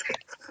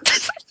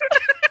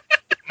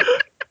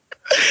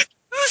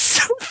 This is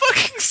so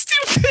fucking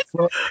stupid.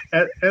 Well,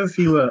 as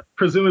you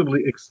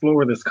presumably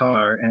explore this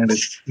car and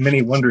its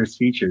many wondrous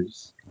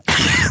features,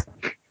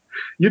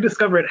 you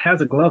discover it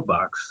has a glove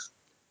box.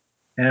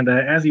 And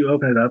as you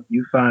open it up,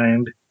 you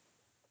find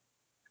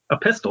a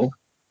pistol,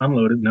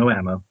 unloaded, no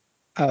ammo.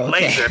 Oh, okay.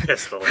 Laser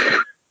pistol.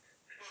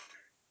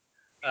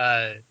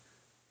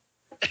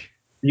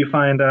 You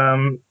find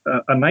a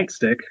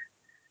nightstick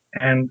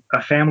and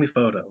a family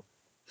photo.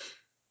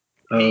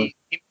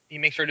 He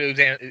makes sure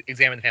to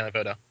examine the family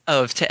photo.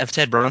 Oh, of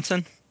Ted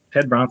Bronson?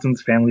 Ted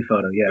Bronson's family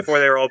photo, yes. Before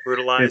they were all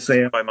brutalized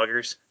by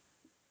muggers.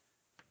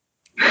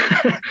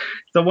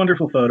 It's a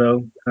wonderful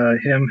photo.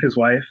 Him, his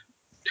wife,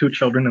 2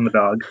 children, and the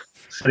dog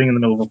sitting in the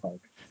middle of a park.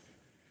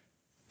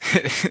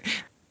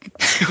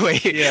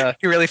 Wait, yeah.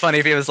 It'd be really funny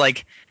if he was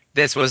like,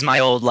 "This was my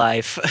old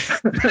life."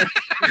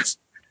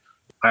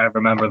 I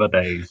remember the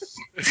days.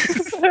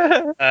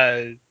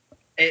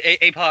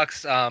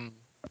 Apox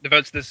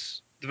devotes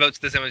this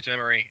image to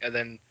memory, and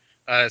then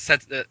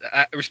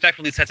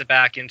respectfully sets it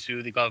back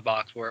into the glove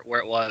box where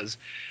it was.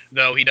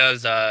 Though he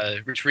does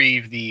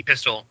retrieve the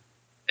pistol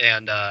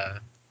and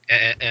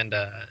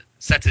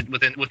sets it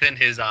within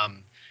his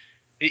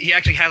He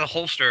actually has a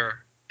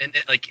holster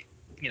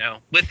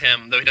with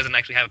him, though he doesn't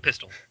actually have a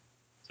pistol.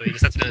 So he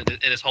just sets it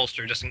in his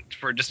holster just in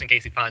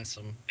case he finds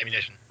some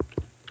ammunition.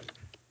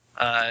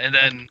 And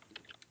then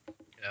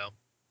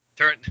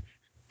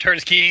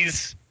turns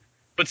keys,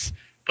 puts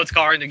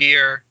car into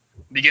gear,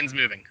 begins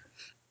moving.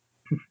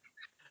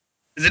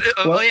 Is it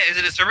is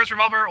it a service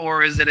revolver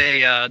or is it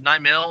a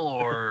 9mm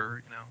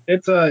or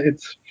It's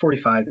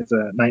 45. It's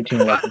a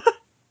 1911.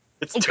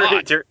 It's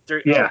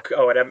yeah.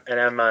 an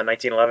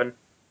M1911.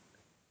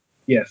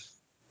 Yes,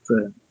 it's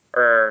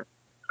a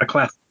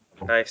classic.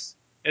 Nice.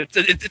 It's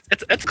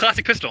a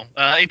classic pistol.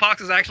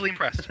 Apox is actually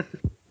impressed.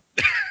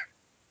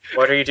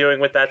 What are you doing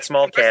with that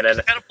small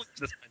cannon?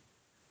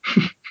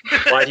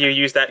 Why do you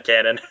use that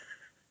cannon?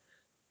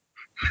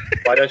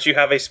 Why don't you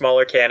have a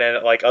smaller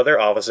cannon like other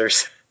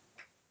officers?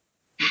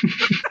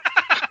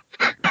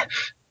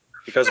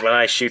 Because when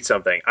I shoot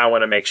something, I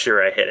want to make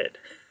sure I hit it.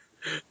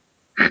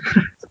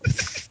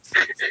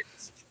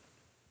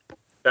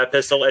 That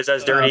pistol is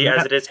as dirty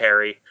as it is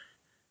hairy.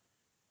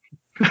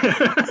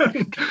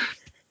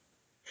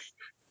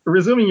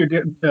 Resuming your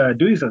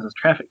duties as a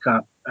traffic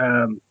cop,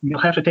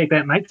 you'll have to take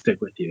that nightstick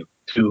with you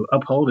to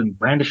uphold and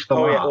brandish the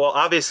law. Yeah. Well,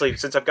 obviously,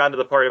 since I've gotten to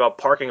the part about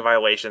parking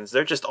violations,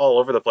 they're just all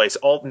over the place.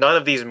 None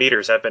of these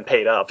meters have been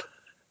paid up.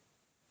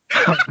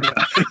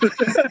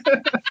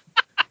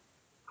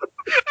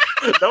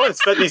 No one's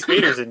spent these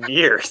meters in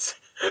years.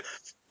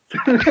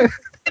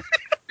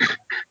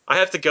 I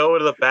have to go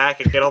to the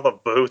back and get all the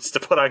boots to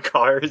put on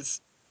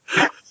cars.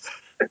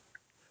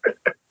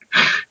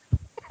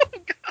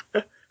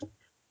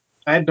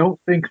 I don't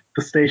think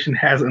the station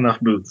has enough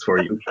boots for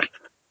you.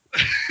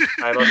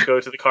 I must go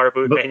to the car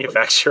boot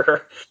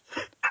manufacturer.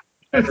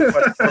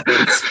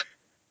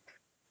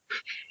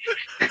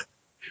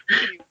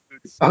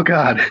 Oh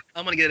God!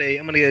 I'm gonna get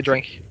a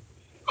drink.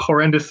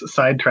 Horrendous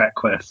sidetrack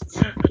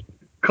quests.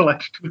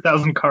 Collect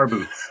 2,000 car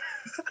boots.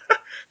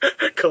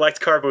 Collect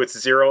car boots,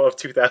 0 of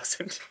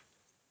 2,000.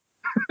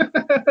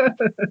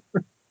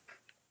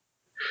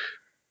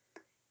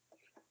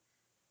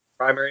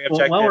 Primary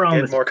objective: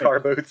 get more car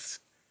boots.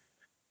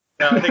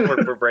 No, I think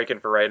we're breaking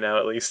for right now,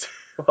 at least.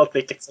 I'll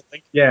think get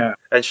something. Yeah.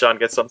 And Sean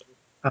gets something.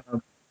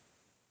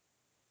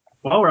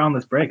 While we're on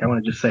this break, I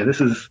want to just say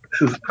this is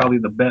probably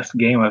the best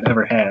game I've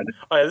ever had.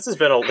 Oh, yeah, this has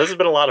been a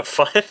lot of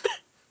fun.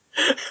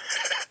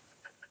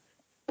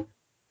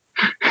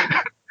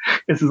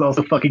 This is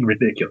also fucking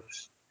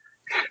ridiculous.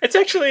 It's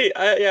actually,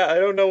 I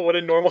don't know what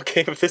a normal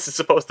game of this is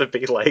supposed to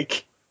be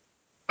like.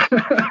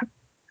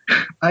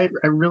 I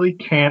really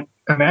can't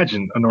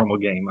imagine a normal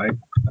game.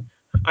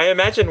 I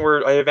imagine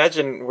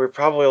we're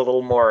probably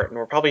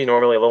we're probably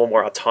normally a little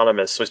more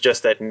autonomous. It's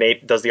just that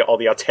Nate does all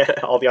the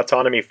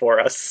autonomy for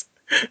us.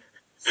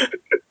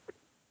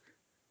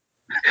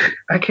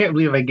 I can't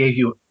believe I gave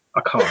you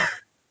a car.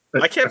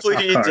 I can't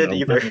believe you did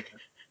either.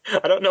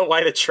 I don't know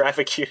why the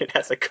traffic unit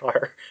has a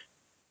car.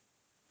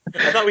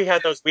 I thought we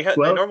had those. They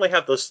normally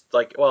have those,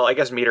 like, well, I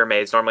guess meter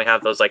maids normally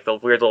have those, like, the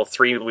weird little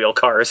 3-wheel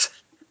cars.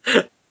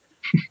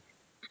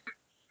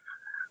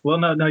 Well,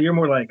 no, you're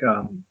more like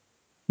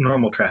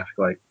normal traffic,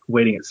 like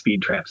waiting at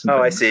speed traps. And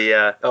I things. see.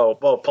 Yeah. Oh,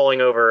 well, pulling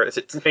over,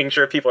 making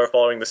sure people are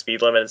following the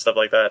speed limit and stuff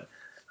like that.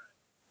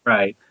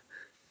 Right.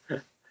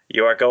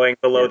 You are going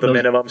below the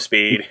minimum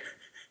speed.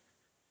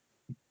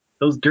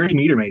 Those dirty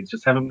meter maids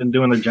just haven't been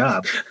doing their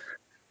job.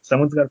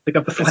 Someone's got to pick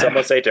up the slack.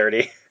 Someone say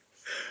dirty.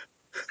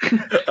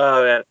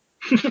 Oh man.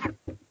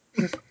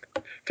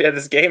 Yeah,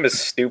 this game is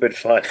stupid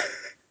fun.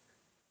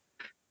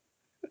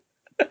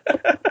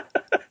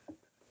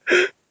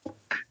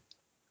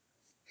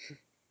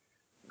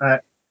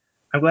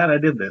 I'm glad I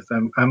did this.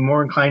 I'm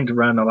more inclined to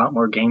run a lot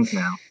more games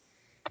now,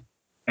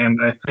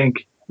 and I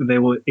think they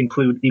will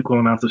include equal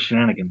amounts of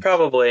shenanigans.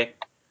 Probably.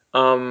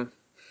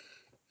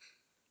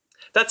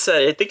 That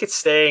said, I think it's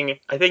staying.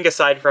 I think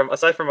aside from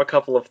a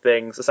couple of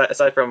things,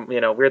 aside from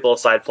weird little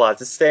side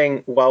plots, it's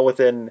staying well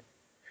within.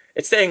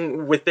 It's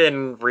staying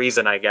within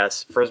reason, I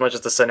guess, for as much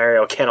as the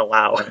scenario can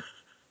allow.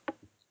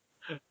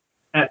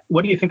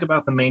 What do you think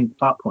about the main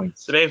plot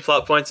points? The main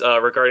plot points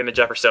regarding the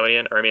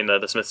Jeffersonian, or I mean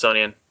the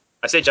Smithsonian.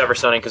 I say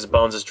Jeffersonian because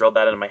Bones has drilled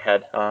that into my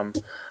head. I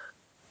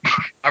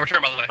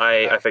return, by the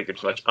way. I figured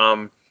as much.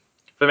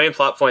 The main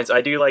plot points,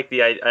 I do like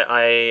the.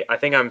 I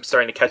think I'm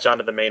starting to catch on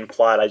to the main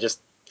plot.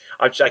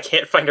 I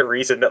can't find a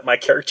reason that my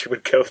character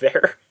would go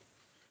there.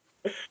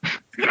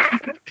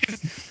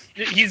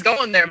 He's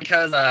going there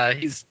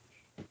because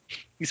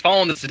he's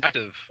following this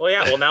detective. Well,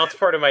 yeah. Well, now it's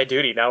part of my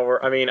duty. Now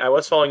I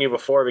was following you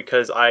before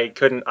because I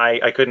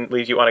couldn't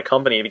leave you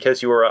unaccompanied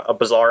because you were a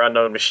bizarre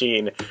unknown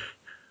machine.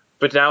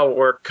 But now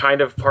we're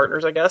kind of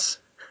partners, I guess.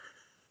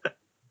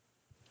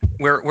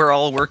 We're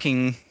all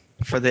working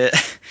for the.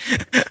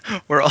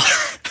 we're all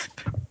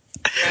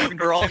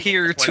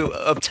here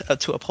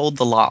to uphold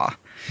the law.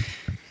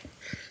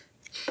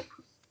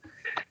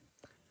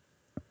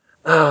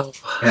 Oh.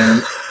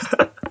 And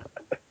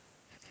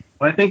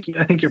well, I think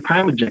your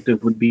prime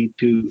objective would be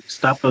to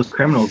stop those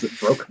criminals that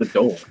broke the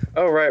door.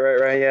 Oh,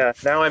 right, yeah.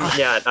 Now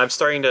I'm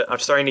starting to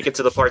get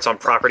to the parts on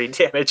property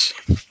damage.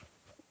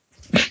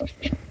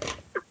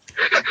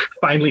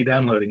 Finally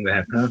downloading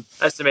that, huh?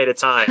 Estimated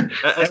time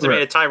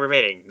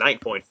remaining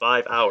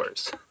 9.5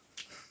 hours.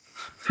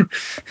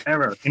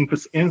 Error.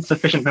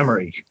 Insufficient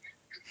memory.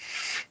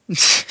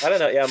 I don't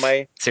know. Yeah,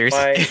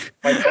 Seriously?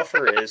 my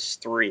buffer is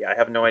 3. I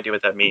have no idea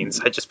what that means.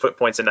 I just put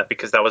points in that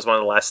because that was one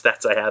of the last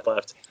stats I had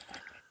left.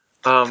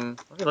 Let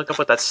me look up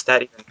what that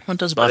stat even. What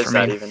does buffer is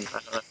that mean? even? I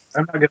don't know.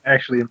 I'm not going to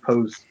actually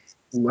impose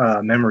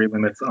memory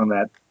limits on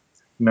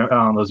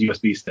those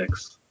USB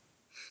sticks.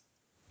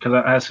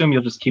 Because I assume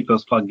you'll just keep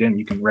those plugged in.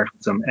 You can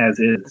reference them as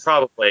is.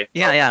 Probably.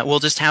 Yeah. We'll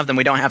just have them.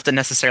 We don't have to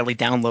necessarily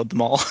download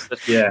them all.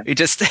 Yeah. We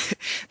just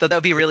that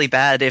would be really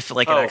bad if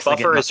it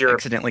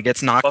accidentally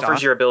gets knocked off.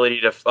 Buffer's your ability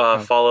to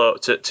follow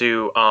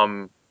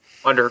to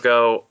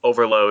undergo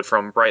overload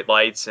from bright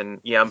lights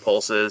and EM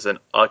pulses and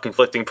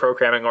conflicting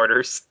programming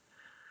orders.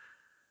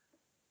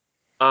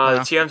 The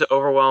TM to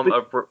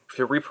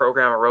to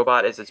reprogram a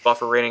robot is its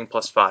buffer rating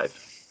 +5.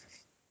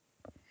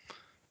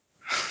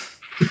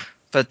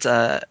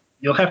 But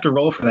you'll have to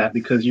roll for that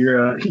because you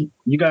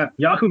got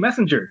Yahoo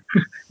Messenger.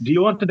 Do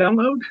you want to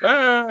download?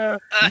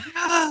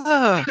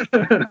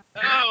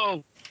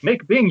 No.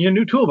 Make Bing your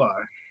new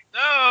toolbar.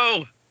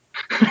 No.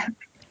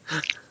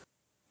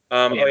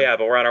 Oh yeah,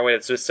 but we're on our way to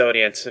the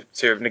Smithsonian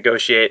to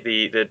negotiate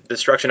the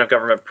destruction of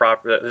government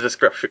property, the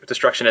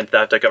destruction and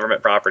theft of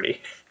government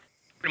property.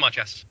 Pretty much,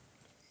 yes.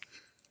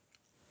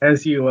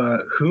 As you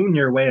hoon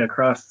your way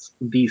across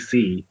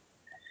DC,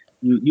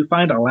 you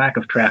find a lack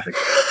of traffic,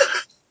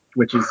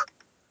 which is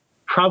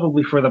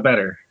probably for the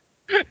better.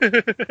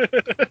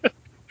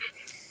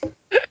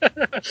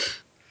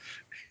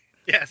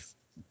 Yes.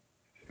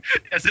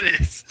 Yes,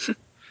 it is.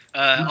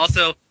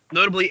 Also,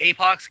 notably,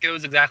 Apox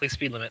goes exactly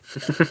speed limit.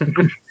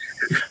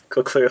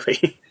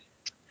 Clearly.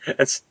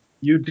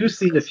 You do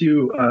see a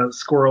few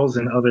squirrels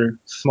and other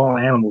small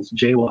animals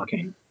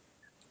jaywalking,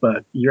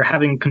 but you're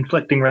having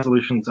conflicting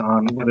resolutions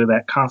on whether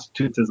that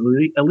constitutes as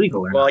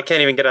illegal or not. Well, I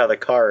can't even get out of the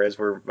car I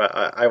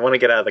want to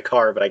get out of the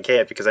car, but I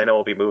can't because I know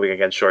we'll be moving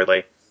again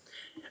shortly.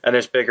 And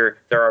there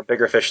are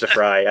bigger fish to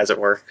fry, as it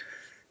were.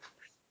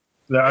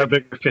 There are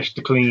bigger fish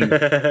to clean.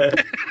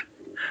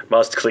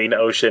 Must clean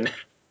ocean.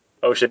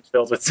 Ocean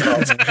filled with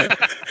salt.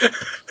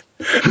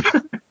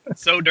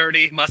 So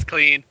dirty, must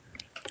clean.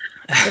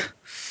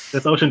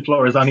 This ocean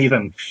floor is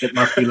uneven. It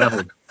must be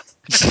leveled.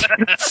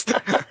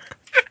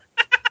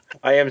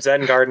 I am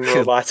Zen Garden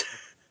Robot.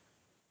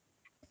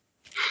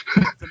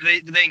 So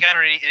did they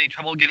encounter any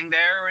trouble getting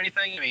there or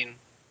anything? I mean,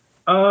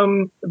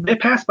 they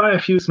passed by a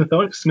few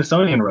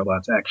Smithsonian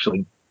robots,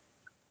 actually.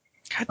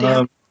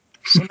 Goddamn,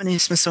 so many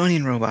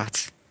Smithsonian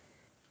robots.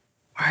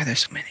 Why are there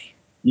so many?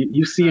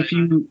 You see a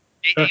few.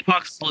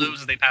 Apox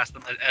slows as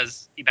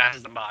he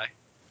passes them by.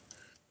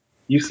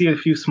 You see a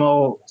few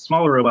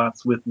smaller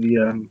robots with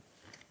the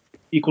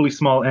equally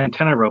small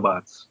antenna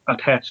robots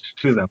attached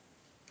to them.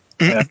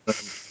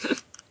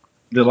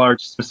 The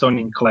large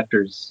Smithsonian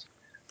collectors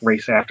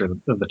race after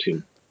the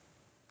two.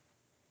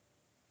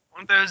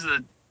 One of those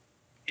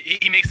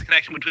he makes the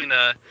connection between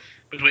them.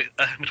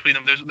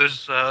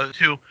 There's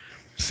two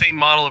same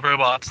model of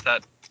robots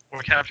that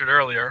were captured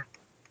earlier,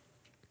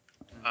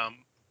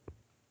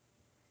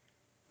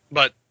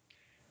 but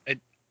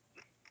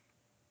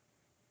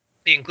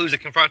he includes that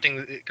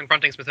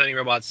confronting Smithsonian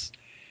robots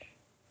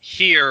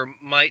here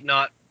might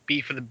not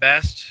be for the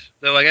best.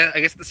 Though I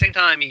guess at the same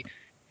time he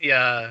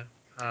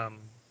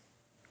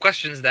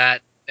questions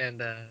that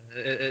and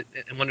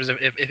wonders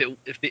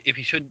if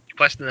he should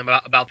question them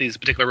about these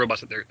particular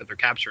robots that they're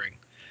capturing.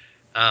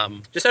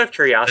 Just out of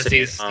curiosity,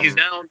 he's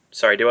now.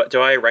 Sorry,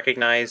 do I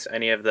recognize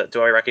any of the?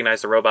 Do I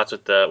recognize the robots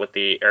with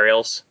the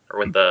aerials or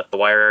with the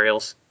wire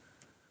aerials?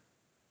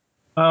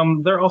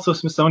 They're also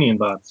Smithsonian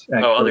bots.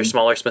 Actually. Oh, other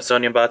smaller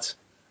Smithsonian bots.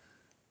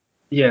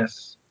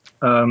 Yes,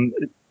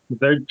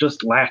 they're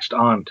just latched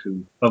on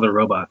to other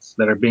robots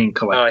that are being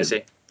collected. Oh, I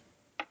see.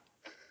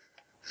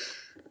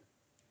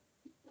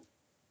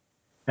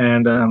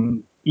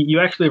 And you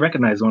actually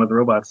recognize one of the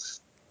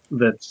robots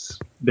that's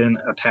been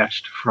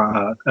attached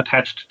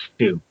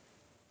to.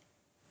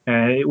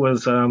 And it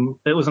was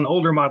an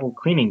older model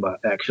cleaning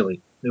bot.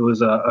 Actually, it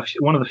was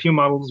one of the few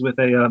models with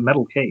a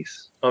metal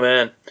case. Oh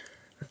man,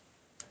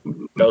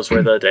 those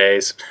were the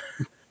days.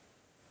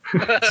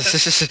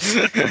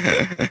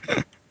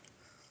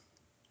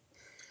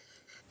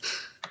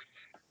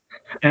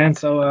 And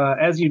so,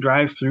 as you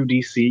drive through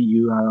DC,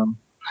 you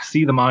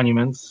see the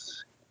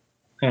monuments,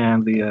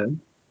 and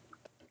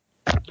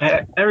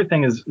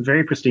everything is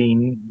very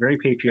pristine, very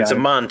patriotic. It's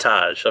a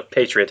montage of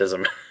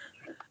patriotism.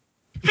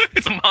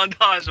 It's a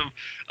montage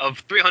of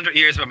 300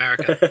 years of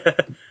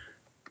America.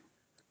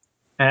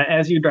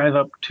 As you drive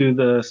up to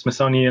the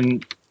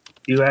Smithsonian,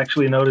 you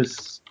actually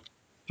notice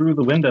through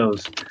the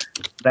windows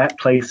that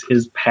place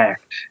is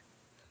packed.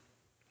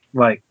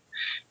 Like,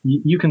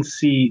 you can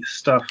see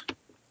stuff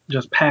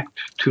just packed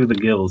to the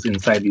gills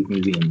inside these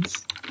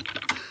museums.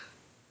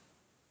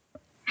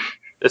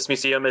 This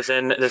museum is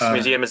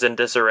in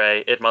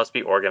disarray. It must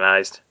be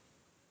organized.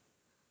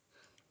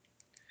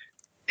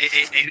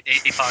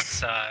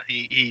 Apox,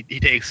 he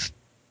takes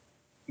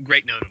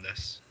great note of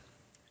this,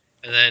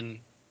 and then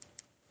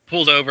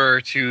pulls over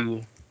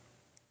to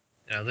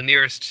the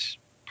nearest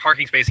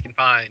parking space he can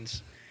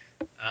find.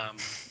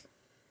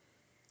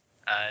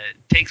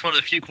 Takes one of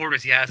the few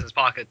quarters he has in his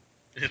pockets,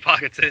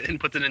 and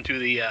puts it into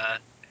the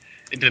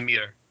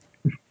meter.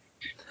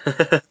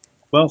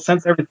 Well,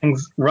 since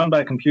everything's run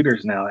by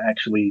computers now,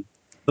 actually,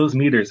 those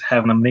meters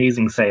have an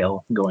amazing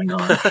sale going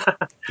on.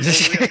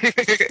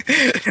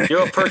 You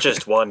have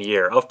purchased 1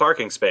 year of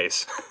parking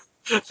space.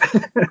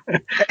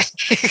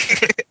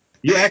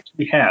 You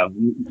actually have.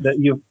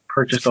 You've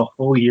purchased a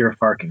whole year of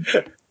parking.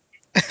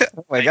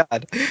 Oh my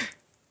god.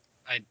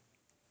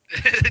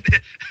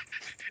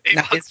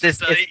 Now, is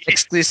that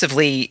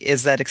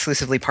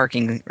exclusively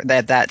parking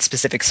that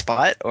specific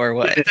spot, or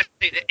what?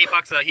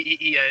 Apox,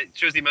 he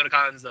shows the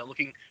emoticons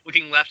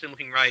looking left and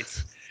looking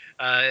right,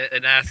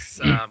 and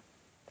asks,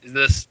 "Is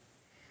this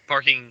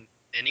parking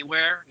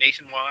anywhere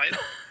nationwide?"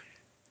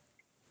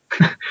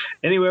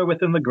 Anywhere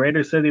within the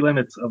greater city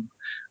limits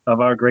of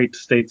our great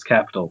state's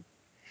capital.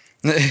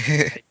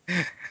 I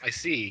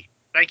see.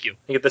 Thank you. I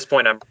think at this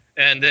point,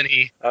 and then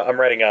I'm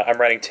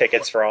writing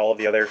tickets for all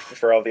the other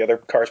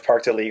cars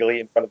parked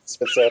illegally in front of the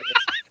Smithsonian.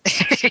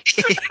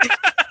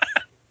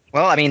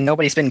 Well, I mean,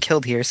 nobody's been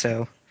killed here,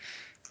 so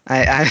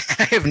I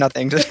have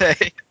nothing to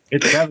say.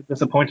 It's rather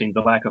disappointing, the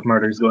lack of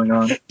murders going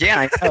on. Yeah,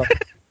 I know.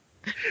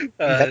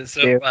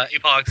 So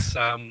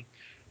Apox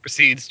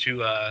proceeds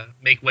to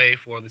make way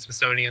for the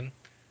Smithsonian,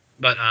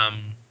 but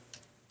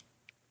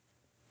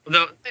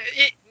no,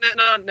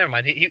 never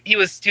mind.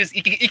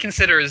 He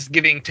considers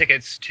giving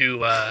tickets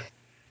to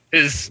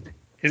his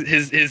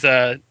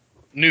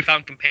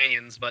newfound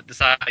companions, but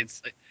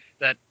decides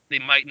that they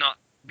might not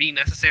be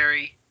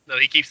necessary, though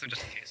he keeps them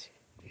just in case.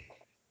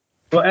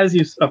 Well, as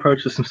you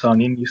approach the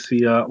Smithsonian, you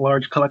see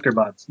large collector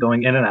bots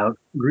going in and out,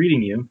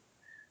 greeting you,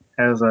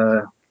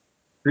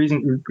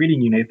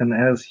 Nathan,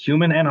 as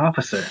human and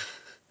officer.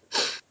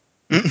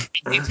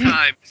 Each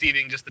time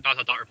receiving just the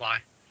dot reply.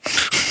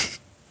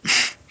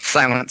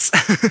 Silence.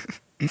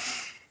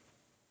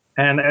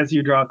 And as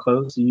you draw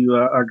close, you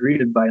are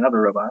greeted by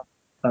another robot,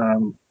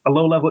 a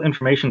low-level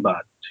information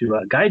bot,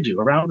 to guide you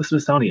around the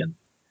Smithsonian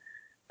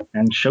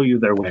and show you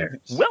their wares.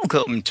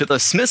 Welcome to the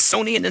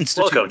Smithsonian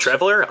Institute. Welcome,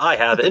 traveler. I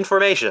have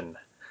information.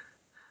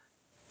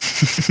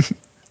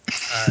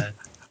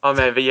 Oh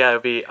man, but yeah,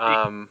 it'd be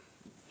forgot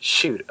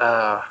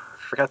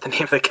the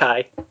name of the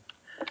guy.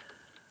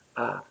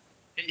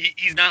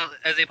 He's now,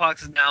 as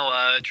Apox is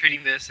now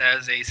treating this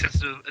as a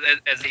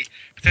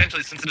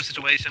potentially sensitive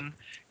situation.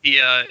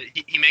 He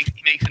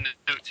makes a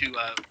note to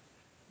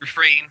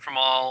refrain from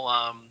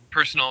all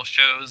personal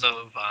shows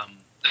of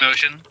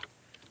emotion,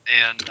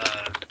 and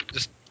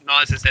just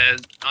nods his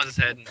head and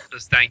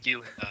says thank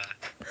you,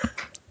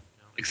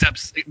 and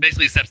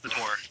basically accepts the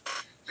tour.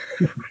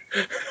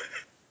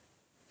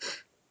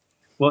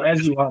 Well,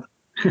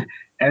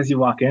 as you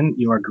walk in,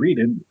 you are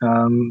greeted,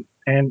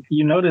 and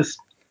you notice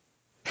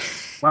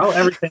while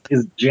everything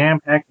is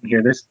jam-packed in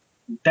here, there's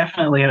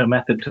definitely a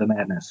method to the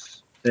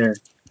madness.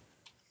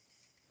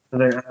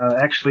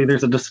 Actually,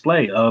 there's a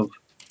display of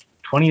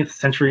 20th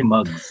century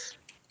mugs.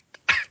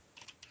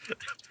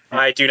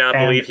 I do not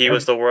believe he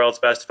was the world's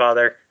best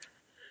father,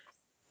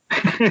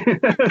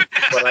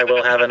 but I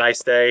will have a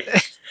nice day.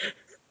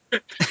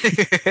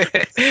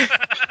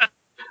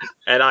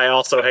 And I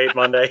also hate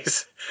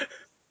Mondays.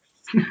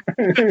 I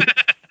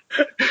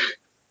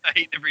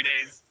hate every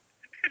days.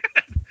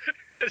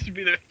 That should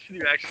be the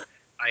reaction.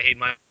 I hate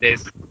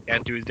Mondays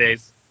and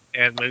Tuesdays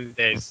and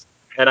Wednesdays.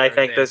 And I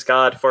thank this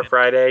God for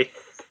Friday.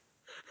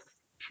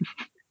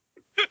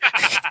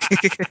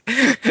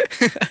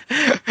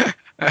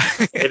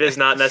 It is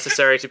not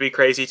necessary to be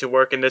crazy to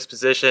work in this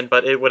position,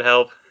 but it would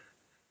help.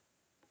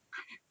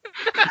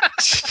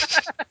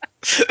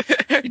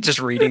 Just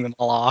reading them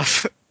all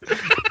off.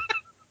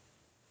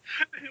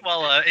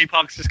 While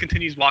Apox just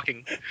continues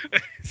walking,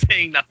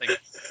 saying nothing.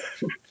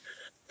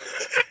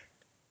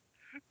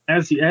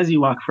 As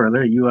you walk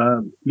further, you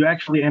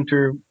actually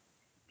enter.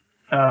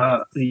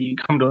 You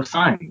come to a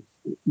sign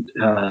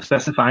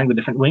specifying the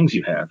different wings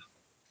you have.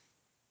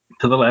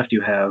 To the left, you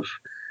have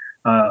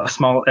a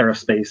small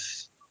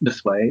aerospace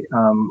display.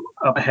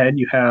 Up ahead,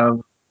 you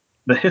have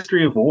the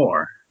history of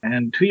war,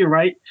 and to your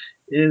right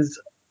is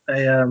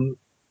a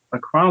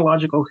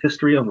chronological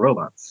history of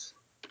robots.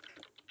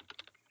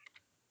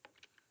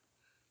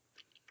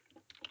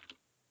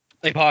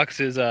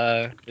 Apox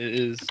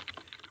is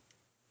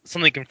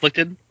something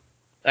conflicted.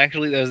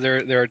 Actually, as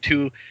there are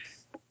two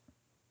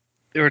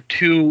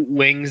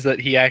wings that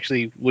he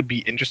actually would be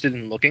interested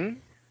in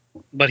looking,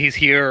 but he's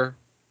here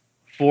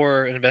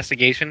for an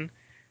investigation.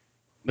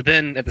 But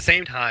then at the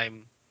same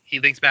time, he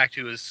thinks back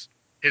to his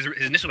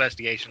initial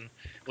investigation,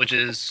 which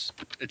is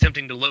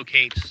attempting to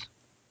locate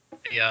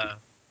a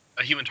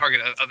human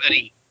target of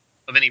any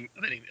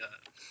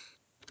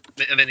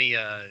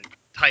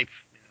type,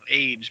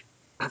 age,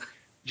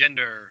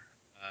 gender,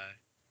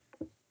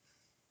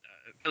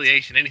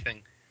 affiliation,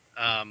 anything.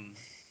 And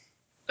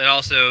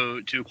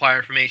also to acquire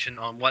information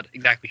on what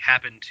exactly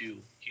happened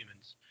to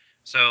humans.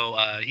 So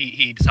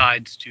he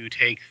decides to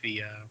take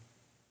the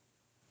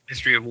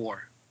history of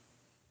war.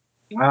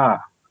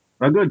 Ah,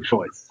 a good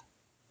choice.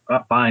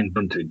 A fine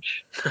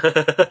vintage.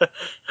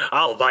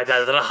 I'll buy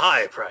that at a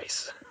high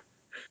price.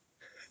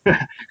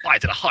 Buy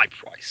it at a high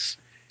price.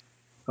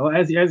 Well,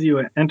 as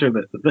you enter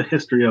the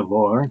history of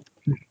war,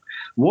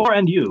 War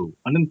and You,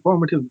 an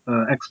informative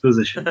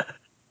exposition.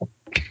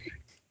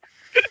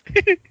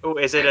 Oh,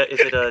 is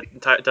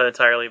it done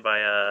entirely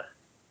by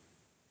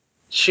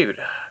shoot,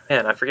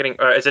 man, I'm forgetting.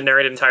 Is it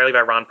narrated entirely by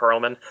Ron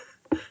Perlman?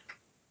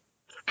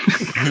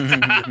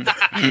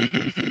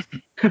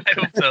 I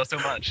hope so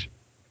much.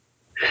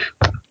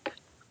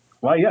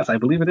 Why, yes, I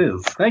believe it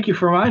is. Thank you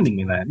for reminding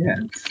me that.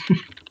 Yes.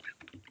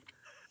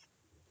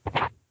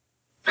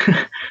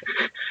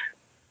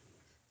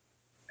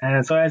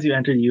 And so as you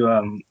enter, you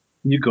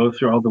go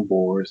through all the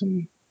wars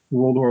and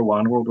World War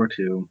One, World War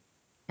Two,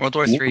 World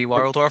War III,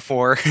 World War IV.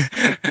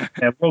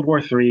 World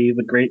War Three,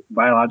 the Great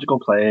Biological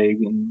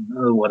Plague, and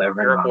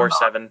whatever. Europe War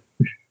 7.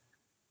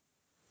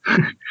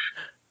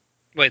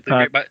 Wait, the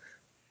great, but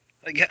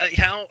like,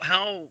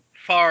 how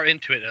far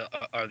into it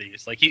are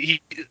these? Like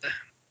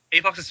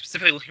Apox is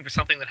specifically looking for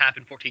something that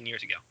happened 14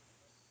 years ago.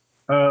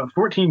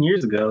 14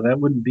 years ago, that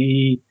would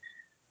be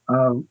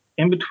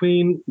in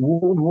between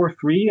World War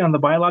Three and the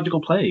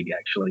Biological Plague,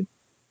 actually.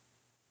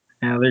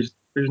 There's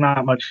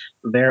not much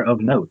there of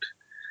note.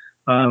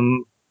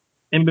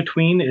 In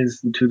between is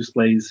the two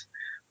displays.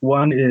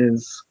 One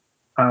is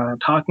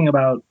talking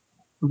about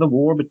the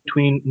war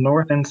between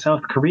North and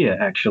South Korea,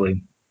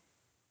 actually,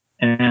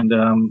 and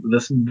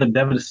the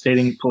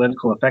devastating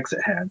political effects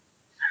it had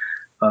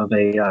of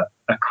a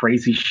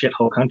crazy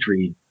shithole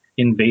country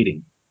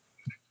invading.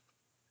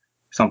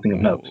 Something of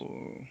note.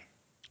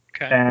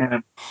 Okay.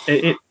 And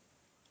it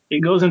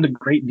goes into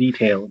great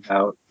detail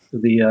about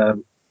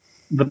the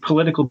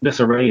political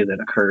disarray that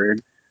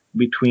occurred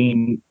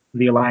between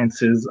the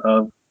alliances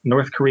of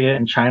North Korea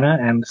and China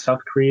and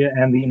South Korea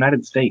and the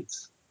United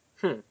States.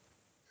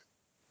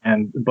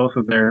 And both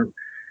of their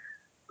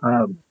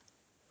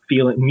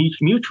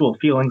mutual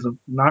feelings of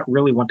not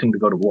really wanting to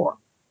go to war,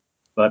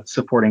 but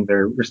supporting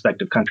their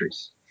respective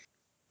countries.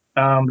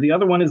 The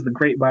other one is the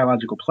Great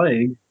Biological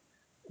Plague,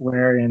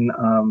 wherein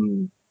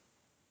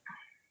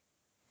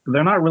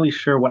they're not really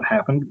sure what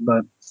happened,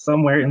 but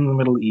somewhere in the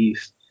Middle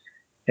East,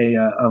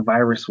 a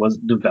virus was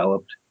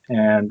developed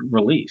and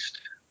released.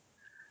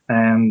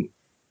 And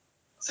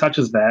such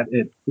as that,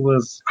 it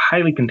was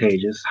highly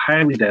contagious,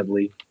 highly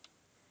deadly,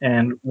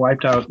 and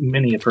wiped out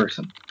many a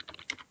person.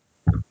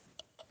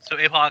 So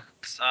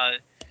Apox,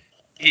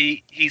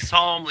 he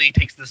solemnly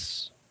takes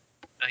this.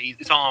 He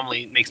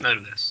solemnly makes note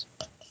of this.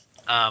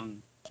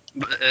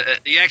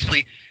 He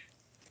actually,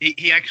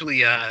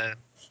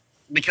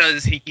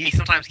 because he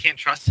sometimes can't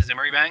trust his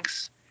memory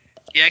banks.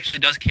 He actually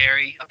does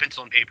carry a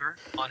pencil and paper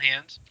on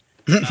hand,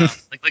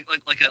 like a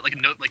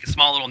note, like a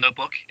small little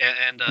notebook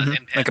and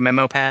pen. Like a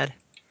memo pad.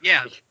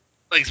 Yeah,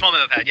 like a small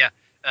memo pad. Yeah,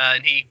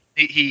 and he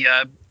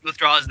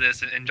withdraws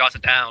this and jots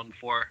it down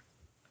before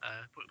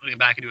putting it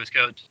back into his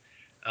coat.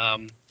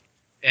 And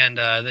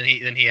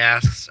then he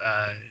asks.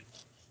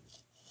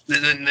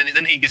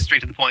 Then he gets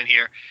straight to the point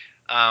here.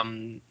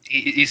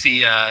 You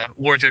see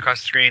words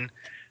across the screen.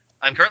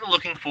 I'm currently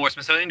looking for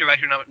Smithsonian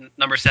Director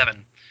number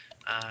 7.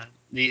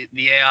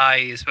 The AI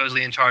is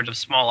supposedly in charge of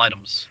small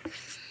items.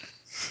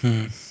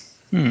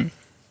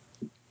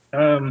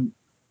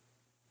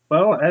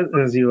 Well,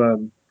 as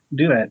you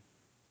do that,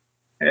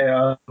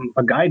 a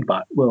guide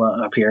bot will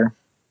appear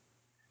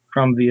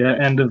from the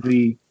end of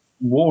the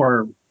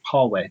war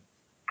hallway.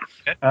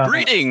 Okay.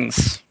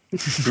 Greetings!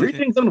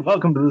 Greetings and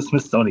welcome to the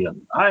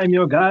Smithsonian. I am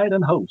your guide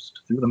and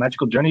host through the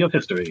magical journey of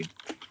history.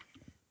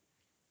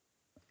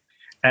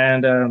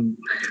 And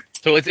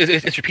So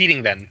it's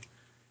repeating then.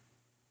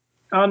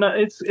 oh no,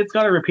 it's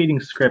got a repeating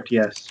script,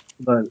 yes,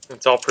 but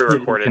It's all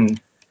pre-recorded.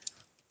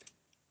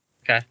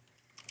 Okay.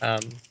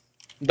 Dot.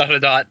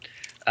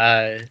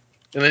 And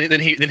then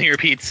he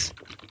repeats.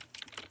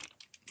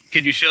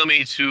 Could you show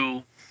me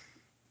to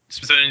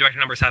Smithsonian Director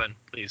number 7,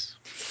 please?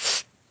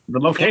 The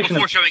location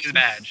before showing his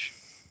badge.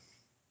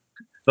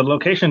 The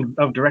location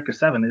of Director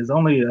 7 is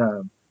only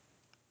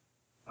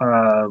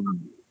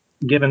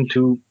given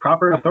to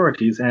proper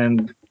authorities,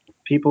 and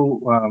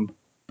people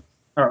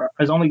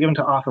is only given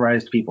to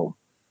authorized people.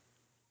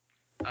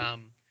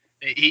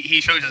 He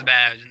shows his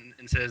badge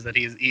and says that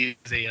he's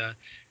a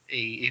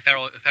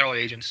federal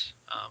agent,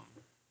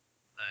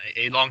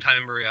 a longtime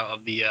member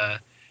of the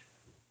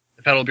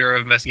Federal Bureau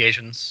of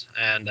Investigations,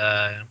 and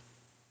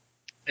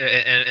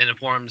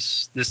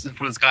informs this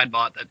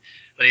guidebot that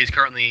he's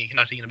currently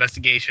conducting an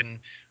investigation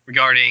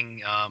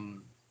regarding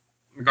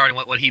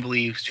what he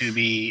believes to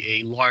be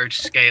a large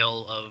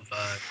scale of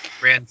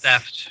grand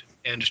theft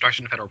and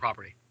destruction of federal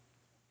property.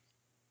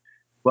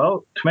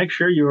 Well, to make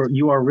sure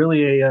you are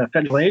really a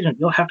federal agent,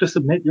 you'll have to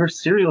submit your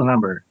serial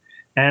number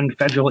and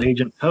federal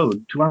agent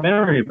code to our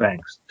memory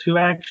banks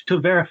to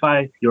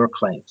verify your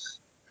claims.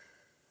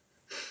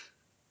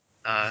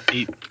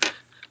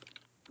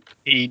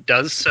 He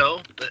does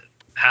so, but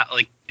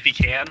if he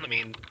can, I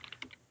mean,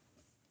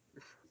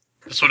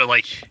 just sort of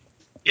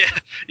yeah,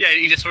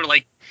 he just sort of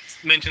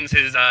mentions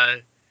his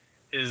ID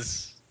and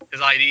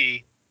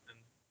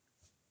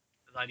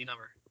his ID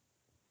number.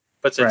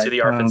 Puts it to the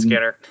ARFID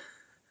scanner.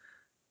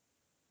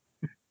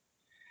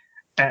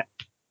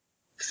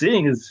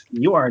 Seeing as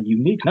you are a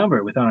unique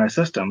number within our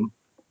system,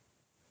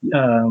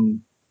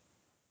 you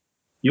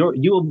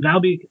will now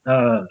be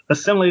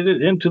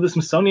assimilated into the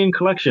Smithsonian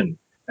collection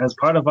as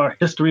part of our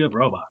history of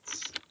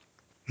robots.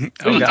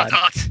 Oh God!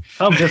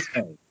 Come this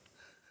way.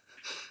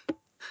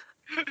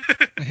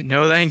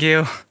 No, thank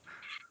you.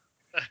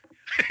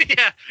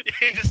 Yeah,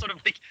 he just sort of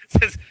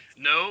says,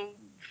 "No,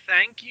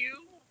 thank you."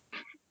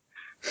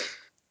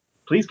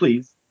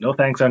 Please, no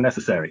thanks are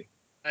necessary.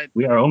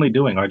 We are only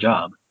doing our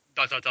job. ...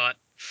 And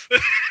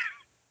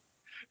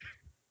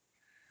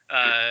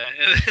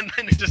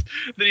then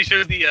he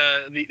shows the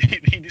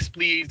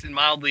displeased and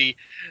mildly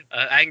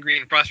angry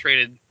and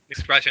frustrated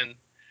expression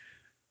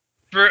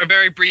for a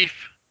very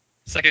brief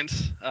second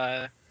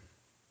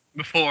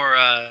before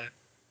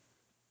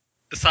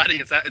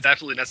deciding it's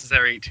absolutely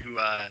necessary to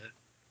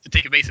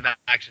take evasive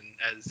action,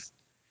 as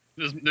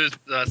those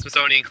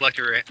Smithsonian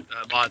collector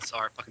bots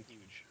are fucking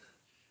huge.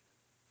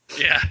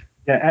 Yeah.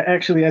 Yeah,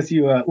 actually, as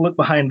you look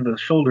behind the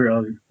shoulder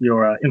of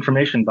your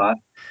information bot,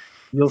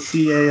 you'll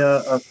see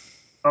a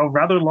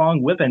rather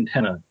long whip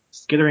antenna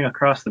skittering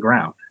across the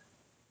ground.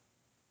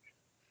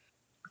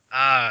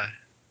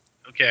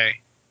 Okay.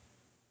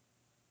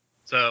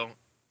 So,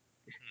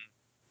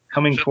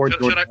 coming towards.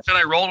 Should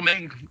I roll to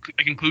make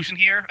a conclusion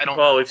here? I don't.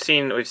 Well, we've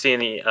seen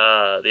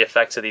the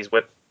effects of these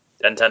whip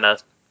antenna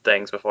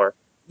things before.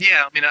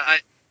 Yeah, I mean, I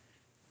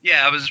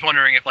was just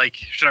wondering if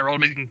should I roll to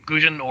make a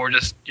conclusion, or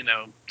just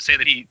say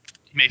that he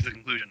makes the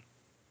conclusion.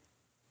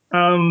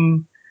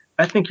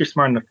 I think you're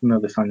smart enough to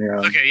know this on your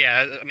own. Okay,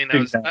 yeah. I mean,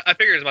 I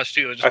figured as much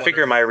too. I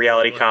figure my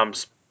reality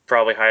comp's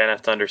probably high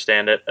enough to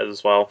understand it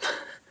as well.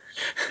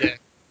 Yeah.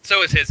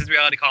 So is his. His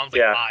reality comp's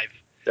 5.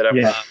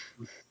 Yeah.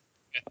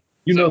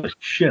 You know the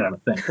shit out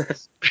of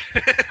things.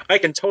 I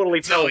can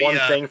totally tell one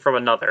thing from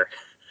another.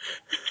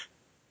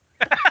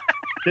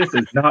 This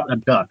is not a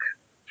duck.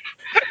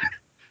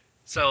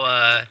 So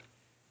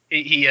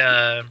he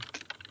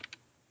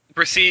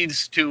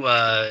proceeds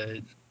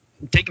to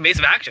take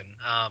evasive action.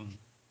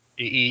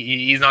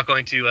 He's not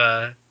going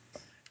to.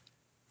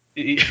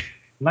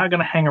 Not going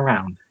to hang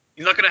around.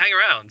 He's not going to hang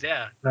around.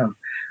 Yeah. No.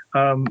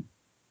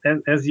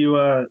 As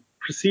you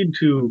proceed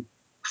to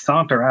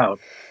saunter out,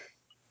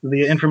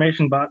 the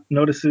information bot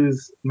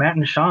notices Matt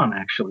and Sean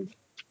actually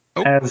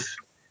as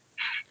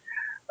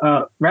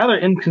rather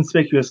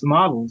inconspicuous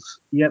models,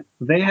 yet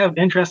they have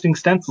interesting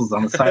stencils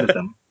on the side of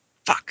them.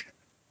 Fuck.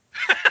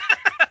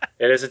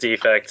 It is a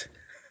defect.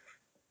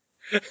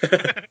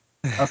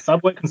 A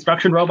subway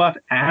construction robot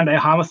and a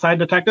homicide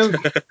detective?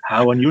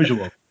 How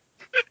unusual.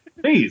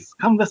 Please,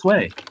 come this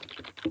way.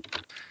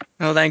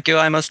 No, thank you.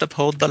 I must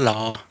uphold the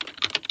law.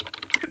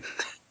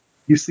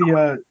 You see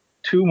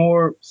 2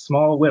 more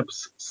small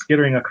whips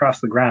skittering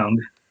across the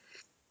ground.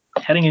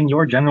 heading in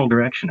your general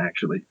direction,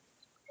 actually.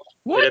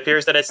 What? It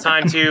appears that it's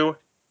time to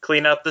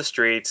clean up the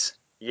streets.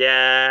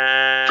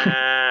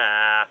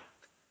 Yeah.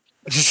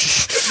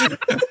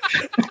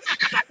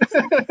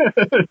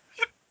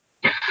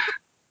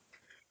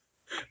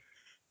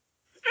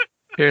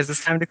 Here's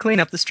this time to clean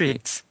up the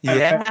streets.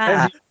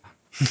 Yeah.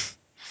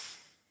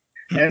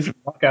 As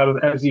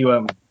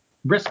you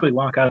briskly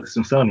walk out of the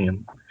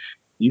Smithsonian,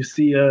 you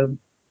see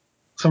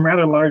some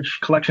rather large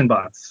collection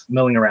bots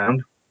milling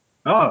around.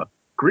 Ah,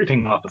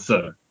 greeting,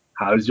 officer.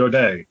 How's your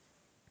day?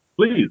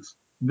 Please,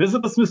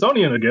 visit the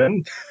Smithsonian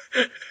again.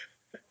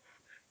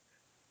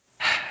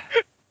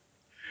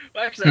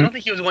 Well, actually, I don't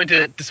think he was going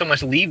to so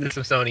much leave the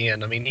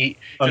Smithsonian. I mean, he's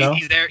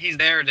there. He's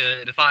there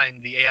to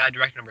find the AI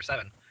director number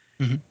 7.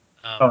 Mm-hmm.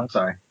 I'm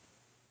sorry.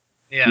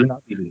 Yeah. You're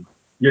not leaving.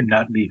 You're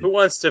not leaving. Who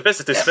wants to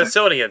visit the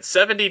Smithsonian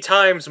 70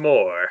 times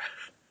more?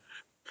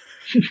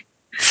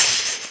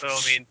 So I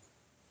mean,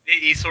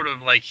 he's sort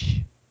of like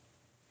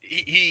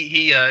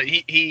he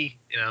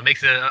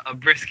makes a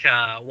brisk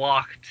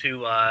walk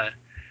to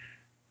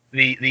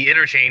the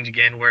interchange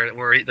again,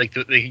 where like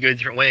they can go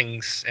different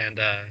wings and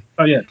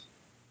Oh yeah.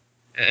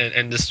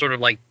 And just sort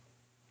of like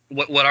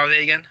what are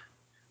they again?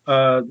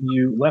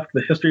 You left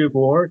the history of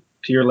war.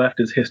 To your left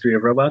is history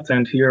of robots,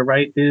 and to your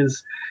right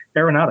is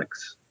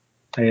aeronautics,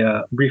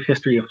 a brief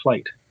history of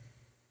flight.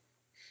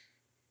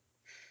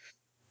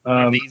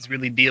 These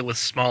really deal with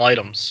small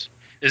items.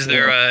 Is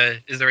there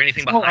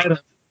anything behind them?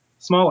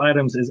 Small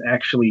items is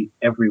actually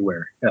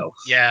everywhere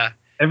else. Yeah.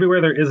 Everywhere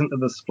there isn't a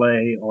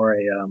display or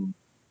a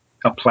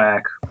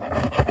plaque.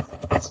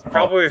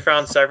 Probably we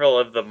found several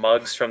of the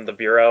mugs from the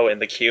bureau in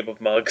the cube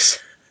of mugs.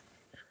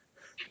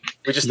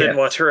 We just didn't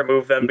want to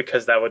remove them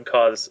because that would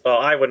cause... Well,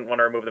 I wouldn't want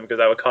to remove them because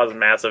that would cause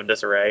massive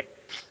disarray.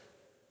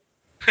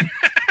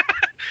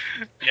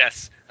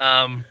 Yes.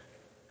 Though,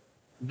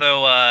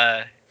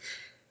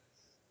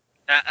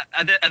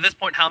 at this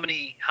point, how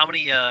many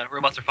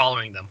robots are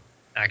following them?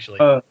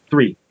 Actually,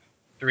 3.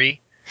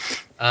 3.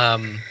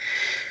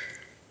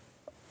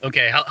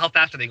 Okay. How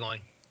fast are they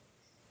going?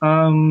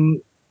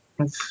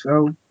 Let's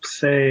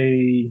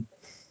say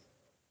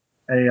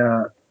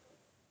a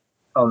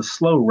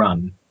slow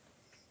run.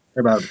 They're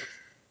about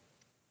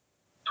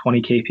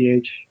 20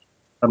 kph.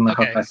 I don't know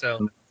how fast.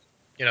 So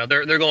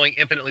they're going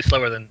infinitely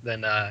slower than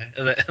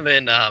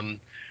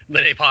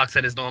Apox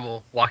at his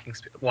normal walking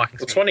speed.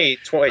 20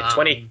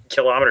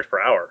 kilometers per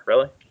hour,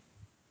 really?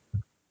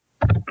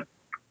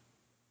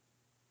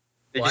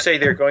 Did you say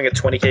they're going at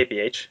 20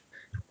 kph?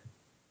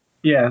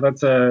 Yeah,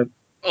 that's Oh,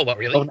 what,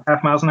 really?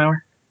 12.5 miles an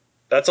hour.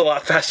 That's a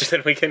lot faster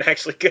than we can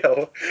actually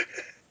go.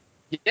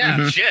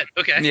 Yeah, shit.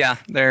 Okay. Yeah,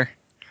 they're...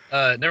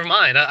 Never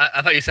mind.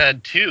 I thought you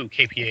said 2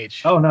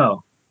 kph. Oh,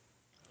 no.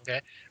 Okay.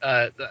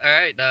 All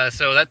right.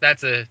 So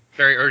that's a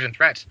very urgent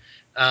threat.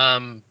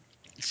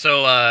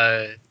 So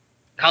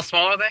how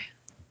small are they?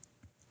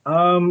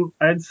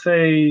 I'd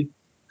say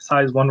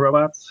size 1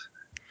 robots.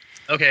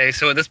 Okay.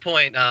 So at this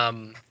point,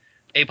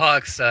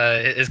 Apox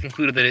has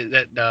concluded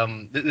that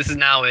this is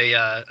now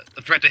a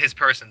threat to his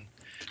person.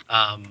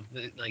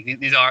 Like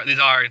these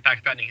are in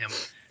fact threatening him.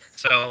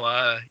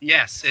 So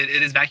yes,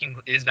 it is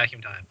vacuum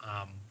time.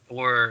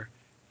 Or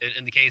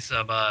in the case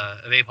of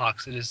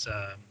Apox, it is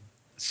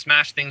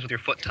smash things with your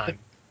foot time.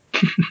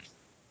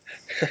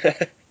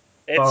 It's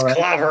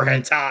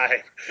clobbering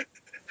time.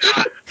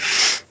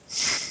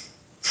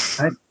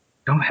 I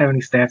don't have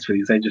any stats for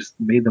these. I just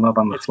made them up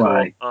on the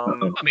fly.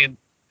 Cool. I mean,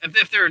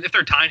 if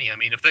they're tiny, I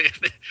mean,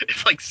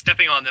 if like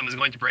stepping on them is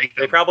going to break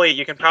them, you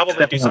can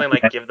probably do something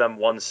like give them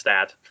 1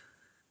 stat.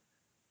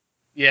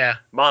 Yeah.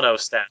 Mono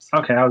stat.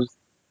 Okay,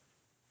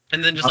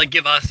 and then just like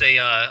give us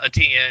a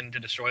TN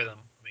to destroy them.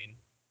 I mean.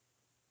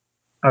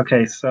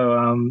 Okay,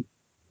 so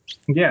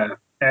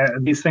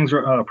these things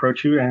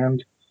approach you,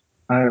 and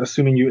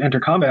assuming you enter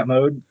combat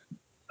mode.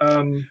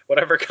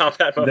 Whatever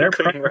combat mode the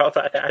cleaning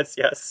robot has,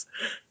 yes.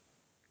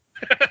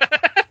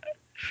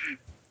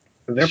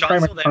 Their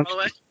primary function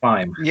is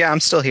climb. Yeah, I'm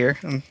still here.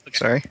 I'm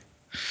sorry.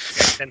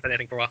 Hadn't said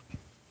anything for a while.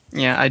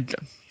 Yeah, I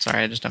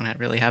just don't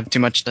really have too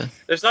much to...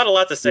 There's not a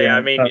lot to say. Yeah,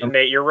 I mean,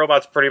 Nate, your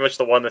robot's pretty much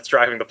the one that's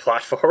driving the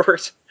plot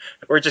forward.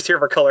 We're just here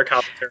for color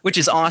commentary. Which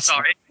is awesome.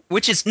 Sorry.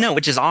 Which is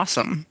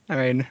awesome. I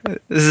mean,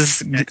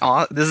 this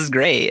is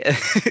great.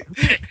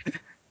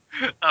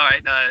 All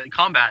right,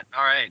 combat.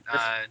 All right,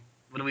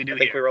 what do we do here? I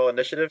think we roll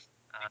initiative.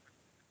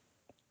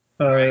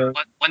 All right,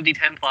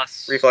 1d10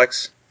 plus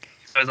reflex.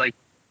 So it's like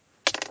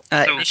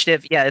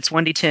initiative. Yeah, it's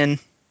 1d10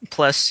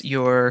 plus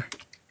your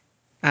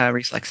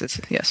reflexes.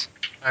 Yes.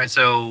 All right,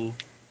 so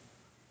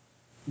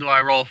do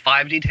I roll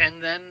 5d10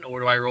 then, or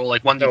do I roll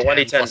like 1d10? No,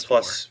 1d10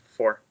 plus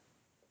 4.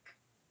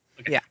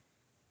 Okay. Yeah.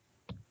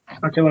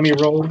 Okay, let me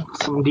roll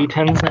some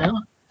d10s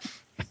now.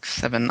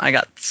 7. I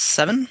got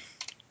 7.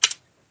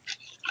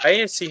 I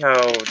need to see how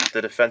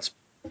the defense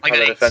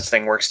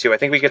thing works too. I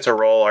think we get to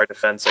roll our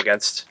defense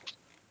against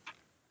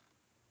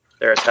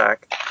their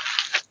attack.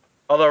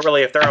 Although,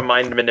 really, if they're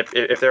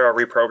if they're a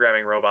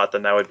reprogramming robot,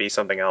 then that would be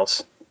something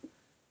else.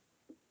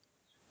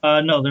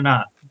 No, they're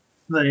not.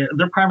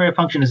 Their primary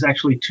function is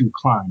actually to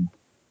climb.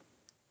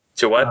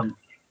 To what?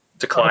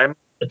 To climb?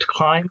 To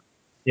climb.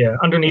 Yeah,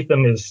 underneath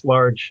them is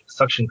large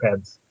suction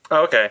pads.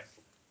 Oh, okay.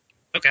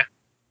 Okay.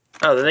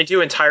 Oh, then they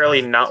do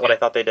entirely not what I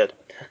thought they did.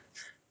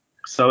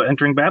 So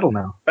entering battle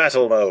now.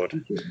 Battle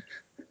mode.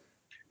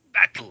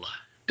 Battle.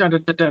 Dun,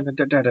 dun, dun, dun, dun,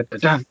 dun, dun,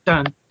 dun,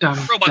 dun, dun,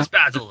 Robots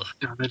dun, battle.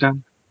 dun, dun,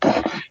 dun.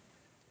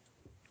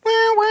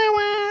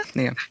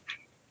 Yeah.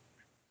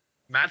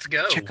 Matt's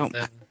go. Check out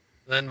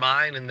Then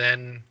mine, and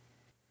then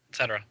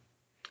etc.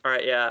 All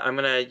right, yeah, I'm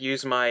gonna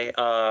use my.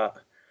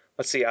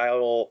 Let's see. I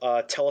will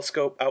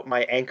telescope out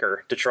my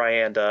anchor to try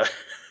and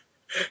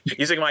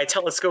using my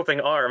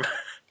telescoping arm.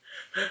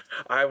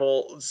 I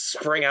will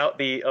spring out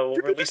the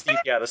release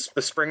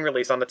the spring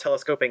release on the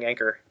telescoping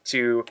anchor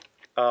to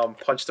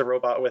punch the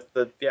robot with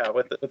the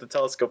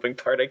telescoping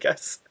part, I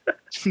guess.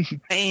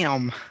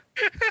 Bam.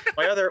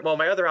 My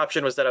other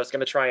option was that I was going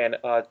to try and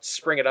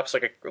spring it up so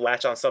I could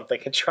latch on something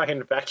and try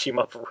and vacuum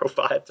up a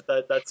robot.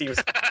 But that seems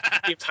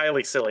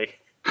highly silly.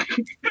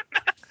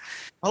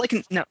 All I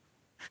can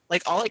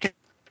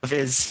of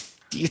is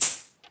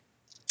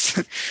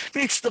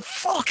makes the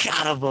fuck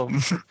out of them.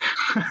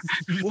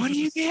 What do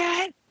you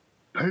get?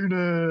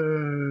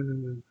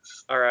 Penis.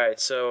 All right,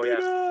 so yeah,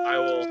 I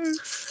will.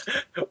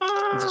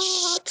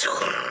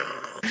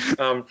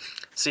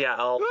 So yeah,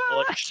 I'll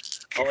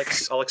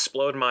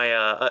explode my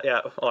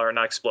or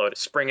not explode,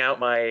 spring out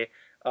my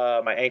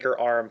my anchor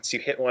arm to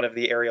hit one of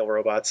the aerial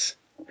robots.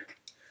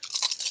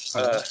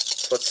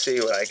 Let's see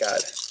what I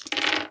got.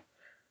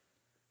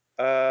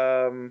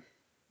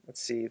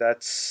 Let's see,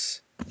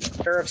 that's a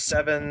pair of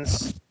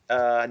 7s.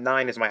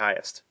 9 is my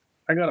highest.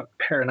 I got a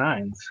pair of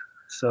 9s,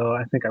 so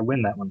I think I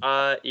win that one.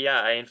 Yeah,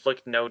 I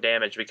inflict no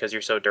damage because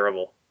you're so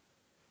durable.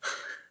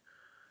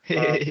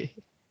 Yeah,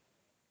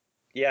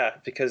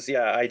 because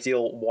I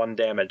deal 1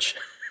 damage.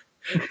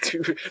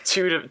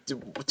 two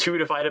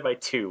divided by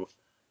 2.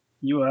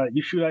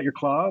 You shoot out your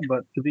claw,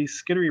 but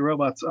these skittery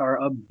robots are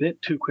a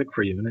bit too quick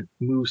for you, and it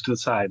moves to the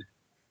side.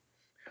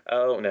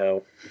 Oh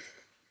no.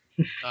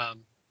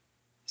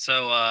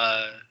 So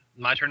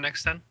my turn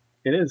next then.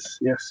 It is,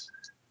 yes.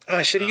 Oh,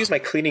 I should have used my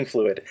cleaning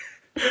fluid.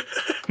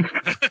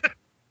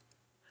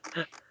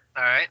 All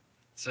right.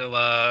 So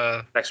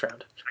Next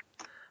round.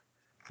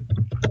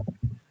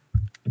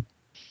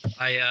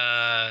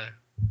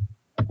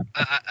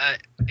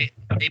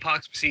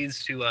 Apox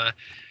proceeds to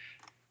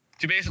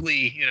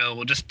basically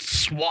just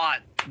swat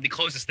the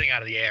closest thing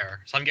out of the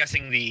air. So I'm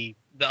guessing the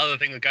other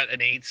thing that got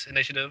an 8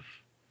 initiative.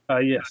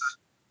 Yes.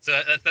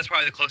 So that's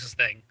probably the closest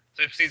thing.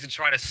 So it proceeds to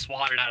try to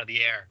swat it out of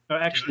the air.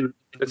 Actually,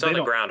 It's on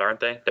the ground, aren't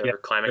they? They're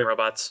climbing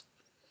robots.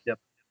 Yep.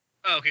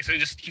 Oh, okay. So he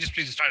just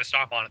trying to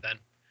stomp on it then.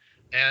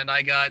 And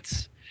I got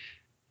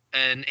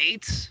an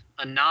 8,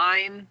 a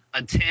 9,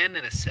 a 10,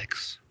 and a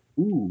 6.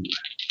 Ooh.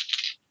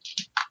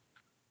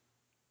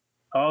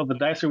 Oh, the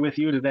dice are with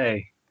you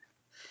today.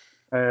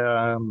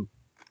 You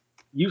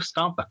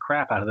stomp the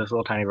crap out of this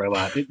little tiny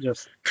robot.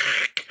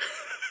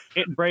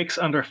 It breaks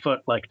underfoot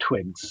like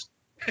twigs.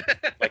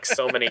 Like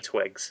so many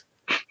twigs.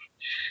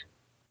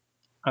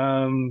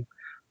 All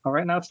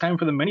right, now it's time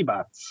for the mini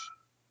bots.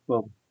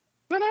 Well,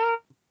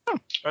 Oh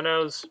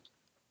noes.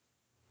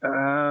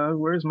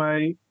 where's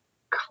my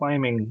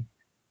climbing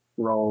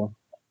roll?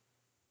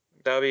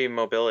 That would be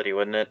mobility,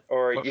 wouldn't it?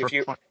 Or But if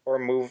you or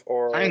move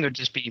or I think it would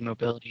just be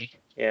mobility.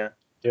 yeah.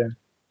 Yeah.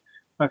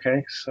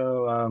 Okay,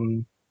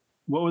 so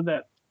what would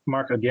that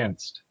mark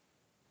against?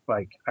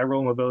 Like, I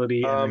roll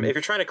mobility. And If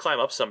you're trying to climb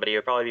up somebody, it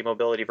would probably be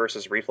mobility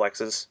versus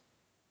reflexes.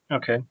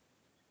 Okay.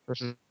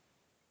 Versus.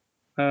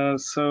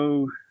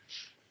 So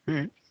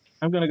Alright.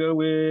 I'm gonna go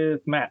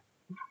with Matt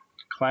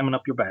climbing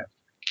up your back.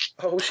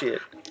 Oh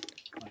shit.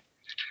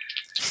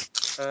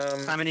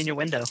 Climbing in your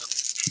window.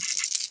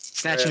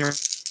 Snatching your.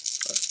 Let's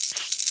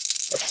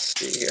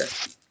see here.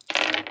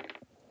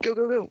 Go,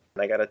 go, go.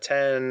 I got a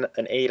 10,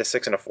 an 8, a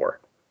 6, and a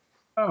 4.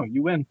 Oh,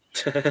 you win.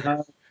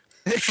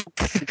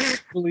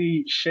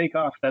 Fully shake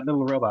off that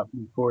little robot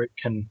before it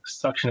can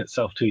suction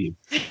itself to you.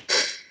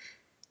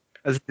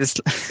 This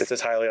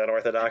is highly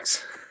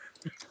unorthodox.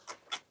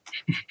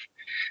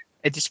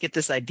 I just get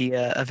this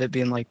idea of it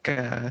being like,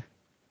 of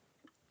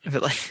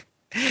it like,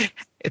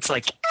 it's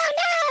like,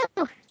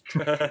 oh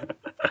no! As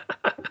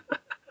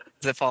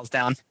it falls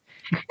down.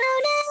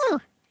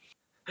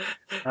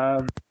 Oh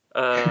Um,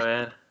 Oh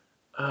man.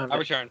 I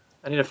return.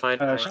 I need to find.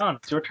 Sean,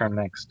 it's your turn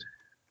next.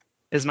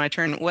 no! Is my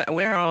turn?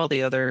 Where are all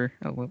the other?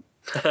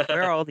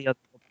 Where are all the other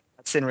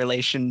that's in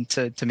relation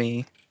to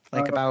me?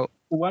 Like about.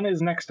 One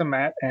is next to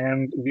Matt,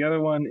 and the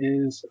other one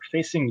is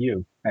facing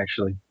you,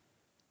 actually.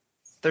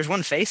 There's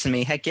one facing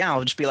me. Heck yeah,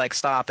 I'll just be like,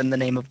 stop in the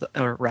name of the,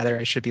 or rather,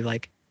 I should be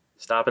like,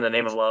 Stop in the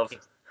name of love.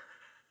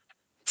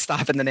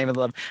 stop in the name of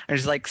the love. I'm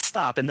just like,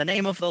 stop in the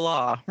name of the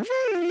law.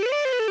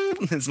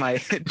 As my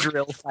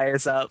drill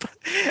fires up,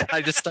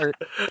 I just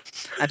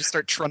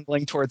start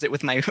trundling towards it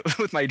with my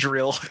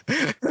drill.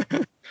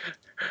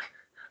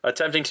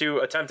 Attempting to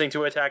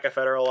attack a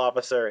federal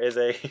officer is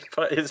a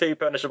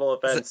punishable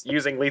offense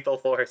using lethal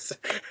force.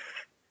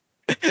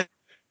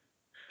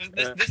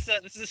 This is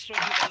a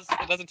situation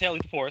that doesn't entail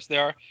lethal force. They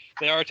are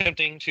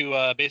attempting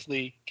to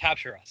basically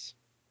capture us.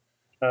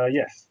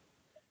 Yes.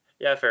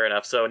 Yeah, fair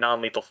enough. So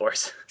non-lethal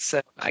force.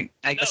 So I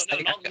guess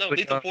No.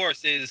 Lethal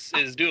force is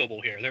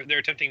doable here. They're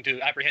attempting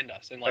to apprehend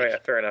us and Oh yeah,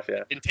 fair enough.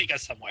 Yeah. and take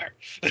us somewhere.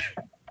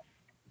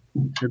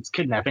 It's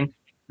kidnapping.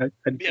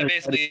 Yeah,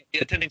 basically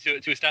attempting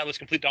to establish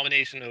complete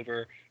domination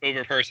over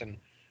a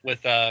person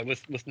with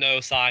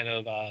no sign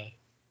of.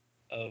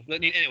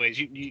 Anyways,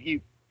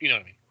 you know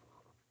what I mean.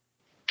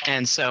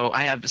 And so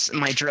I have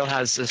my drill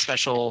has a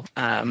special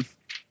my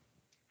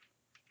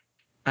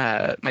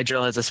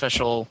drill has a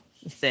special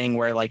thing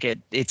where like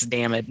it's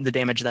damage. The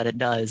damage that it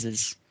does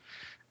is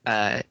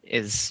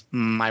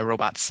my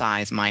robot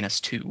size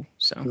 -2,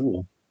 so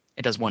Ooh.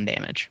 it does 1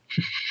 damage,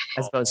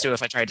 as opposed to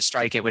if I tried to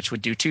strike it, which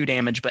would do 2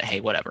 damage. But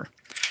hey, whatever.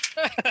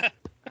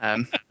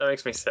 That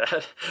makes me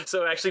sad.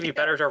 So it'd actually be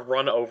better to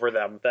run over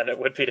them than it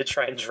would be to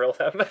try and drill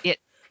them.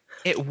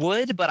 It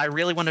would, but I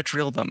really want to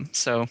drill them.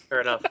 So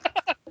Fair enough.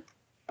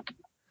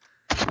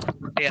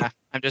 yeah,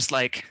 I'm just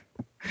like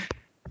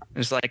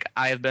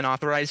I have been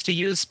authorized to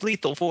use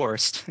lethal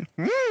force,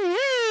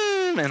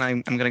 and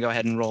I'm going to go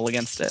ahead and roll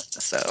against it.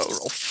 So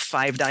roll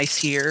 5 dice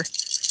here.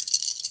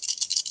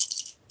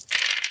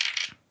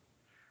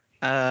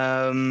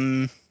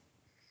 2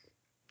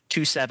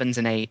 7s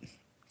and 8,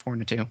 4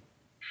 and a 2.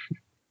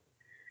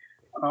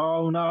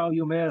 Oh no,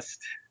 you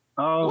missed.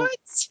 Oh,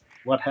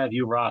 what have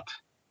you wrought?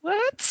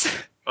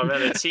 What? Oh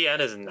man, the TN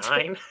is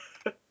 9.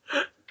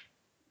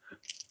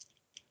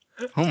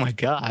 Oh my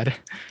god!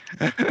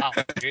 Wow,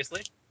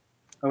 seriously?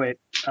 Oh wait,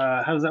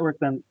 how does that work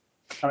then?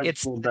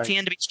 It's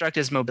TN to be struck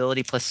as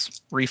mobility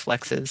plus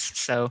reflexes,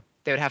 so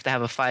they would have to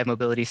have a 5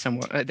 mobility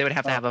somewhere. They would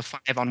have to have a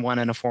 5 on one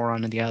and a 4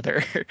 on the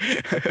other.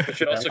 It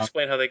should also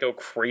explain how they go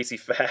crazy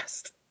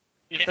fast.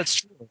 Yeah.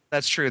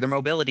 That's true. Their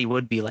mobility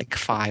would be like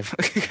 5.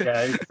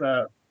 Yeah, it's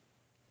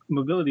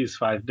mobility is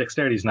 5.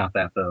 Dexterity is not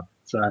that though.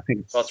 So I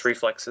think Well, it's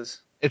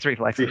reflexes. It's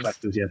reflexes.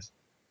 Reflexes, yes.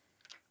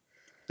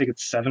 I think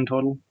it's 7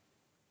 total.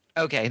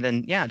 Okay,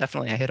 then yeah,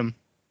 definitely I hit him.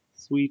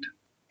 Sweet.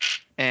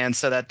 And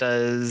so that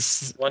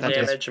does 1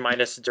 damage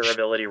minus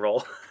durability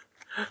roll.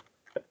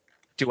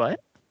 Do what?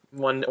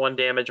 One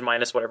damage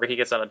minus whatever he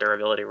gets on a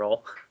durability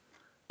roll.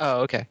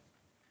 Oh, okay.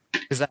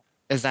 Is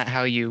that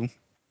how you?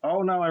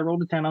 Oh no, I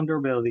rolled a 10 on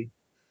durability.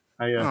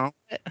 I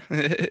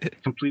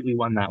completely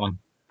won that one.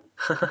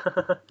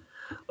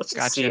 Let's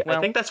Gotcha. see. Well,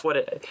 I think that's what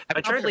it.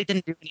 I probably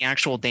didn't do any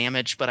actual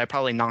damage, but I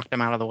probably knocked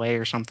him out of the way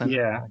or something.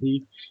 Yeah,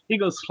 he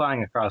goes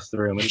flying across the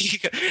room.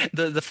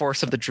 the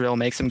force of the drill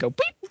makes him go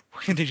beep,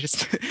 and he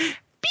just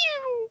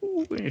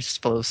pew, and he just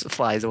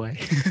flies away.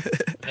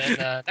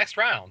 Then next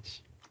round.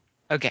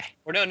 Okay.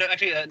 Or no,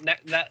 actually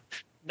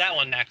that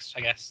one next,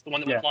 I guess. The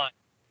one that went flying.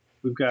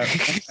 We've got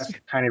a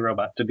tiny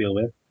robot to deal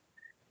with.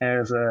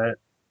 As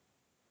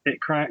it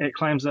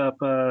climbs up.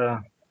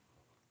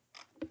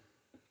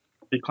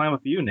 They climb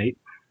up you, Nate.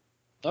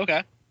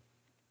 Okay.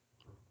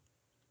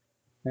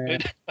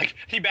 And, like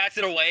he bats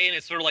it away, and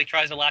it sort of like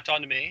tries to latch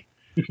onto me.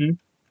 Mhm.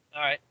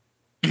 All right.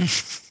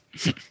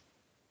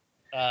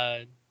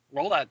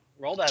 Roll that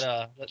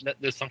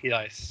those funky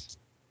dice.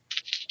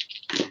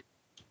 Let's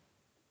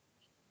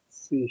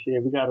see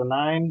here. We got a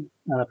 9,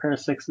 and a pair of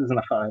 6s, and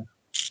a 5.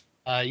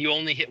 You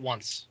only hit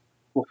once.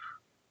 Oof.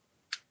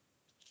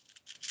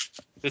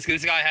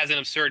 This guy has an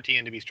absurd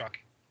TN to be struck.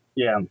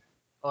 Yeah.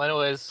 Well,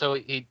 anyways, so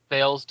he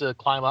fails to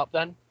climb up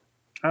then?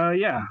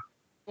 Yeah.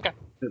 Okay.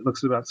 It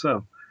looks about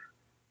so.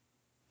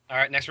 All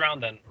right, next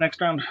round then. Next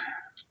round.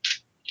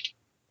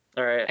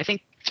 All right. I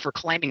think for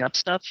climbing up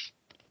stuff.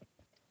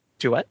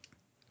 Do what?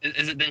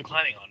 Is it then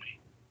climbing on me?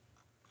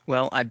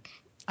 Well, I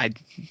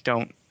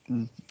don't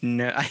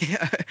know.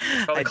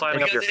 Probably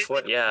climbing up your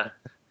foot. Yeah.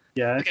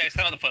 Yeah. Okay, it's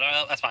on the foot.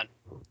 That's fine.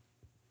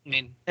 I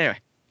mean. Anyway.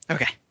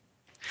 Okay.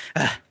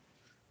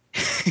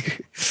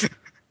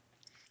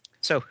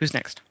 So who's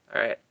next?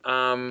 All right.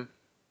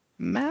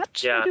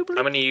 Matt. Yeah, I'm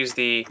going to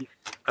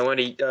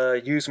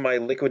use my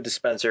liquid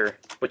dispenser,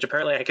 which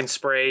apparently I can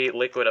spray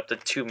liquid up to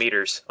 2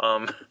 meters.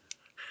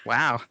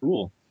 Wow.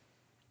 Cool.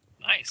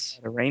 Nice.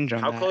 The range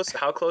on that.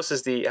 How close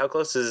is the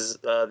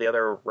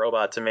other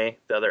robot to me?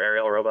 The other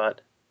aerial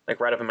robot, like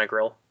right up in my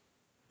grill.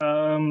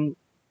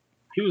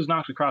 He was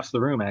knocked across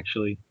the room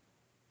actually.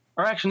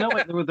 Or actually, no,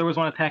 wait, there was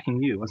one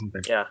attacking you, wasn't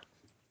there? Yeah.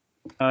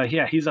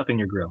 Yeah, he's up in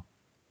your grill.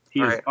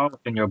 He is all up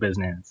in your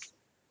business.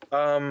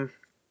 I'm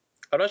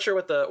not sure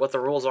what the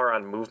rules are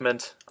on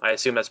movement. I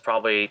assume that's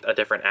probably a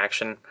different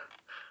action.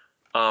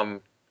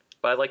 But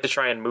I'd like to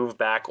try and move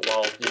back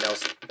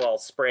while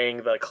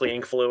spraying the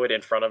cleaning fluid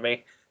in front of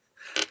me.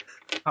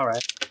 All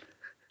right.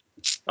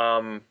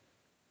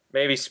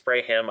 Maybe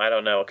spray him. I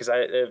don't know, because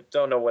I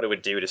don't know what it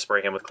would do to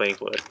spray him with cleaning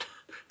fluid.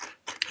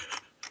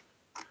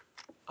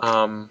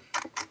 I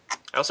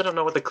also don't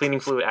know what the cleaning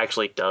fluid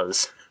actually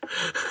does.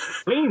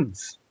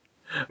 Cleans.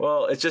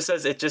 Well, it just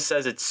says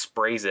it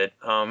sprays it.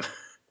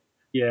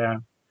 Yeah.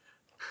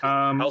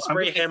 I'll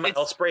spray him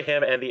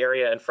and the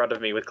area in front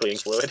of me with cleaning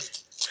fluid.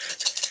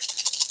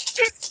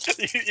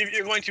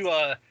 You're going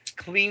to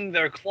clean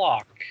their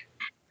clock.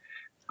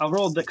 I'll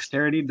roll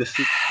dexterity to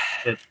see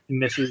if it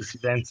misses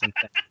vents and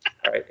things.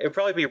 All right, it'd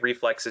probably be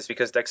reflexes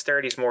because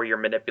dexterity is more your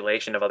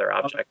manipulation of other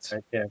objects.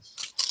 Right,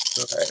 yes.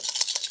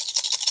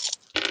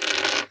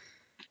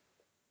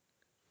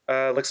 All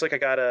right. Looks like I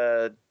got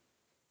a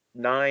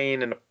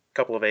 9 and a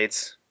couple of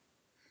 8s.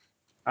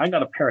 I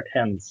got a pair of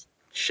 10s.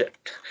 Shit.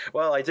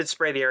 Well, I did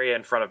spray the area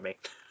in front of me.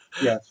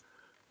 Yes.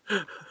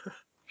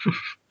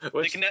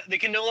 They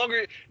can no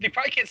longer. They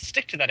probably can't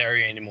stick to that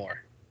area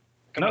anymore.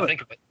 Come to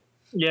think of it.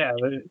 Yeah,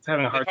 it's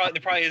having a hard time.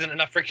 There probably isn't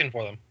enough friction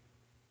for them.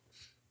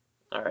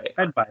 All right.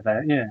 I'd buy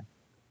that, yeah.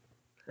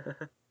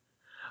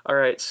 All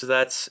right, so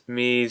that's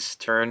me's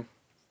turn.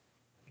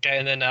 Okay,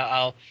 and then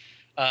I'll.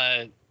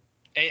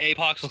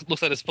 Apox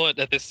looks at his foot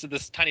at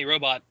this tiny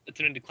robot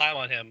attempting to climb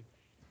on him,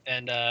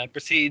 and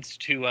proceeds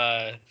to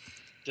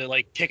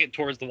like kick it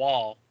towards the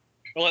wall,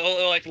 or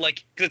like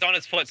because it's on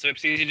his foot, so it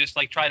proceeds to just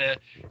like try to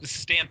just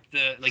stamp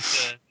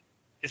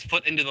his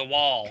foot into the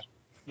wall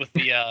with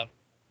the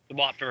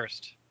wall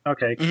first.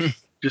 Okay,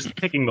 just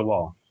kicking the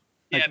wall.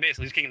 Yeah,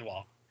 basically, he's kicking the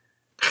wall.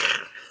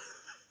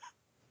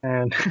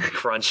 And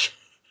Crunch.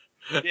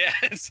 Yeah,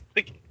 it's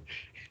like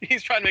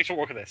he's trying to make short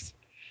work of this.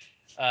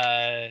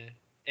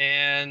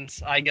 And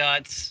I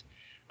got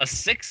a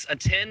 6, a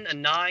 10, a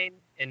 9,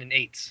 and an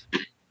 8.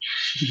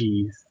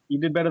 jeez, you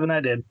did better than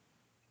I did.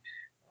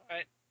 All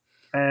right.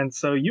 And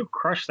so you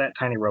crushed that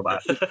tiny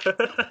robot.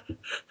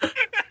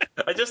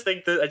 I just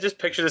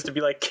picture this to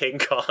be like King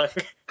Kong.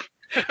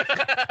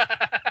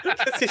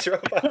 Because these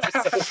robots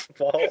are so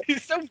small.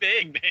 He's so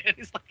big, man.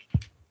 He's like.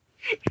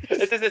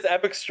 This is this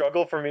epic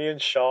struggle for me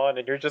and Sean,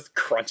 and you're just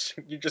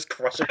crushing them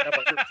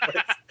on your foot.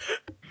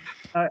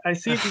 I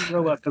see these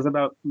robots as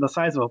about the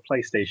size of a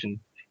PlayStation.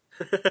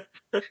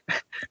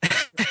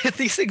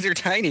 These things are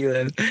tiny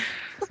then.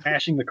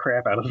 Smashing the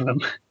crap out of them.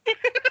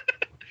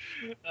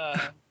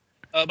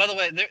 By the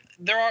way,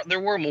 there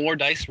were more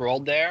dice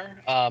rolled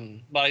there,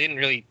 but I didn't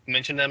really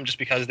mention them just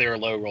because they were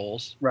low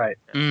rolls. Right.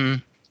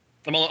 Mm.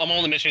 I'm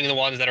only mentioning the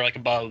ones that are like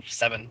above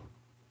 7,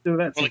 So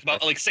that's or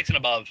like 6 and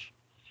above,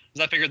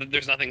 because I figured that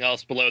there's nothing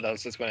else below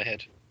those that's going to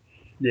hit.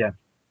 Yeah.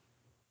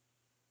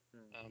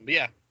 But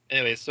yeah.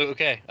 Anyways, so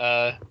okay,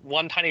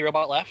 one tiny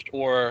robot left,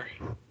 or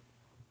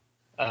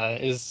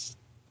whose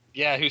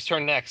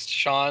turn next?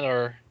 Sean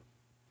or?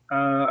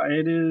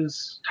 It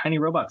is Tiny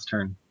Robot's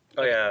turn.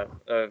 Oh yeah,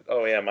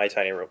 my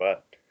tiny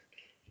robot.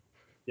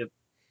 Yep.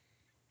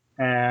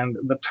 And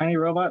the Tiny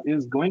Robot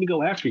is going to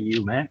go after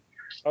you, Matt.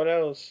 Oh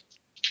no.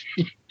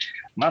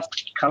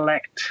 Must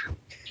collect.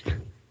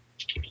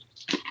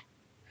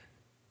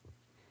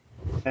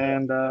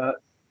 And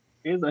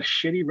is a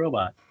shitty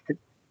robot. It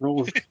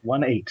rolls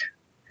 1-8.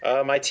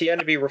 My TN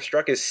to be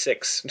struck is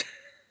 6.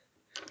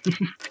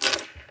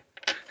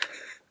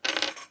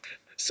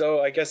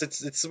 So I guess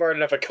it's smart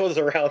enough it goes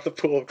around the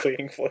pool of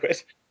cleaning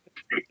fluid.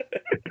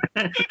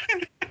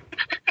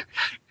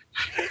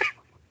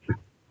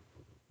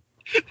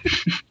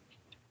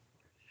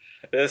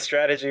 This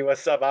strategy was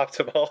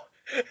suboptimal.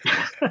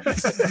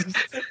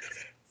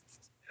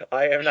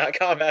 I am not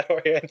combat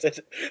oriented.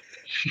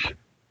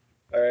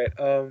 Alright,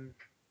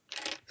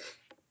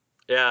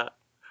 yeah.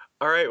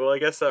 Alright, well I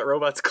guess that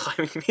robot's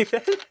climbing me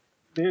then.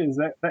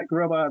 That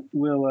robot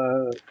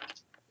will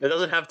It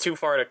doesn't have too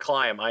far to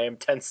climb. I am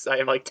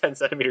like 10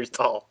 centimeters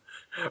tall.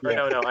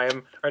 Yeah.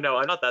 I'm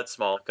not that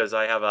small because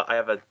I have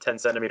a 10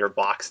 centimeter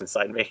box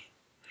inside me.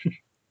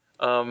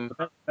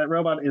 That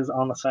robot is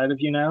on the side of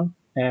you now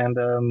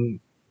and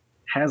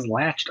has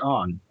latched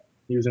on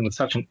using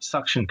the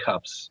suction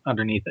cups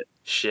underneath it.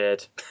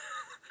 Shit.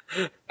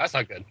 That's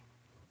not good.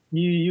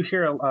 You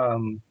hear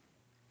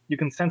you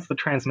can sense the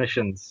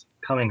transmissions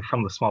coming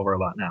from the small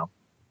robot now.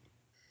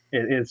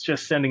 It's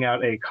just sending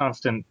out a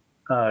constant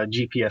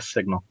GPS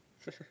signal.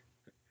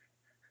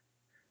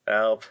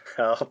 Help.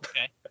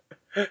 Okay.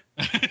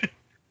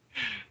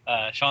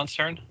 Sean's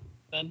turn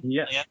then.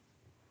 Yes. Yeah.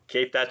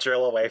 Keep that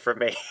drill away from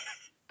me.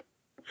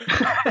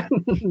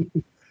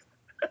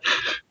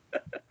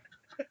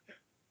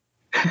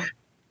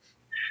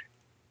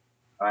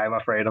 I'm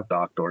afraid of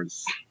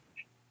doctors.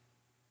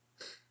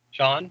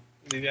 Sean.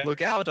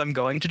 Look out, I'm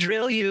going to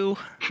drill you.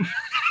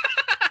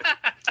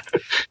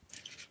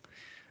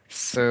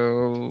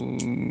 So,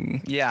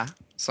 yeah.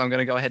 So I'm going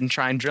to go ahead and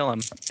try and drill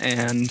him.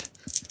 And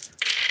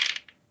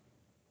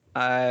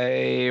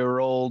I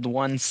rolled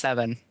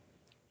 1-7.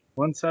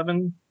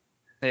 1-7?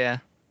 Yeah.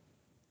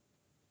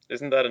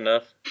 Isn't that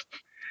enough?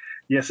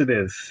 Yes, it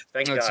is.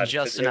 Thank It's God.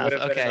 just It enough. would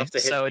have been Okay, enough to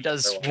hit so me it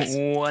does otherwise.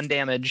 1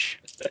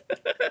 damage.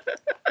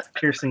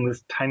 Piercing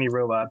this tiny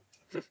robot.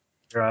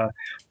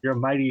 Your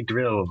mighty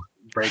drill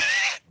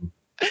breaks,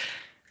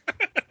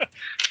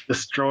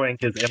 destroying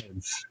his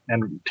innards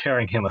and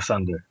tearing him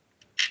asunder.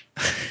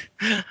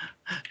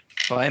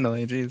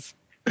 Finally, jeez.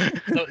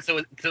 So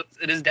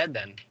it is dead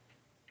then.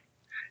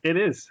 It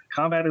is.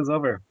 Combat is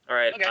over. All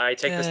right, Okay. I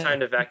take this time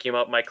to vacuum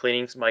up my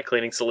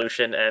cleaning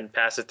solution and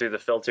pass it through the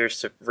filters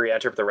to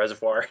re-enter the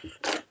reservoir.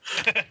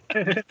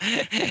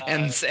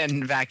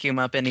 And vacuum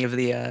up any of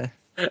the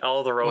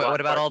All the robot. What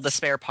about all the parts.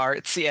 spare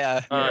parts?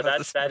 Yeah. What about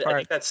the spare I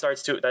think parts? that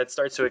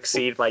starts to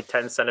exceed my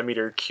 10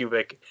 centimeter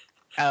cubic.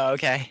 Oh,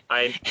 okay.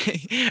 I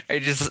Or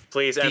just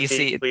please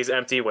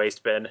empty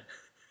waste bin.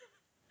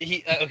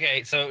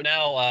 Okay, so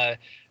now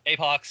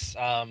Apox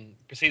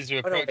proceeds to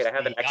Oh no, approach wait, I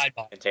have the an extra guide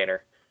box.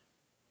 container,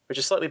 which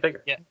is slightly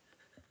bigger. Yeah.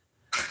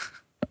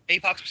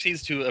 Apox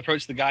proceeds to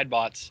approach the guide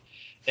bots,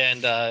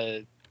 and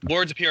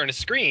words appear on his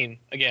screen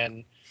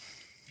again,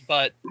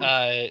 but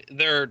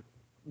they're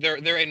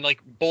in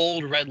like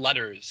bold red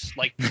letters,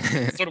 like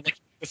sort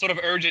of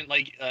urgent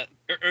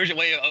urgent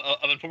way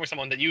of informing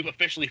someone that you've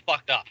officially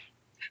fucked up.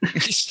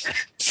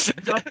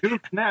 Got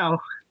goofed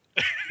now.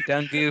 You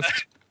done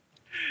goofed.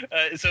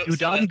 You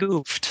done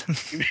goofed.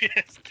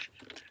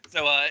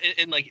 So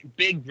in like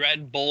big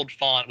red bold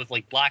font with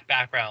like black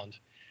background,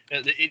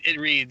 it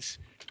reads,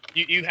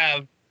 you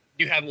have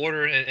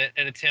ordered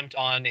an attempt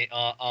on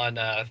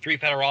three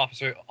federal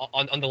officer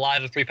on the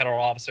lives of three federal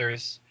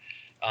officers.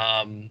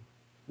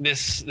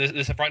 This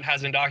affront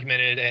has been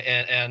documented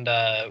and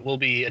will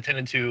be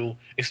attended to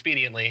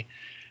expediently.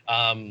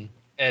 And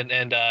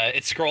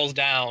it scrolls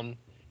down.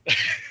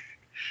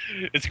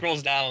 It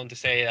scrolls down to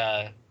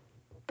say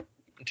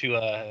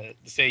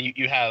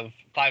you have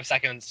 5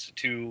 seconds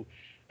to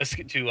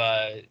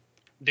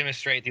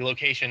demonstrate the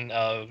location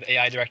of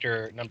AI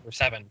Director number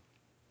 7.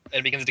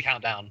 It begins to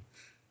count down.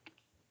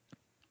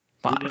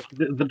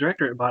 The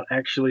directorate bot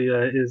actually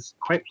is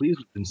quite pleased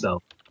with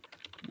himself.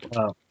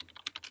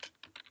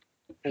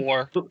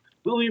 Or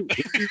Will we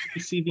be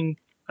receiving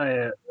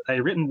a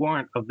written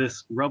warrant of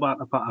this robot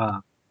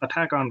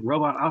attack on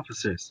robot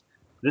officers?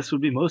 This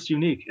would be most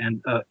unique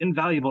and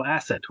invaluable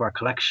asset to our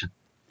collection.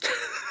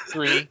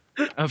 3.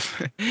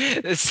 Of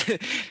this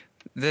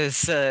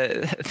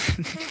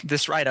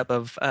this write up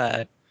of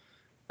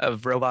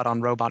robot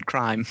on robot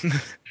crime.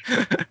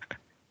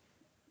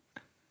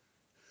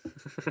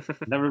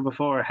 Never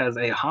before has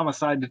a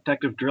homicide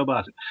detective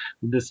drillbot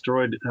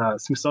destroyed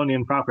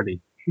Smithsonian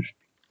property.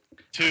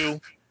 2.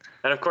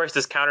 And of course,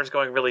 this counter's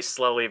going really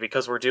slowly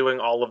because we're doing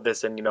all of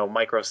this in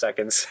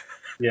microseconds.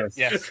 Yes.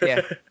 Yes.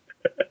 Yeah.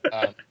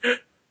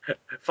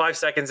 5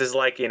 seconds is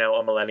like a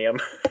millennium.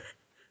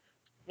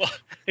 Well,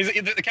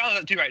 the count is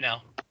at 2 right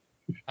now.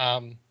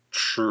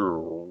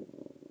 True.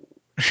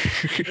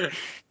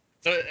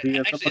 So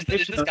actually,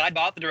 is this guide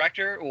bot the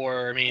director,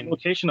 or I mean, the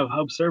location of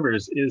hub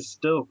servers is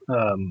still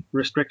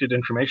restricted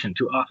information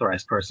to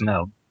authorized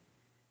personnel.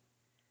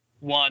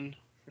 1.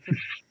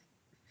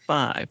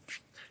 5.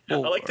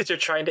 4. I like that you're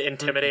trying to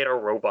intimidate a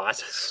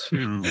robot. 0.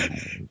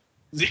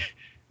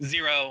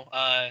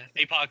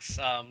 Apox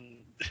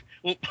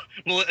will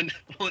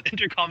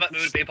enter combat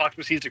mode if Apox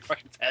proceeds to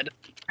crush its head.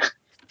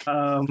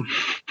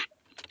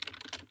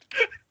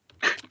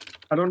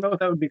 I don't know if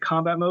that would be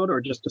combat mode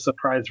or just a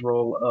surprise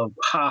roll of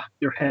 "Ha,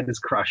 your head is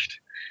crushed."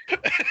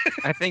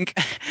 I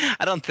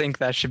don't think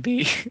that should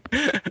be.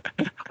 I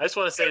just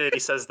want to say that he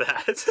says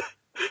that.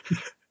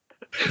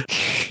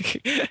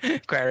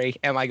 Query,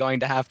 am I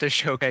going to have to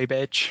choke a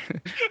bitch?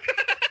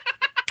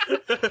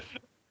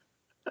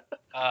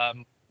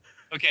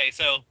 Okay,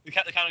 so the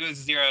count goes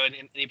to 0, and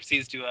he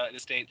proceeds to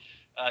state,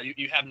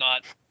 you have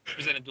not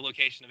presented the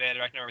location of AI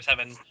Director number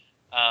 7.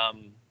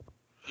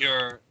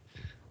 You're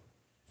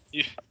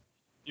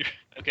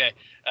okay.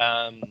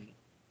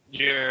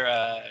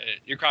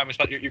 Your crime is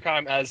your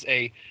crime as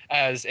a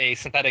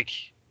synthetic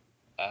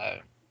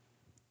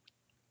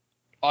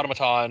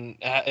automaton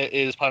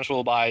is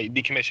punishable by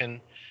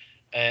decommission,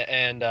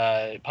 and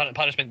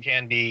punishment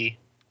can be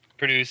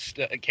produced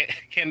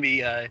can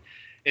be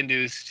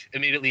induced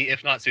immediately,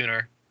 if not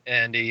sooner.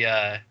 And he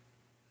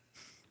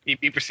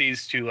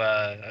proceeds to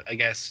I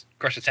guess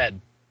crush its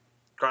head.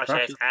 Crush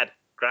his head.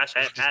 Crush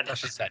his head.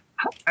 Crush its head.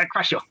 I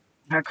crush you.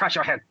 I crush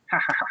your head.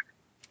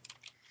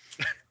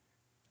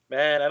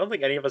 Man, I don't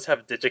think any of us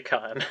have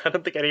Digicon. I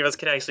don't think any of us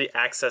can actually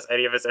access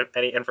any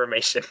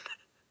information.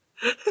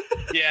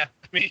 Yeah,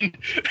 I mean,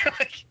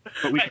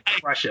 But we can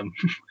crush him.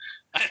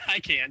 I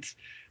can't.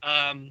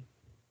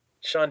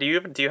 Sean, do you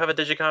have a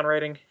Digicon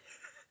rating?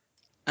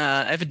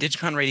 I have a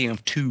Digicon rating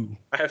of 2.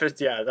 I have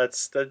it. Yeah,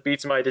 that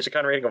beats my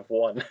Digicon rating of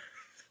 1.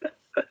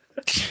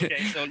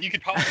 Okay, so you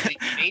could probably.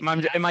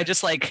 Am I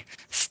just like,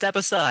 step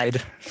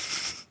aside?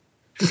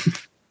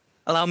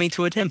 Allow me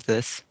to attempt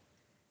this.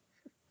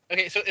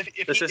 Okay, so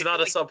if this is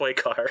not a subway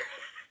car.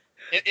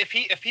 If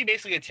he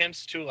basically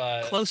attempts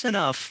to Close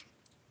enough.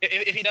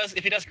 If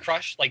he does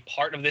crush like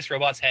part of this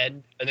robot's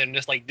head and then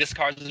just like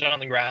discards it on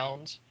the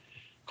ground,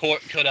 could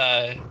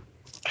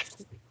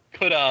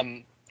could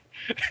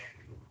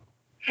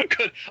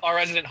our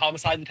resident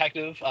homicide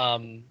detective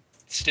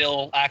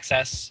still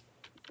access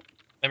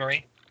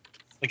memory?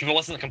 Like if it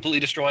wasn't completely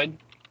destroyed?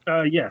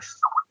 Yes.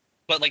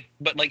 But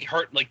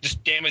hurt, like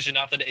just damaged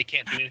enough that it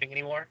can't do anything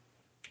anymore?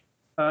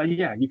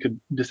 Yeah, you could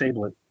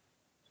disable it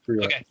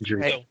through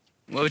injury. Hey,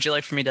 what would you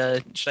like for me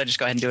to... Should I just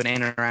go ahead and do an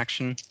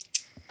interaction?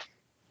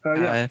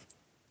 Yeah.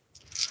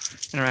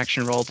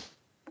 Interaction rolled.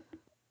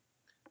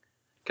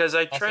 Because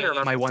I try to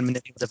remember my 1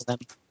 minute of them.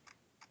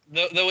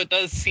 Though it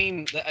does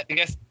seem, I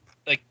guess,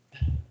 like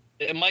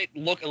it might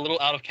look a little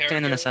out of 10 and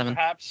character, a 7.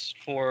 perhaps,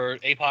 for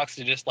Apox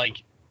to just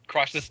like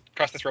crush this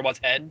robot's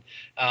head.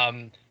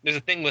 There is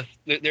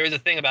a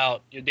thing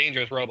about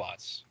dangerous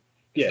robots.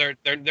 Yeah.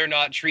 They're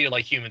not treated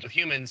like humans. With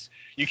humans,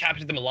 you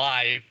capture them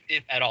alive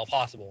if at all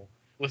possible.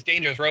 With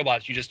dangerous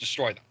robots, you just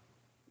destroy them.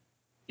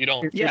 You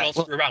don't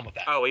screw around with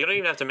that. Oh, well, you don't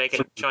even have to make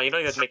it, Sean. You don't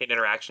even have to make an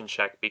interaction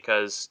check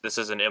because this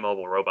is an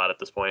immobile robot at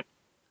this point.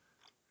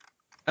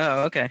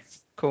 Oh, okay.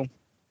 Cool.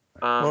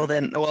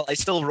 Well, I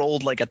still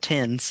rolled like a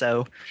 10,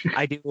 so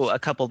I do a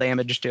couple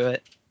damage to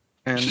it.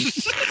 And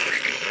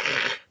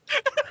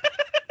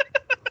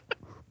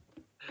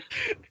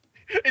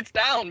it's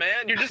down,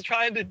 man. You're just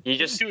trying to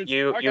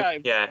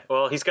yeah.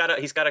 Well, he's got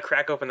to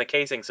crack open the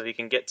casing so he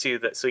can get to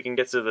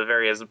the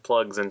various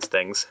plugs and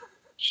things.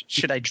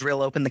 should I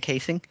drill open the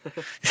casing?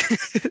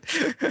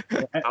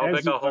 How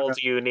big a hole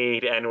do you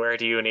need, and where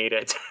do you need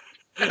it?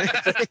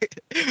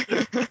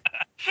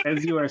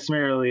 As you are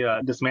summarily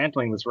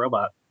dismantling this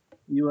robot,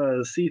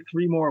 you see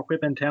 3 more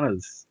whip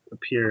antennas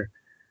appear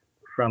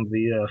from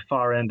the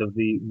far end of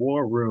the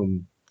war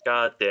room.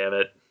 God damn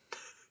it.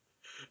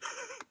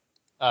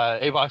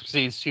 Apox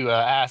proceeds to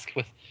ask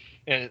with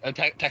a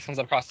text comes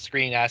up across the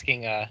screen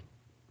asking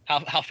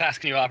how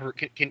fast can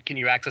you can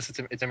you access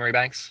its memory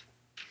banks?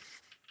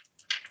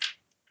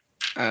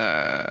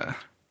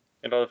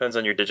 It all depends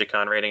on your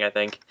Digicon rating, I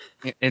think.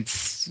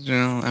 It's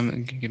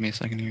give me a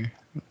second here.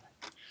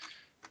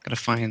 Gotta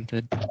find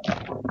the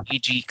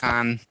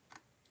EG-Con.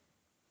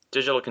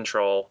 Digital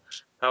control.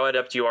 How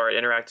adept you are at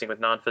interacting with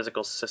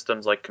non-physical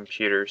systems like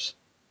computers.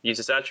 Use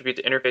this attribute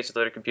to interface with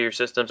other computer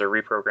systems or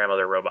reprogram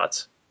other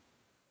robots.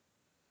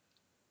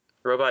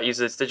 The robot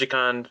uses its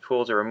Digicon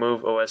pool to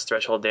remove OS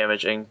threshold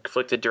damage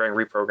inflicted during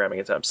reprogramming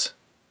attempts.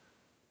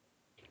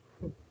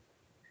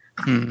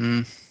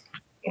 I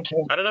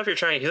don't know if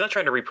he's not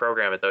trying to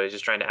reprogram it though, he's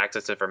just trying to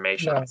access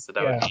information. No, so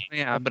that would be...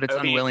 Yeah, but it's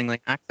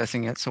unwillingly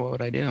accessing it, so what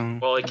would I do?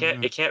 Well, it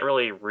can't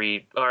really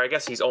read, or I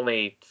guess he's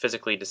only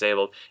physically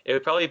disabled. It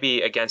would probably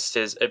be against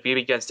his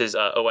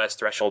OS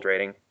threshold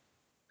rating.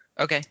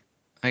 Okay.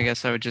 I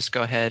guess I would just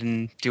go ahead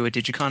and do a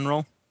Digicon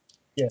roll.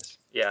 Yes.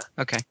 Yeah.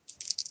 Okay.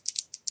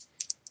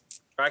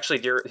 Or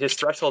actually, his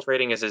threshold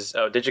rating is his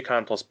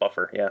Digicon plus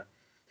buffer, yeah.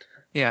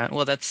 Yeah,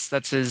 well,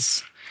 that's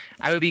his...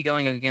 I would be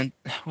going against...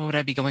 What would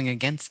I be going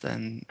against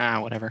then?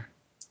 Whatever.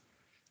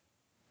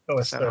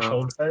 OS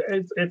threshold.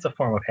 It's a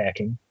form of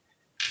hacking.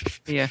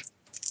 Yeah.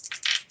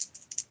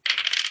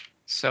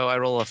 So I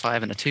roll a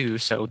 5 and a 2,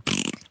 so...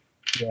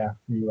 Yeah,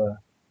 you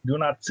do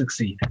not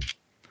succeed.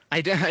 I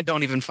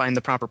don't even find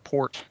the proper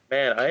port.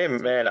 Man, I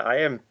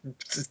am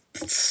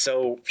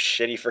so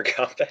shitty for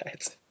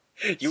combat.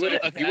 You would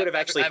have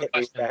actually hit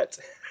me with that.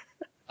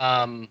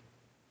 I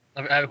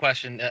have a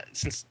question.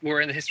 Since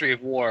we're in the history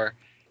of war,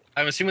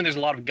 I'm assuming there's a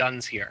lot of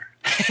guns here.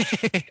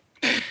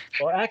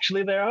 Well,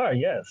 actually, there are,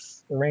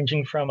 yes.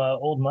 Ranging from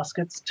old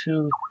muskets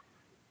to...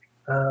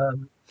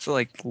 so,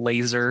 like,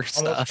 laser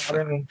stuff.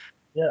 Modern,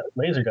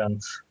 laser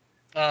guns.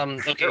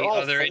 Okay, They're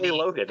all are there fully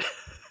loaded.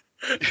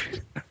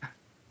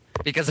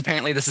 Because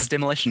apparently this is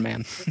Demolition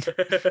Man.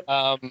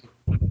 I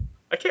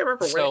can't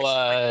remember where they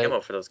get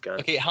ammo for those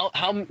guns. Okay,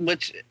 how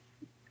much...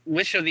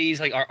 Which of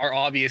these are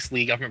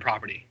obviously government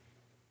property?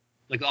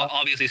 Like,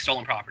 obviously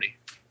stolen property.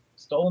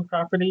 Stolen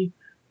property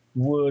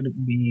would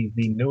be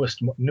the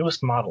newest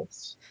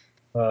models.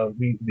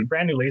 The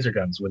brand new laser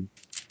guns would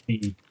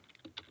be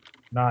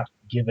not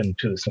given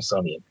to the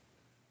Smithsonian.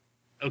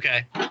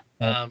 Okay.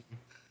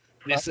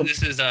 This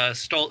is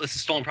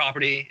stolen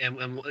property,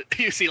 and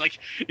you see words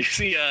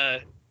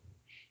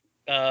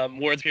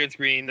appear on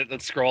screen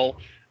that scroll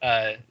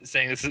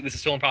saying this is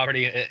stolen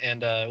property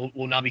and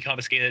will not be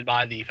confiscated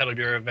by the Federal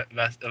Bureau of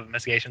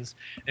Investigations.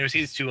 And it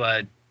proceeds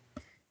to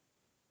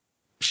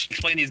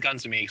explain these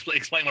guns to me.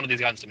 Explain one of these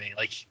guns to me,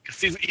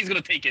 because he's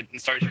going to take it and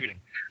start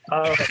shooting.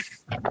 The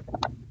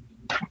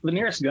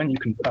nearest gun you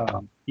can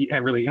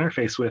really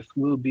interface with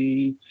will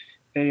be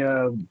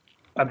a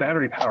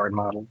battery powered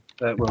model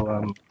that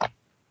will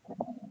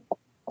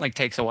like,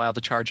 takes a while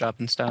to charge up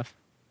and stuff.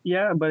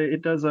 Yeah, but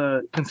it does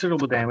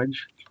considerable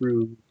damage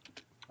through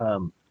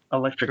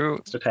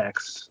electric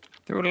attacks.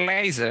 Through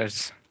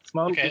lasers.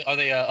 Okay, are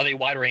they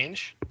wide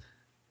range?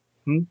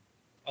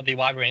 Are they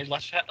wide range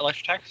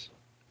electric attacks?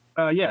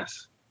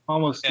 Yes,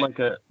 almost like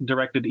a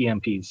directed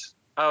EMPs.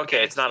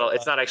 Okay, it's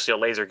not actually a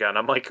laser gun.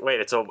 I'm like,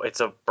 wait, it's a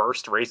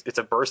burst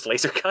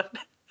laser gun.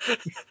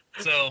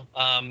 So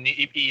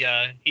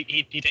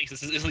he takes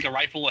this. Is it like a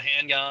rifle, a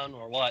handgun,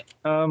 or what?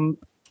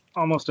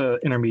 Almost an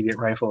intermediate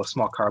rifle, a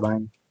small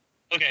carbine.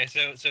 Okay,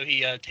 so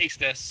he takes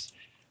this,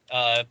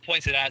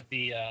 points it at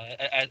the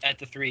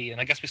 3,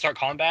 and I guess we start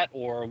combat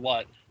or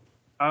what?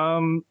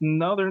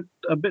 No, they're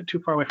a bit too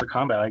far away for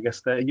combat. I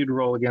guess that you'd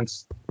roll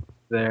against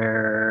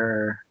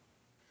their...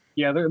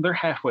 Yeah, they're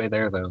halfway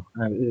there though.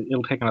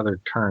 It'll take another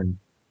turn.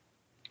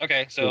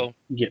 Okay, so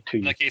get to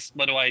in that case,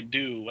 what do I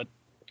do? What?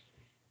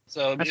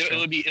 So it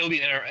would be an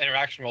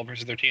interaction roll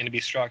versus their team to be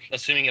struck,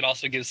 assuming it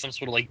also gives some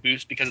sort of like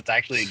boost because it's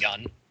actually a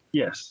gun.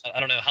 Yes. I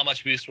don't know how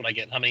much boost would I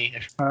get. How many?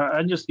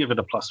 I'd just give it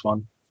a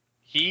 +1.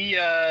 He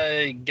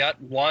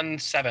got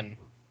 1-7.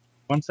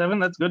 1-7.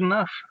 That's good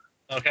enough.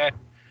 Okay.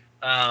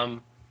 All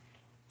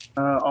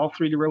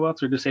 3D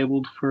robots are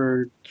disabled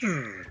for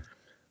 3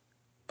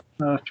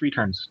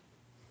 turns.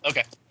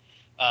 Okay.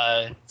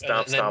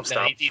 Stop.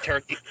 He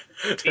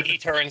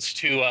turns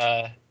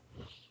to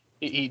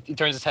he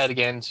turns his head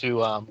again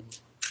to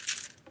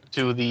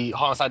the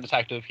homicide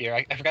detective here.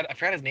 I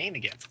forgot his name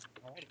again.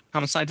 Alrighty.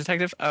 Homicide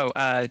detective? Oh,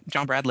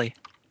 John Bradley.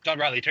 John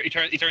Bradley. He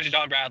turns to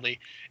John Bradley,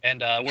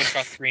 and words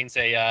across the screen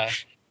say,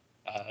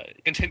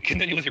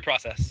 "Continue with your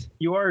process."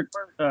 You are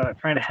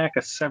trying to hack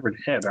a severed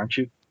head, aren't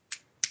you?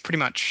 Pretty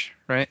much,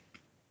 right?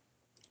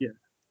 Yeah.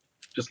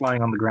 Just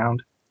lying on the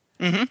ground.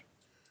 Mm-hmm.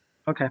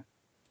 Okay.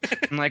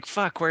 I'm like,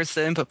 fuck, where's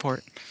the input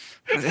port?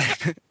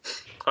 I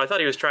thought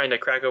he was trying to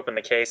crack open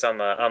the case on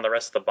the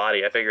rest of the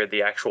body. I figured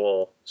the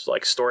actual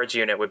storage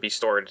unit would be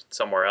stored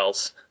somewhere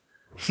else.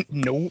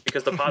 Nope.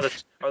 Because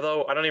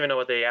although I don't even know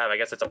what they have. I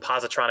guess it's a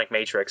positronic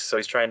matrix, so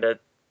he's trying to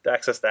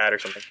access that or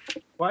something.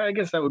 Well, I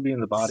guess that would be in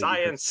the body.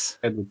 Science.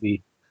 Head would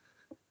be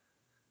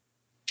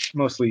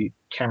mostly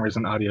cameras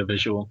and audio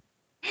visual.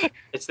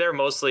 It's there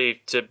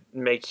mostly to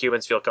make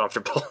humans feel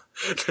comfortable.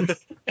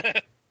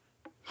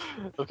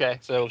 Okay,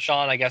 so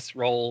Sean, I guess,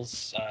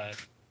 rolls.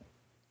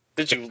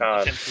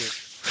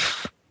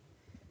 Digicon.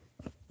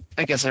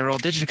 I guess I roll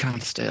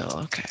Digicon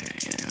still. Okay,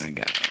 here we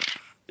go.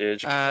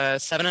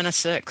 7 and a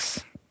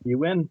 6. You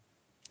win.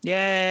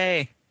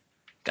 Yay!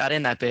 Got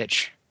in that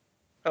bitch.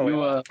 Oh,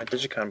 my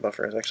Digicon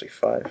buffer is actually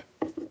 5.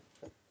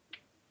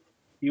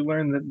 You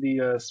learn that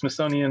the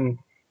Smithsonian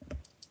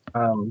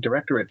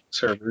Directorate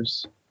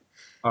servers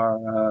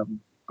are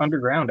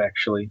underground,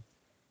 actually.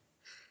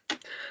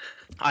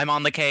 I'm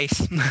on the case.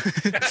 In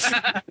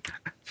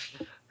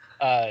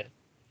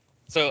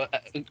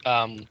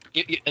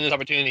this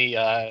opportunity,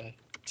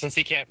 since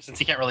he can't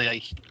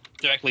really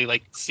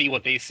directly see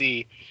what they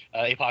see,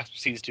 Apox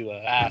proceeds to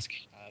ask,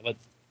 "What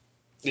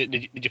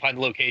did you find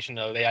the location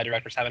of AI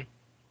Director 7?"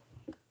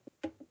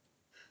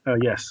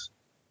 Yes.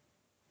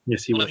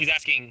 Yes, he No, would. he's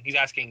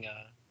asking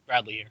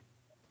Bradley here.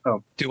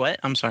 Oh. Do what?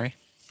 I'm sorry.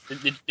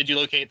 Did you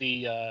locate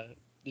the?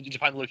 Did you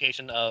find the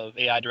location of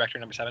AI Director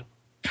number 7?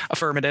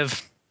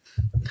 Affirmative.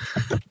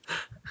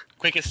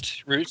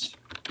 Quickest route.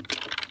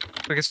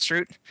 Quickest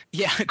route?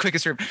 Yeah,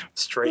 quickest route.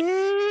 Straight.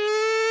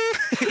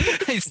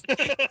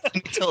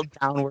 Tilt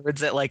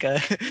downwards at like a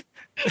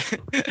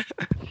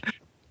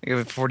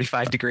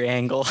 45-degree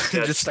angle.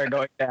 Yeah. Just start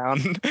going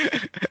down. Do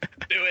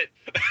it.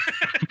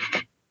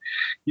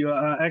 You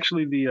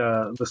actually the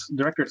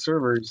Directorate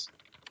servers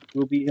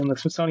will be in the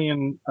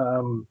Smithsonian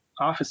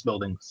office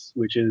buildings,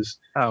 which is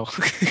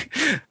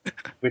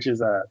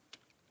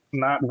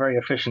not very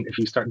efficient if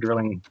you start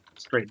drilling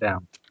straight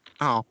down.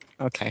 Oh,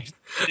 okay.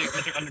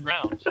 But they're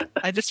underground.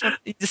 I just want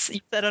to just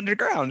eat that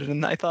underground,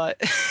 and I thought,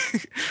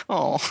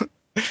 oh.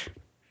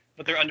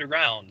 But they're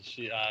underground.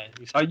 You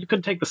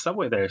could take the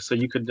subway there, so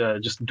you could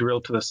just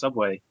drill to the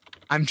subway.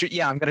 I'm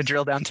gonna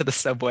drill down to the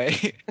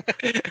subway.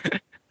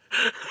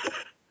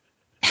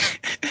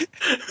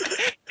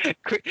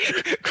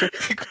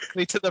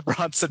 quickly to the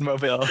Bronson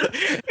Mobile.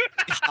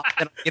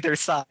 On either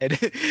side,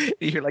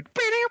 you're like,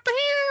 pew,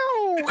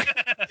 pew.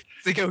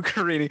 So you go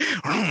careening.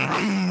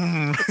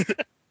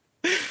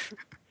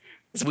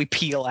 As we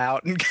peel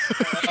out and go.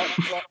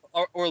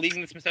 or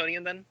leaving the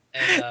Smithsonian then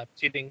and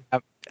proceeding.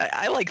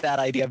 I like that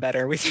idea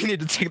better. We need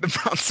to take the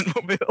Bronson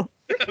Mobile.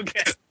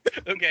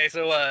 Okay.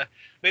 So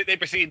they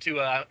proceed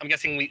to. I'm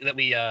guessing we get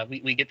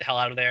the hell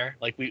out of there.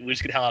 Like we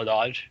just get the hell out of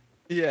Dodge.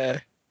 Yeah.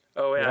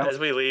 Oh yeah. Yeah. As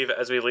we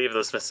leave,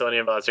 the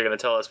Smithsonian bots are going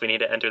to tell us we need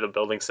to enter the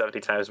building 70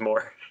 times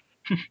more.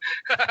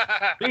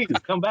 Please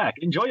come back.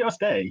 Enjoy your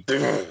stay.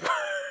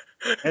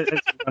 As you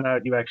run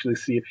out, you actually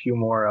see a few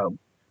more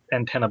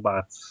antenna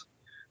bots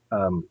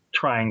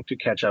trying to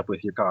catch up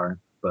with your car,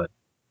 but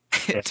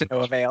to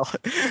no avail.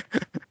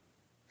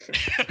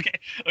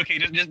 Okay.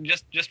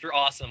 Just for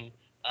awesome.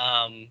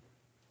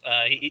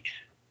 He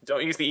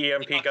Don't use the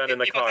EMP gun in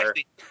the car.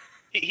 Actually,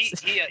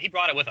 he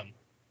brought it with him.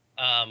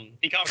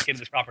 He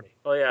confiscated this property.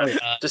 Oh yeah.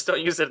 Just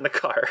don't use it in the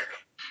car.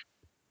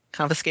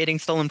 Confiscating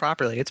stolen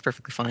property. It's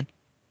perfectly fine.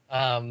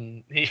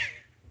 He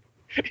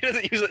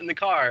doesn't use it in the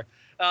car.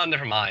 Oh,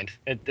 never mind.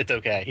 It's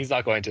okay. He's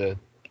not going to.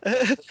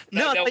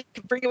 No, you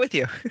can bring it with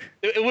you.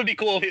 It would be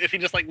cool if he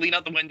just leaned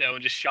out the window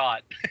and just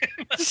shot.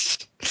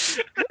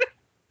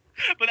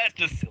 But that's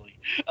just silly.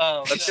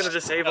 That's going to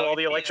disable all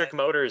the electric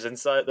motors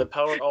inside the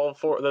power of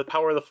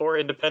the 4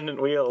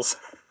 independent wheels.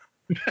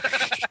 Do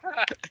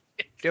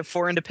you have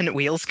 4 independent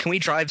wheels? Can we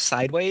drive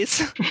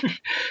sideways?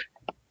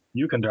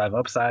 You can drive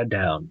upside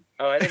down.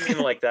 Oh, I didn't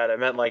mean like that. I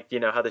meant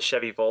how the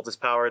Chevy Volt is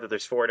powered, that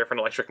there's 4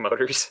 different electric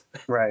motors.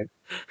 Right.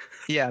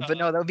 Yeah, but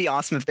no, that would be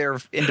awesome if they're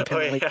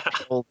independently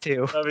controlled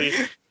too.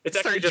 It's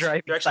actually just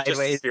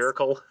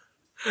spherical.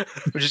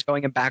 We're just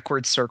going in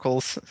backwards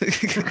circles.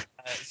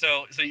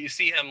 So you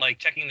see him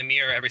checking the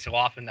mirror every so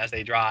often as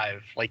they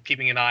drive,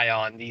 keeping an eye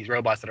on these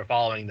robots that are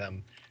following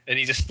them, and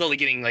he's just slowly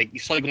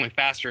going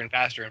faster and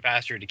faster and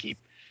faster to keep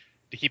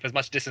to keep as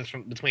much distance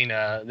from between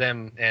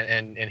them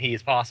and he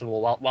as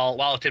possible,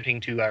 while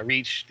attempting to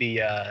reach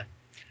the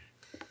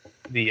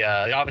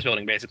office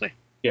building, basically.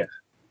 Yeah.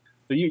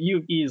 So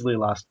you've easily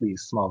lost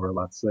these small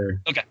robots.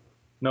 They're Okay.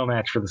 no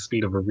match for the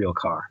speed of a real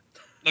car.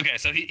 Okay,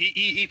 so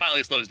he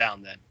finally slows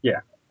down then.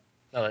 Yeah.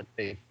 Now that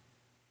they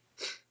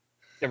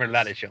get rid of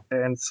that issue.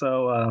 And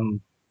so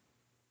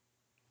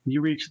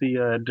you reach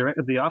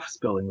the office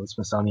building of the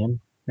Smithsonian,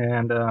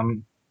 and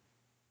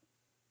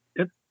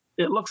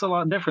it looks a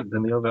lot different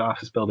than the other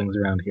office buildings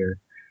around here.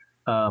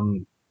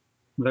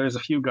 There's a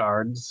few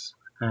guards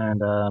and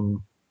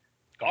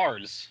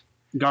Guards.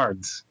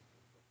 guards,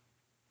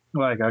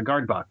 like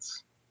guard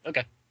bots.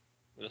 Okay.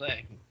 What are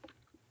they?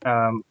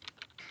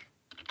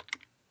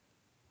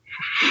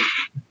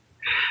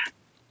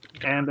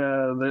 And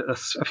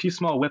there's a few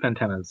small whip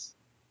antennas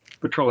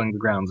patrolling the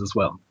grounds as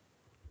well.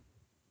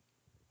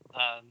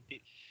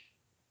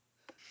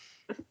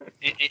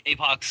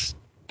 Apox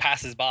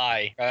passes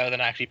by rather than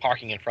actually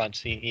parking in front.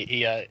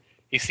 He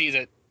sees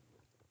it,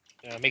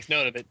 makes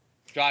note of it,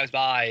 drives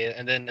by,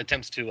 and then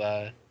attempts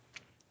to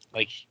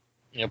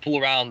pull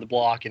around the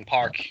block and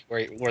park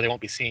where they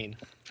won't be seen.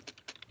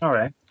 All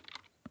right.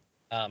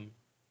 I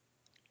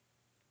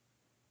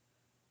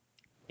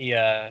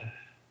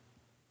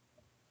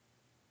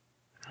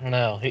don't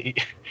know.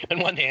 On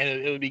one hand,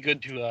 it would be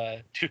good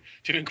to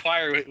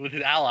inquire with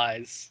his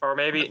allies. Or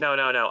maybe no.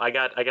 I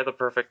got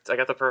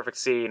the perfect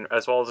scene,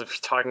 as well as if we're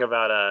talking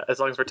about as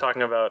long as we're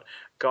talking about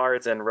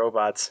guards and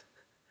robots.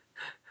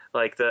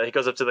 Like he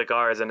goes up to the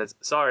guards and it's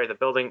the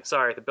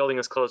building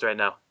is closed right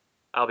now.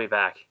 I'll be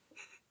back.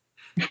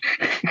 You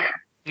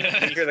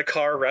hear the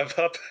car rev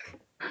up.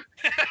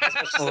 As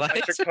much as an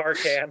electric car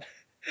can.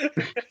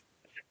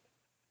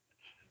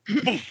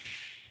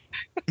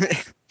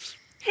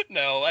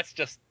 No, that's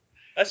just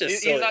silly.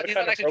 He's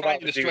not actually trying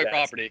to destroy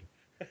property.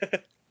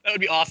 That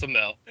would be awesome,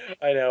 though.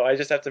 I know. I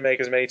just have to make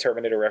as many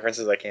Terminator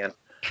references as I can.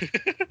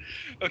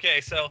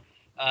 Okay, so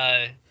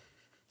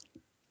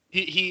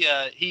he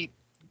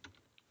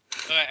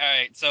all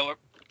right. So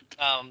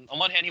on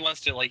one hand, he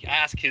wants to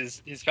ask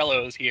his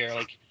fellows here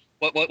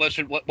what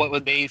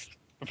would they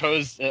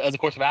propose as a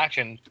course of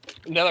action.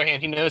 On the other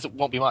hand, he knows it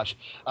won't be much.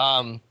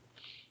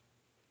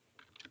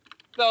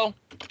 So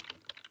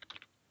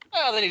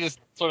then he just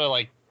sort of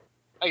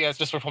I guess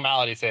just for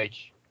formality's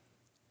sake,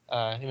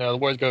 the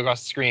words go across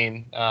the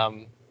screen.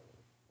 Do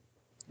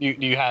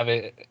you have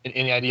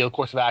any ideal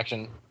course of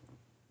action?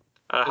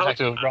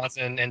 Detective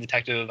Bronson and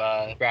Detective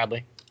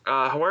Bradley.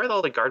 Where are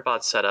all the guard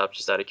bots set up,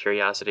 just out of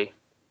curiosity?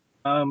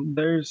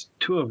 There's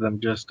two of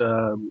them just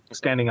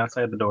standing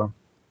outside the door.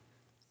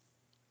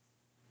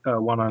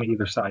 One on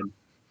either side.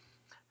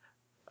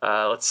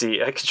 Let's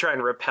see. I could try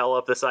and rappel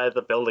up the side of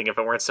the building if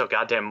it weren't so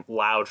goddamn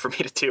loud for me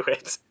to do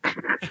it.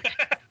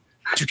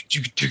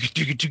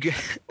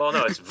 Well,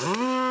 no, it's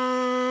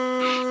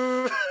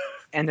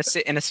and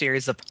a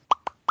series of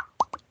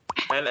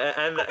and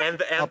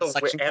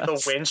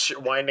the winch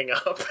winding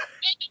up.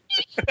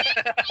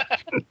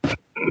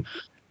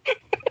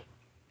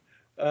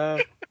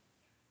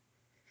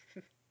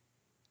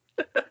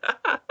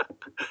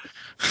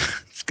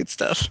 It's good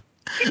stuff.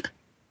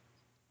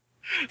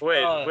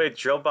 Wait,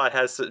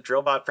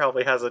 Drillbot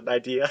probably has an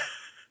idea.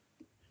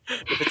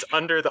 If it's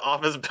under the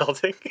office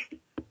building.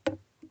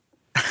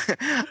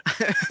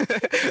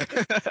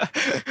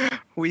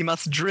 We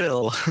must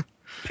drill.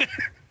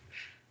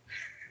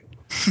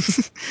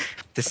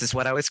 This is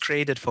what I was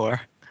created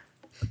for.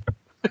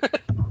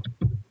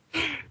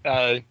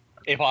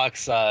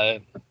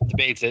 Apox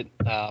debates it.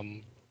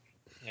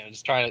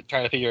 Just trying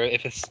to figure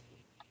if it's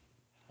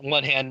on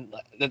one hand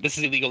that this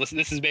is illegal.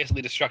 This is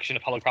basically destruction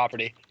of public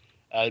property.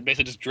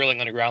 Basically just drilling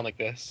underground like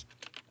this.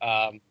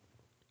 But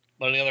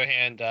on the other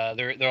hand,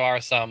 there are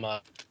some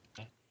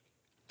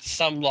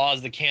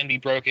laws that can be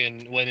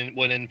broken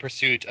when in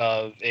pursuit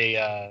of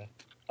a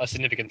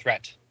significant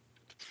threat.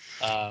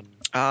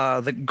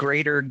 The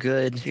greater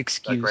good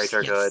excuse. The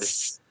greater good.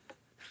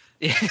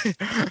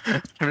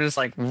 Yeah. I'm just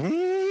like,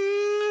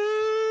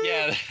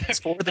 yeah, it's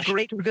for the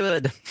greater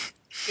good.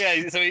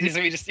 Yeah, so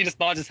he just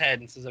nods his head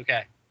and says,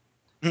 "Okay."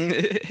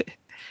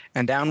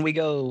 And down we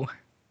go.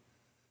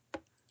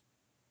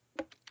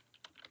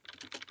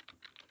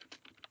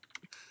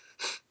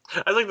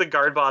 I think the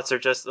guard bots are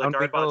just the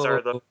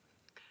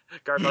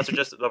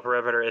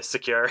perimeter is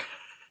secure.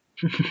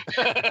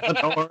 The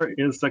door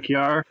is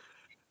secure.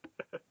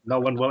 No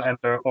one will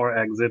enter or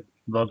exit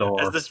the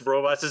door. As this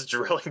robot is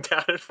drilling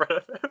down in front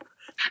of him.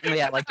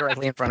 Yeah,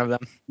 directly in front of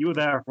them. You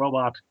there,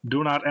 robot,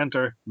 do not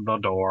enter the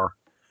door.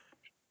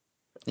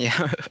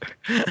 Yeah.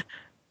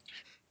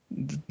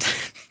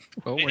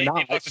 Well, we're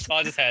not. Just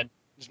nods his head.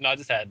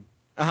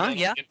 Uh-huh,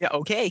 yeah,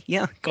 okay,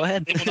 yeah, go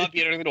ahead. They will not be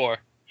entering the door.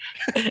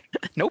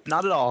 Nope,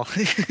 not at all.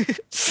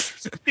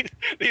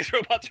 These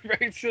robots are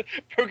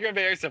programmed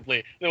very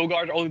simply. They will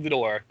guard only the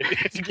door.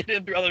 If you get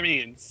in through other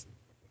means,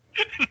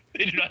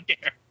 they do not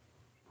care.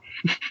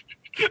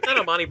 Is that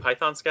a Monty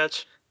Python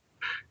sketch?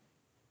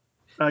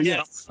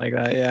 Yes. Like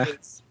that, yeah.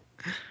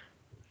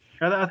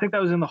 I think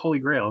that was in the Holy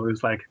Grail. It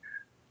was like,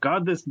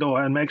 guard this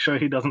door and make sure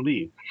he doesn't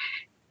leave.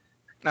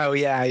 Oh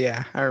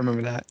yeah, I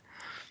remember that.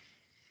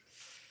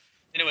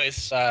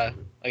 Anyways, I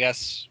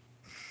guess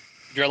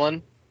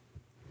drilling.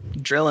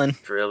 Drilling.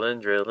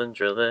 Drilling.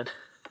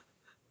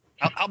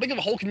 How big of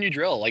a hole can you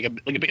drill? Like a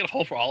big enough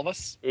hole for all of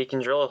us? You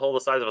can drill a hole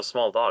the size of a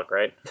small dog,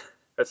 right?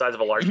 The size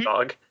of a large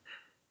dog.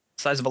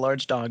 Size of a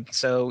large dog.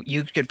 So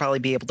you could probably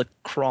be able to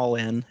crawl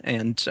in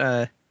and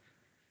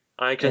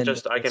I can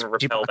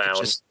rappel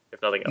down,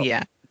 if nothing else.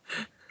 Yeah.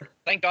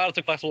 Thank God it's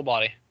a flexible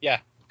body. Yeah,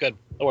 good.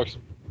 That works.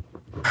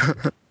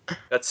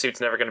 That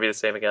suit's never going to be the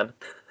same again.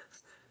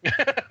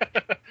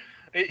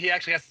 He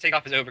actually has to take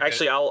off his overcoat.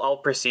 Actually, I'll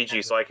precede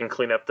you so I can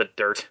clean up the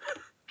dirt.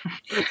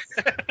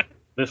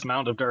 This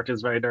mound of dirt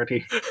is very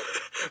dirty.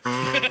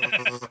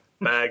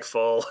 Bag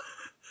full.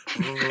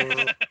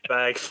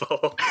 Bag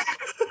full.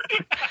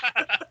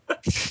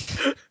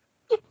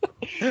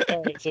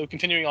 All right, so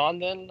continuing on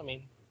then, I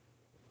mean...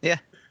 Yeah.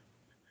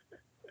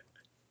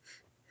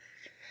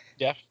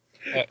 Jeff?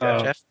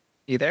 Jeff,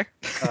 you there?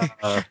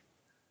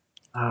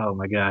 Oh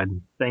my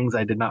god. Things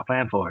I did not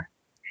plan for.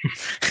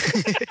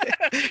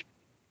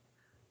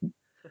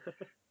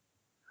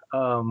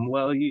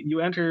 Well,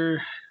 you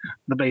enter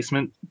the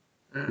basement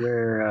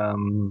where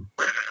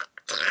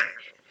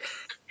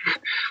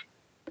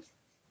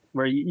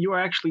you are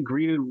actually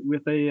greeted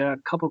with a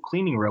couple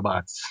cleaning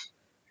robots.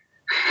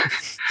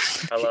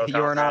 Hello,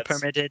 You are not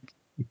comrades.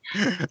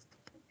 permitted.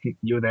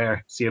 You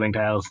there, ceiling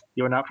tiles.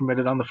 You are not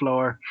permitted on the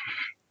floor.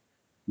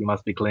 You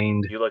must be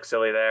cleaned. You look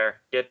silly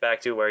there. Get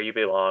back to where you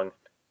belong.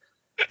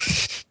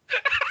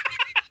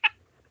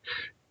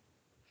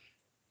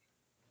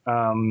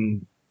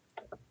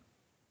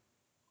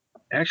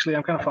 Actually,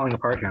 I'm kind of falling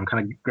apart here. I'm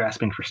kind of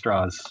grasping for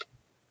straws.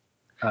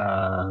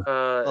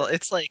 Well,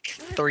 it's like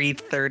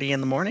 3:30 in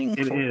the morning.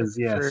 It is,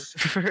 yes.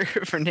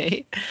 For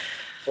Nate.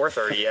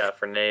 4:30, yeah,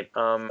 for Nate.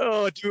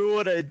 Oh, do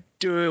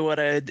we want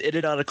to end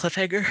it on a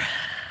cliffhanger?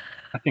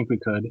 I think we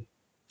could.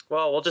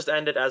 Well, we'll just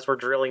end it as we're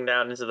drilling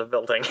down into the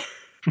building.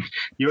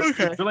 You're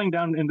drilling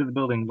down into the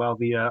building while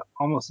the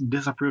almost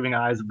disapproving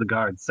eyes of the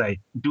guards say,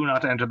 "Do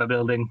not enter the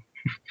building."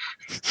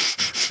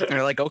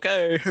 They're like,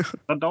 okay.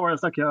 The door is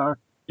secure.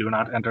 Do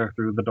not enter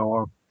through the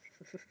door.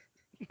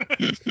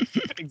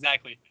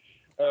 Exactly.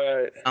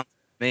 Alright.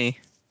 Me.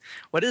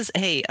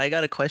 Hey, I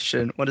got a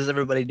question. What is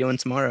everybody doing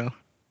tomorrow?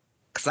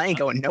 Because I ain't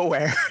going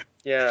nowhere.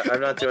 Yeah,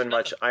 I'm not doing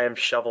much. I am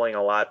shoveling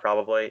a lot,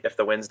 probably, if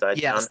the winds died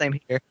Yeah, down. same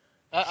here.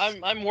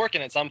 I'm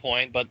working at some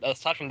point, but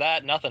aside from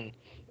that, nothing.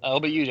 What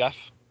about you, Jeff?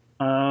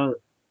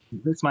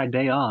 This is my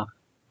day off.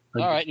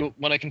 All right, you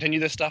want to continue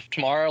this stuff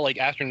tomorrow, like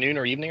afternoon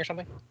or evening or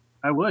something?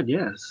 I would,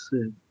 yes.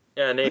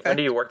 Yeah, Nate, when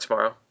do you work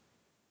tomorrow?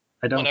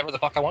 I don't. Whenever the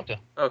fuck I want to.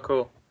 Oh,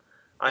 cool.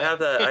 I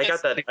have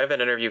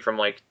an interview from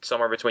like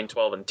somewhere between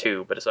 12 and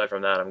 2, but aside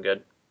from that, I'm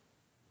good.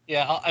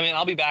 Yeah,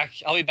 I'll be back.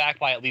 I'll be back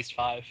by at least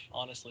 5,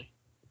 honestly.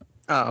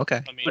 Oh,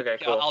 okay. I mean, Okay,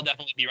 cool. I'll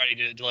definitely be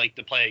ready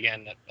to play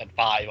again at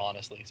 5,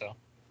 honestly. So.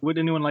 Would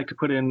anyone like to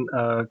put in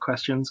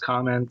questions,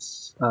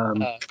 comments?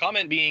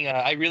 Comment being,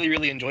 I really,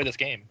 really enjoy this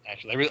game.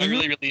 Actually, I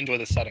really, really enjoy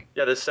this setting.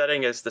 Yeah, the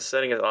setting is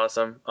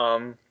awesome.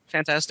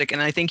 Fantastic,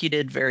 and I think you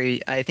did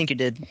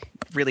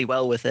really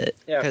well with it.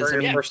 Yeah,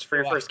 for your 'Cause,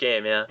 first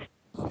game, yeah.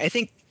 I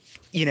think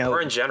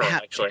Or in general,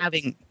 actually.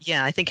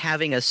 I think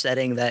having a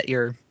setting that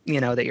you're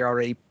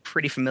already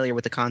pretty familiar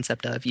with the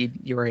concept of,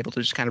 you were able to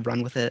just kind of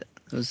run with it.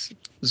 It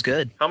was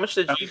good. How much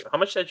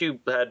had you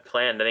had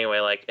planned anyway?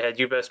 Like, had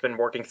you just been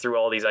working through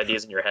all these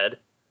ideas in your head?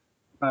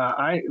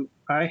 I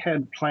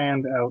had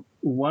planned out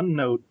one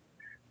note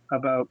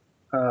about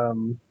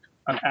an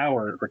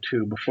hour or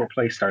two before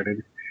play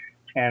started,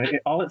 and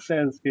all it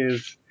says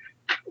is,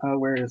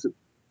 where is it?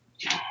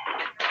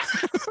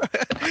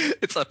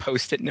 It's a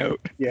post-it note.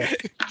 Yeah.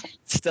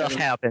 Stuff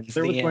happens.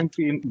 There was going to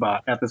be a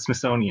bot at the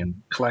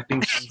Smithsonian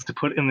collecting things to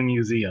put in the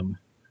museum.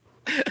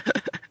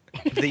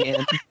 The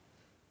end.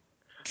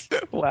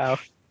 Wow.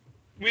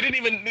 We didn't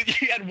even.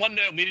 You had one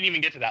note. We didn't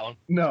even get to that one.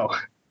 No.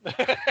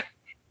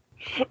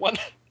 One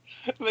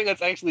thing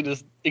that's actually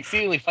just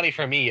exceedingly funny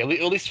for me, at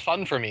least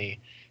fun for me,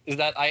 is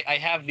that I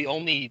have the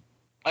only.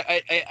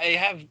 I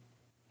have.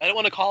 I don't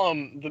want to call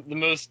him the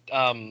most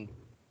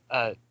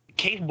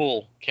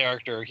capable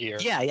character here.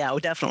 Yeah,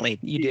 definitely.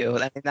 You do.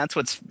 I mean,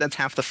 that's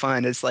half the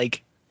fun. Is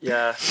like,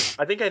 Yeah,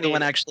 I think I need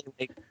someone actually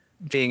like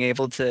being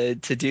able to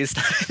do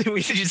stuff.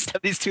 We just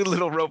have these two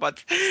little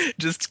robots,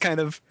 just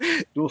kind of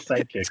dual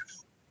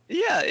sidekicks.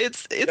 Yeah,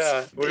 it's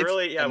we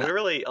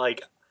really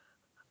like.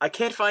 I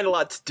can't find a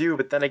lot to do,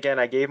 but then again,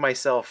 I gave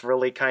myself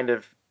really kind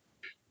of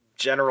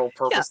general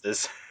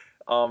purposes.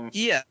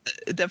 Yeah,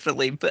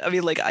 definitely. But I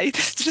mean, like, I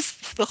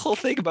just the whole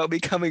thing about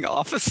becoming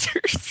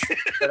officers.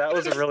 Yeah, that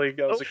was a great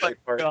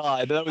part.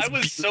 God, that was I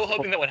was so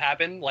hoping that would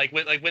happen. Like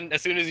when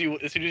as soon as you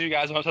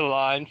guys went up to the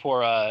line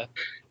for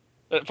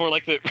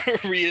like the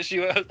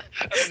reissue, I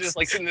was just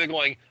like sitting there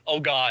going, "Oh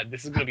God,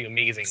 this is gonna be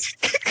amazing!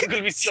 It's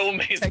gonna be so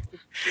amazing."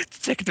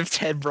 Detective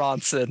Ted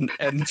Bronson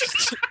and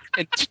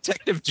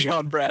Detective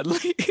John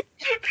Bradley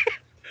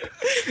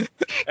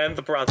and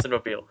the Bronson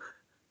Mobile.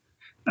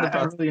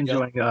 I'm really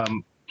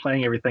enjoying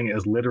playing everything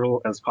as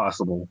literal as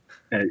possible,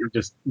 and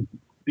just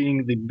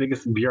being the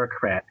biggest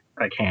bureaucrat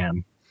I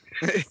can.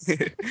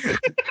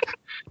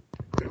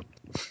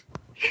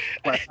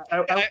 I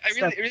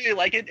really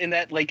like it in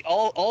that like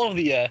all of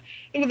the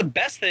one of the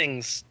best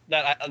things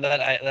that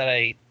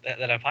I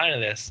find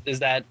in this is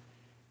that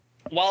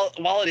while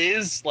it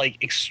is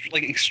like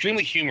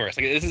extremely humorous,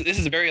 like this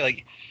is very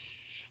like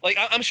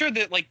I'm sure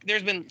that like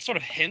there's been sort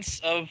of hints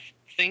of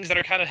things that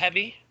are kind of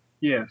heavy.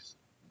 Yes.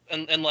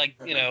 And like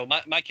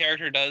my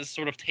character does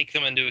sort of take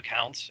them into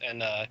account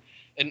and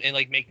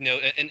like make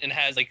note and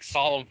has like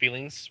solemn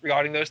feelings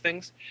regarding those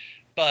things,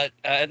 but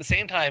at the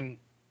same time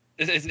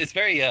it's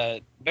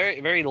very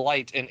very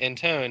light in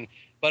tone,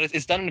 but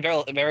it's done in a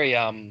very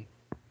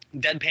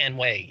deadpan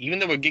way. Even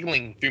though we're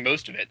giggling through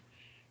most of it,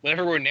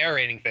 whenever we're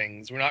narrating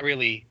things, we're not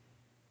really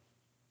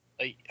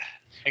like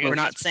we're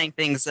not saying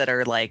things that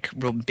are like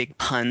real big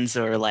puns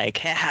or like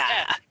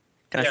ha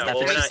kind of stuff.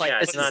 Well, It's just like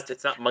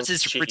it's not monkey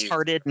this is cheese.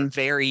 retarded and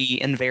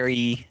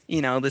very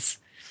this.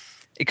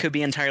 It could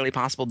be entirely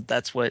possible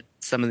that's what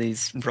some of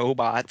these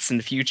robots in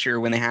the future,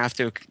 when they have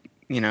to,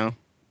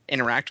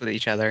 interact with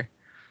each other.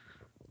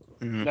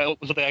 That's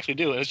what they actually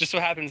do. It just so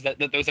happens that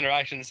those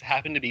interactions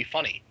happen to be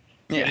funny.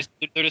 Yeah.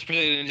 They're just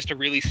presented in just a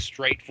really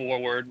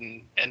straightforward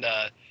and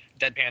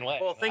deadpan way.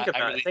 Well, think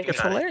about it. It's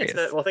hilarious.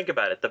 Think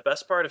about it. The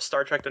best part of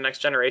Star Trek: The Next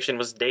Generation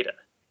was Data.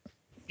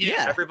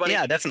 Yeah, everybody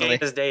yeah, definitely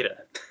is Data.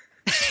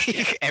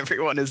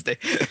 Everyone is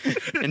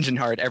Engine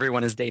Heart.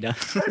 Everyone is Data.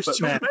 There's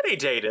too many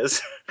Datas.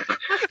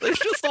 There's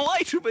just a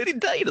way too many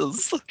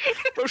Datas.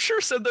 For sure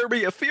said there'd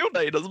be a few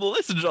Datas, but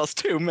this is just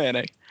too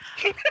many.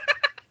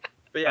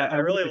 But yeah, I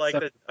really like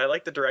it. I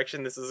like the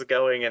direction this is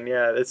going, and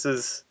yeah, this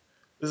has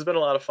been a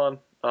lot of fun.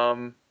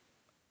 What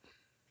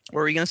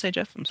were you gonna say,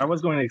 Jeff? I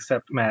was going to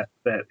accept, Matt,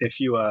 that if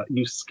you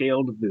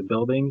scaled the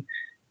building,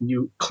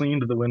 you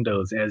cleaned the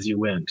windows as you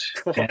went.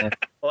 And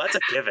well, that's a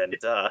given.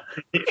 Duh.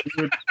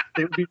 It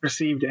would be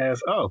perceived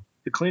as, oh,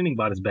 the cleaning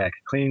bot is back,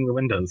 cleaning the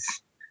windows.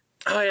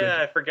 Oh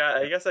yeah, I forgot.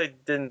 I guess I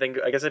didn't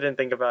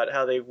think about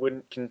how they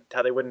wouldn't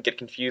get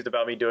confused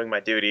about me doing my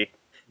duty.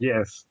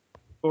 Yes,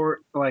 or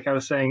like I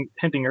was saying,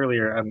 hinting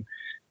earlier,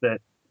 that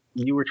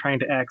you were trying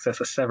to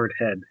access a severed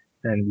head,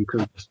 and you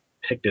could have just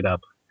picked it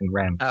up and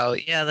ran. Oh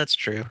yeah, that's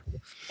true.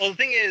 Well, the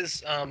thing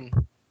is,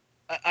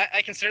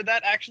 I considered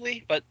that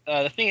actually, but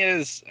the thing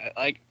is,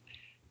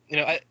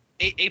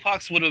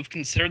 Apox would have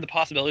considered the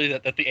possibility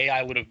that the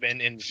AI would have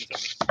been in the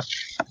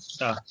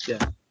Smithsonian.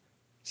 Yeah.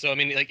 So I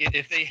mean, like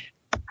if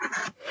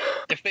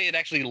they had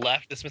actually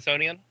left the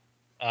Smithsonian,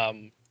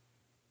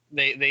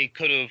 they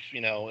could have,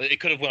 it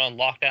could have went on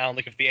lockdown.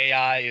 Like if the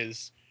AI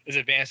is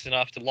advanced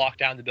enough to lock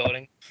down the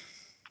building,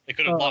 they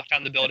could have locked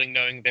down the building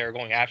knowing they were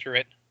going after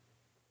it.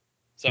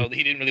 So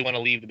he didn't really want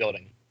to leave the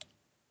building.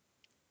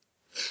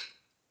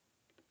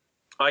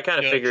 I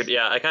kind of figured.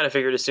 Yeah, I kind of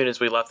figured as soon as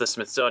we left the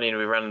Smithsonian,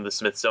 we ran into the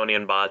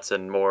Smithsonian bots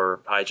and more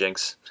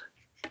hijinks.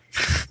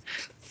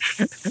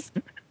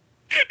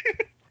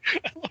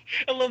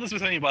 I love the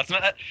Smithsonian bots.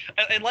 I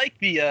like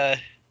the. I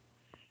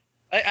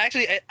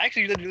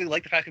actually really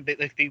like the fact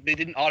that they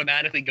didn't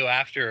automatically go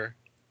after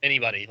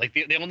anybody. Like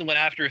they only went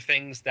after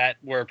things that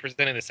were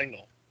presented as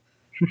signal.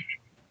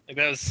 Like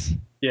that was.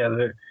 Yeah,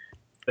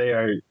 they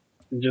are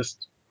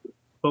just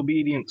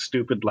obedient,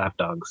 stupid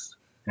lapdogs,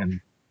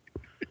 and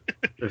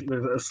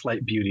there's a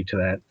slight beauty to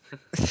that.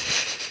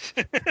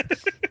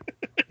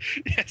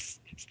 Yes,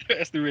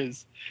 there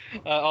is.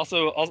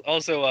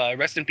 Also,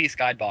 rest in peace,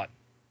 Guidebot.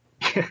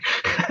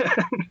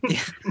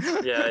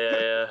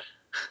 Yeah.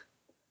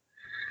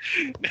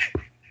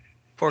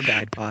 Poor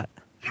Guidebot.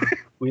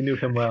 We knew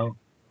him well.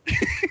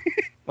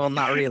 Well,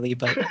 not really,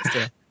 but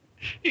still.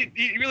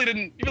 He really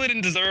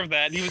didn't deserve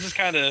that. He was just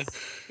kind of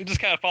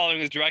following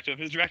his directive.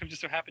 His directive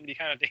just so happened to be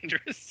kind of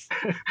dangerous.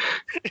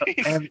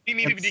 he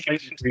needed to be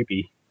decommissioned.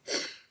 Creepy.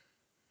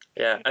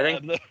 Yeah, I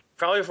think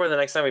probably before the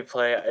next time we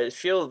play, I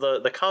feel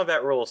the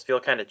combat rules feel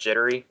kind of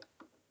jittery.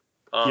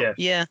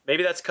 Yeah.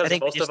 Maybe that's because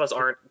most of us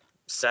aren't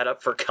set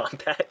up for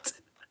combat.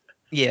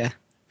 Yeah.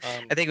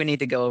 I think we need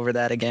to go over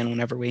that again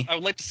whenever we. I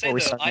would like to say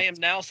though, I am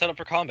now set up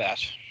for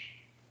combat.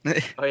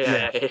 Oh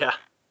yeah.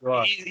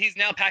 He's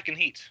now packing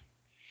heat.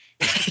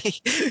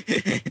 He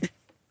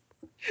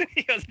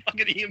has a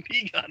fucking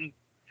EMP gun.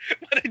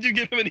 Why did you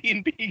give him an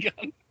EMP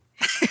gun?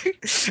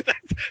 That's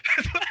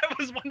what I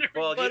was wondering.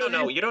 Well,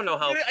 you don't know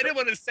how. I didn't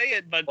want to say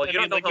it, but you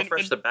don't know how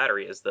fresh the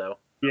battery is, though.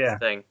 Yeah.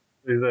 Thing.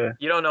 You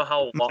don't know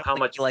how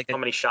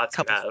many shots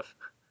you have.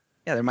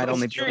 Yeah, there might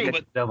only be true,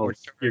 but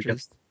devils. You're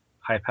just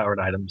high-powered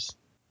items.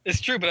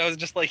 It's true, but I was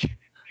just like,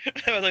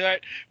 I was like, all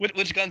right,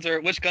 which guns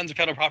are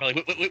federal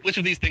property? Which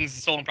of these things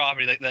is stolen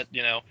property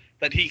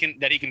that he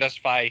can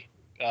justify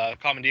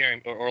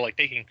commandeering or like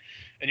taking?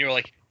 And you were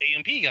like,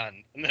 AMP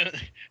gun. And then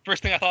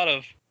first thing I thought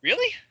of,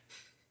 really?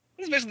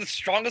 This is basically the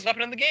strongest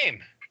weapon in the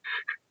game.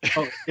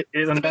 Oh,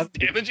 it's the most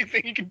damaging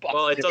thing you can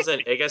possibly. Well, it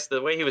doesn't. I guess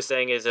the way he was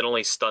saying is it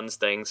only stuns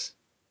things.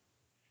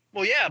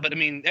 Well, yeah, but I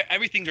mean,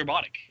 everything's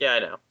robotic. Yeah, I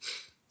know.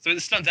 So it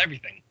stuns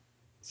everything.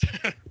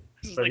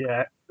 So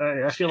yeah,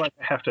 I feel like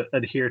I have to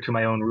adhere to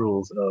my own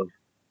rules of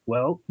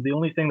Well, the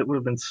only thing that would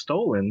have been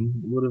stolen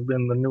would have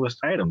been the newest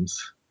items.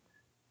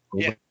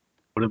 Yeah.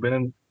 Would have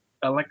been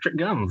electric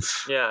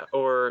guns.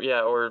 or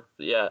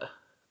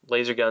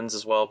laser guns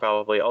as well,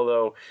 probably.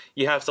 Although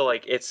you have to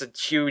it's a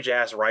huge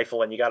ass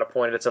rifle, and you got to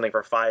point it at something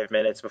for 5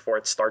 minutes before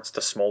it starts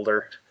to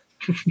smolder.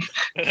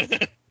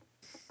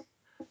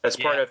 That's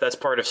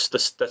part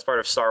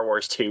of Star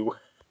Wars 2.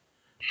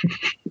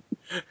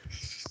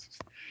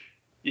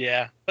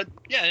 Yeah, but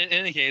yeah. In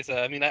any case,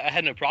 I mean, I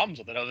had no problems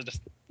with it. I was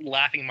just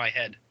laughing in my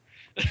head.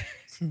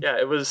 Yeah,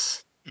 it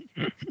was.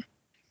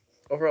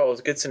 Overall, it was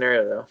a good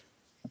scenario, though.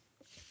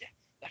 Yeah,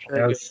 I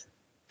definitely. was,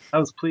 I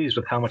was pleased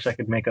with how much I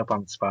could make up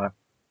on the spot.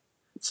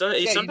 So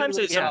Yeah, sometimes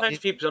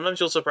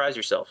you'll surprise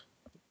yourself.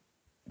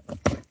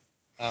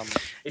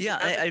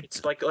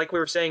 It's like we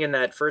were saying in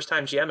that first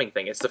time GMing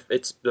thing.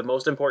 It's the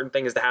most important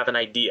thing is to have an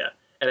idea.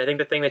 And I think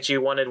the thing that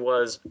you wanted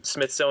was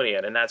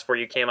Smithsonian, and that's where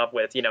you came up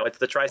with, it's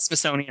the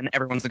Smithsonian,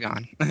 everyone's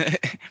gone.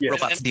 Yeah.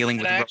 Robots dealing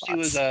with I robots. actually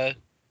was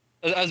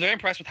I was very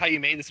impressed with how you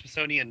made the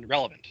Smithsonian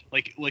relevant.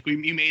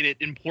 You made it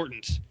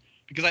important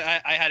because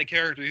I had a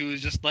character who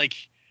was just like,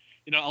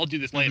 I'll do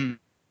this later. Mhm.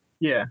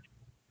 Yeah.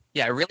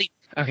 Yeah, really.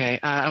 Okay,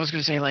 I was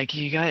gonna say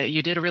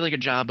you did a really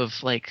good job of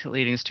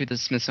leading us to the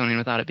Smithsonian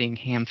without it being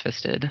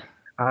ham-fisted.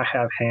 I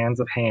have hands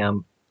of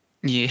ham.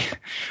 Yeah,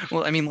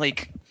 well, I mean,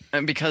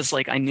 because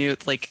I knew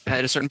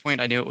at a certain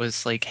point I knew it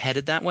was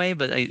headed that way,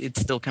 but it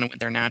still kind of went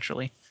there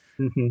naturally.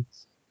 Hmm. It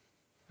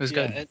was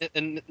good.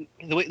 And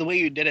the way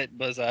you did it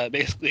was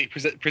basically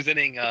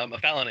presenting a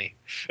felony.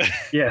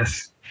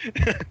 Yes.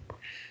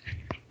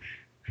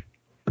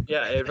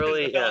 Yeah, it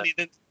really.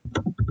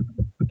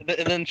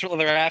 And then shortly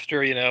thereafter,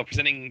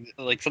 presenting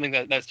something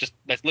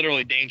that's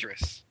literally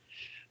dangerous.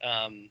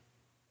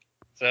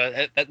 So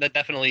that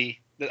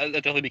definitely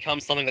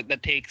becomes something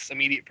that takes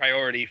immediate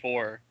priority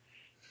for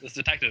this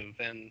detective,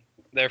 and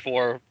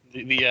therefore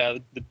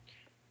the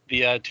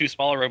two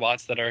smaller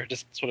robots that are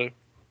just sort of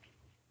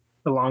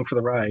Along for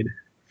the ride.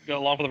 go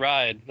along for the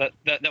ride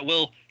that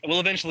will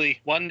eventually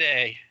one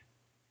day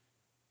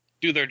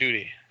do their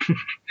duty.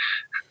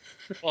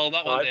 Well,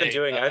 not one I've been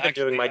day.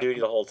 doing my duty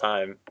the whole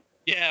time.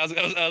 Yeah, I was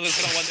going to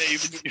say one day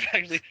you've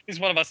actually at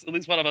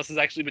least one of us has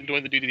actually been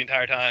doing the duty the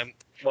entire time.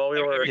 While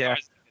you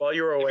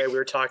were away, we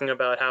were talking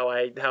about how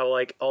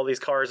all these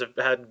cars have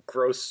had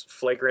gross,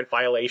 flagrant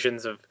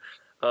violations of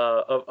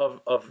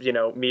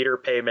meter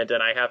payment,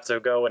 and I have to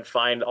go and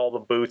find all the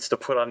boots to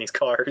put on these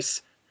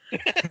cars.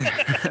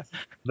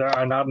 There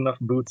are not enough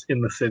boots in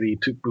the city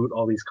to boot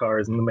all these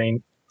cars, and the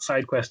main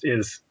side quest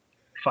is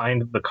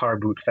find the car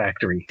boot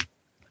factory.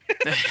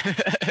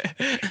 I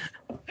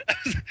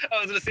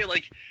was going to say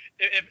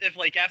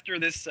if after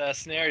this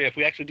scenario, if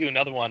we actually do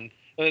another one,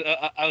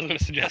 I was going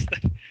to suggest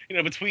that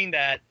between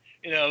that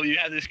you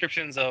have the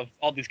descriptions of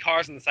all these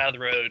cars on the side of the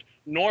road,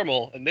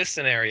 normal in this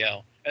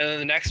scenario, and then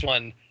the next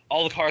one,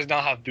 all the cars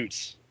now have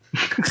boots.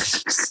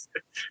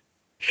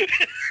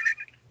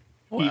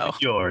 Wow. Even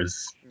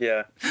yours.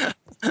 Yeah.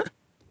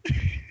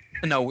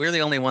 No, we're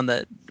the only ones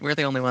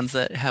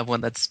that have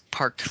one that's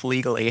parked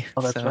legally.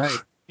 Oh, that's right.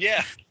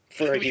 Yeah.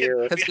 For a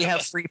year. Because we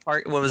have free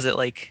park. What was it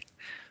like?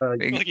 How-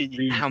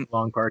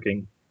 Long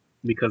parking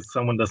because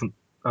someone doesn't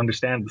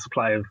understand the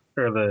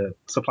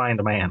supply and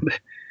demand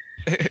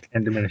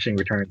and diminishing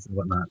returns and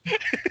whatnot.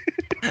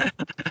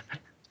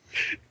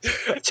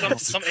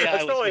 Some AI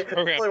That's was probably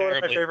programmed one of my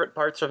terribly. favorite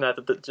parts from that.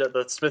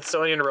 The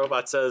Smithsonian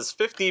robot says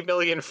 50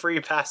 million free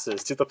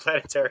passes to the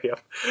planetarium.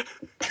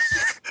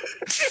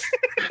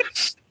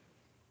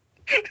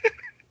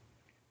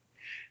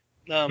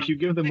 If you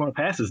give them more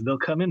passes, they'll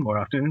come in more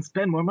often and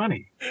spend more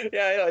money.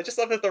 Yeah, I know. I just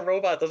love that the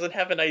robot doesn't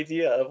have an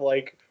idea of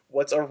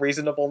what's a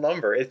reasonable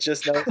number. It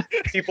just knows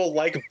people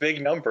like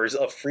big numbers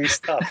of free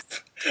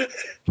stuff.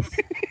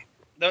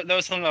 That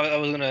was something I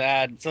was going to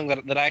add.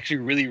 Something that I actually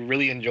really,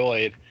 really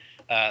enjoyed.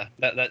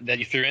 That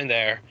you threw in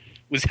there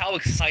was how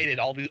excited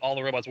all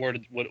the robots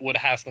would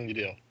have something to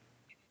do.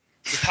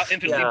 Just how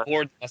infinitely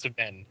bored they must have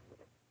been.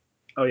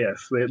 Oh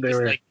yes, they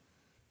were.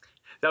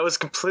 That was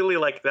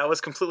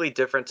completely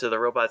different to the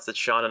robots that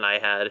Sean and I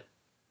had.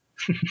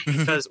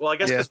 Because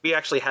we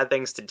actually had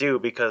things to do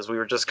because we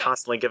were just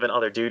constantly given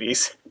other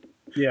duties.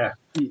 Yeah.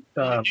 You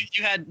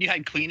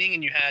had cleaning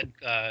and you had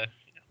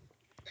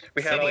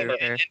We had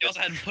and you also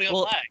had putting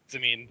on flags.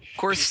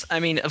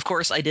 Of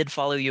course, I did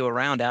follow you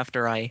around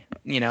after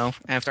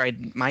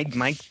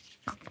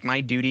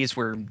my duties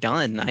were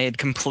done. I had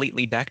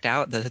completely decked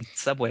out the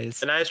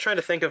subways. And I was trying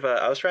to think of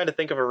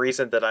a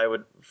reason that I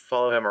would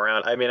follow him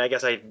around. I mean, I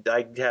guess I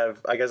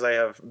have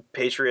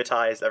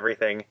patriotized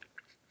everything.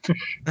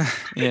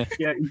 Yeah.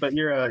 Yeah, but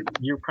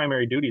your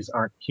primary duties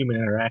aren't human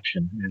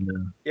interaction,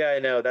 and Yeah, I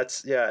know.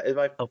 It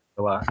might helps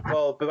a lot.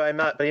 Well, but I'm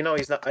not. But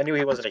he's not. I knew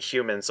he wasn't a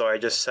human, so I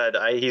just said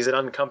he's an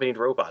unaccompanied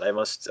robot. I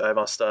must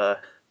stay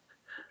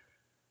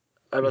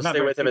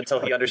with him until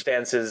he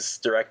understands his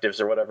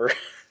directives or whatever.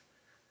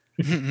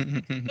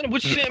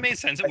 Which made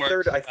sense. It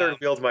worked. I third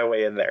wheeled my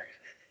way in there.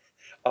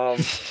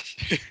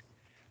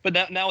 But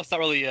now it's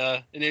not really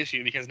an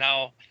issue because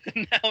now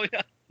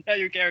Now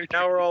your character.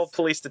 Now we're all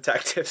police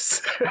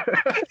detectives.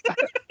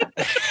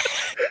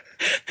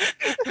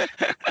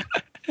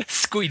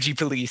 Squeegee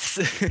police.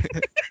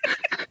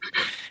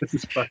 This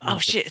is fucking. Oh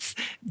shit! It's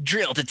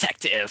drill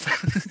detective.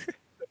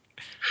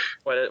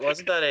 What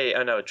wasn't that a?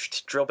 Oh no,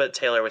 Drill Bit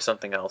Taylor was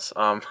something else.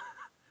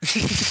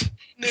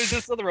 There's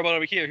this other robot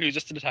over here who's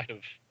just a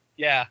detective.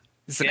 Yeah.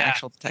 It's an Yeah,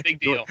 actual detective. Big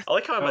deal. I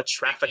like how I'm a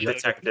traffic Big deal.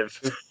 detective.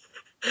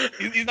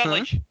 He's not Huh?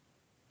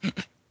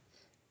 like.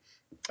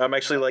 I'm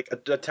actually like a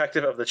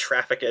detective of the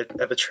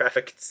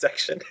traffic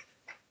section.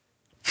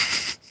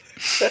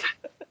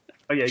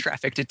 Oh yeah,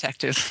 Traffic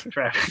detective.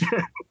 traffic.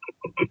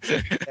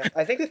 Yeah,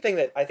 I think the thing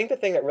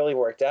that really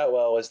worked out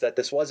well was that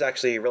this was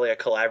actually really a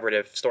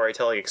collaborative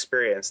storytelling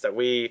experience. That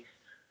we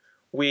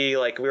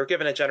were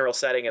given a general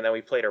setting and then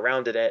we played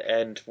around in it,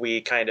 and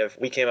we came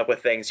up with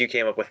things, you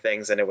came up with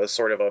things, and it was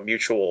sort of a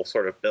mutual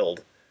sort of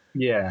build.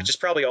 Yeah. Which is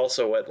probably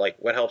also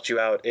what helped you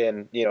out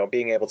in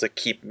being able to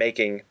keep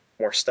making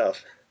more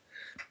stuff.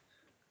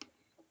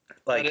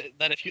 Like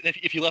That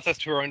if you left us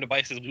to our own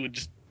devices, we would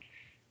just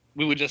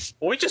we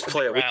just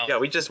play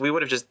it. We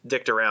would have just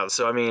dicked around.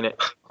 So I mean,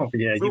 Oh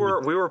yeah. we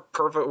were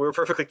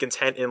perfectly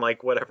content in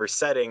like whatever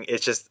setting.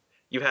 It's just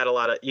you had a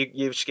lot of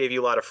you just gave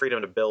you a lot of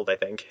freedom to build, I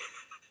think.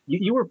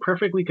 You were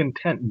perfectly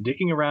content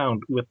dicking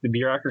around with the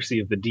bureaucracy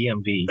of the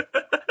DMV.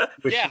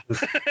 Which Yeah.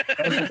 is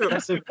as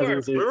impressive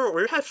as it is.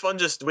 We had fun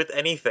just with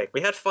anything.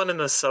 We had fun in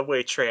the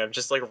subway tram,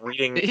 just like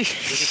reading And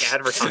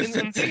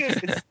advertisements. the thing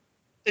is,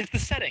 it's the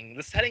setting.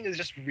 The setting is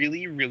just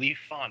really, really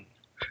fun.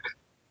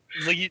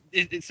 It's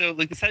like so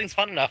like the setting's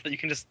fun enough that you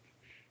can just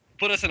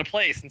put us in a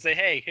place and say,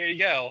 "Hey, here you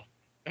go,"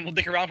 and we'll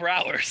dick around for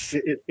hours.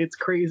 It's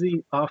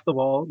crazy, off the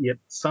wall, yet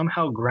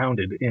somehow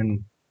grounded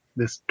in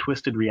this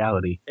twisted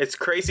reality. It's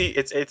crazy.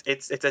 It's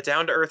a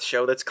down to earth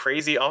show that's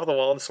crazy, off the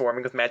wall, and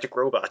swarming with magic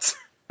robots.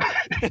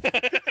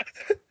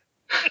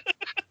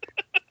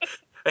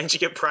 And you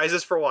get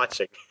prizes for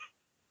watching.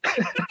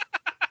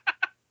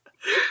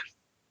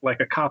 Like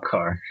a cop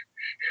car.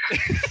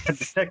 A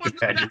detective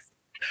badge.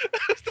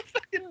 That's the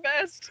fucking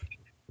best.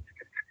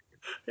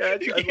 Yeah,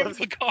 You I gave love us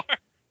the car.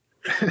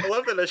 I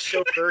love that a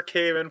chauffeur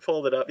came and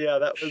pulled it up. Yeah,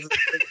 that was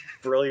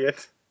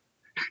brilliant.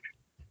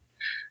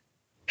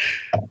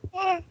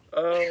 Oh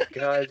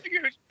god.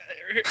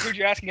 I heard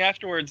you asking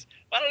afterwards,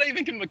 why did I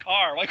even give him a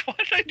car? Like, why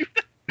did I do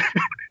that?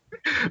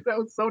 That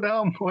was so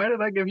dumb. Why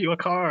did I give you a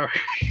car?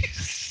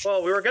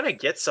 Well, we were gonna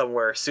get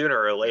somewhere sooner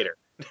or later.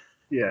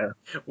 Yeah.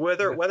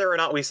 Whether or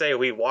not we say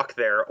we walk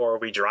there or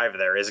we drive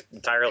there is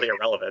entirely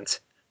irrelevant.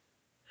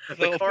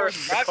 The car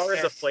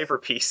is a flavor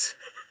piece.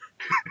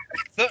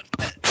 So,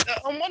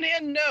 on one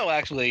hand, no,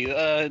 actually,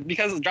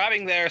 because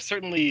driving there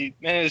certainly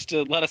managed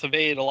to let us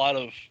evade a lot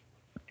of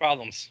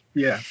problems.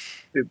 Yeah.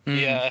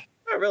 Yeah.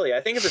 Not really.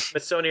 I think if the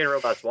Smithsonian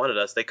robots wanted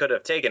us, they could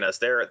have taken us.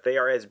 They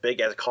are as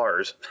big as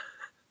cars.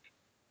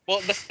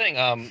 Well, that's the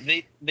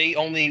thing. They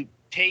only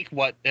take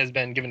what has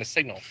been given a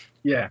signal.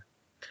 Yeah.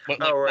 But,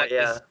 Oh right,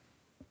 yeah.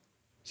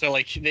 So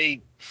like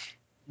they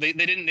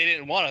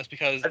didn't want us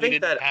because I we think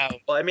didn't that. have.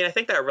 Well, I mean, I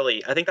think that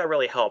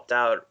really helped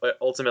out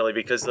ultimately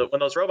because when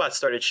those robots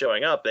started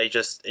showing up, it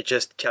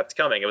just kept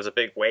coming. It was a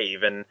big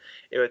wave, and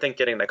I think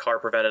getting the car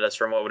prevented us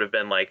from what would have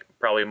been like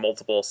probably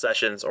multiple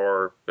sessions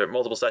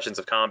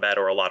of combat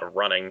or a lot of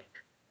running.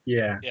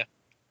 Yeah. Yeah.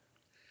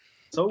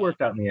 So it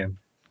worked out in the end.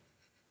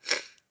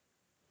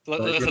 So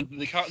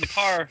the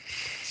car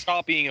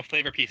stopped being a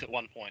flavor piece at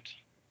one point,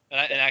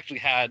 and actually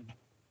had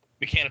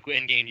mechanical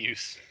in-game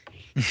use.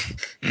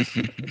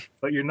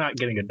 But you're not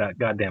getting a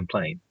goddamn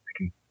plane. I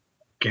can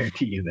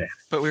guarantee you that.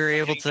 But we were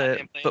able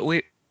to. But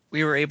we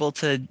were able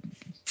to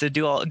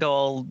go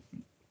all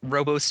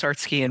Robo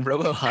Starsky and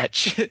Robo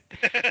Hutch.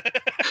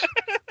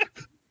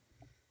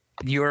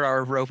 You are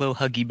our Robo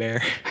Huggy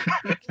Bear.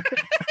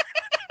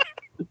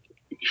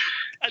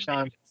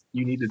 Sean,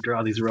 you need to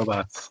draw these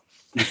robots.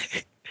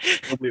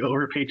 Probably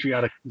over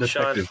patriotic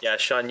detective.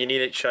 Sean, you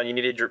need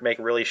to make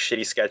really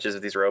shitty sketches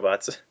of these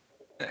robots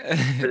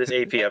for this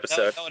AP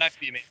episode. That would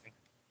actually be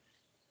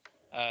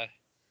amazing.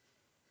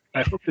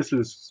 I hope this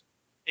is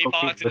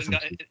Apox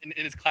okay in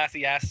his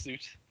classy ass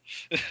suit.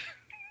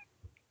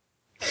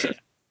 Yeah.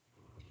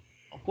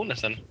 Oh,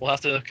 coolness then. We'll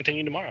have to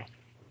continue tomorrow.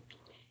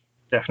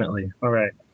 Definitely. All right.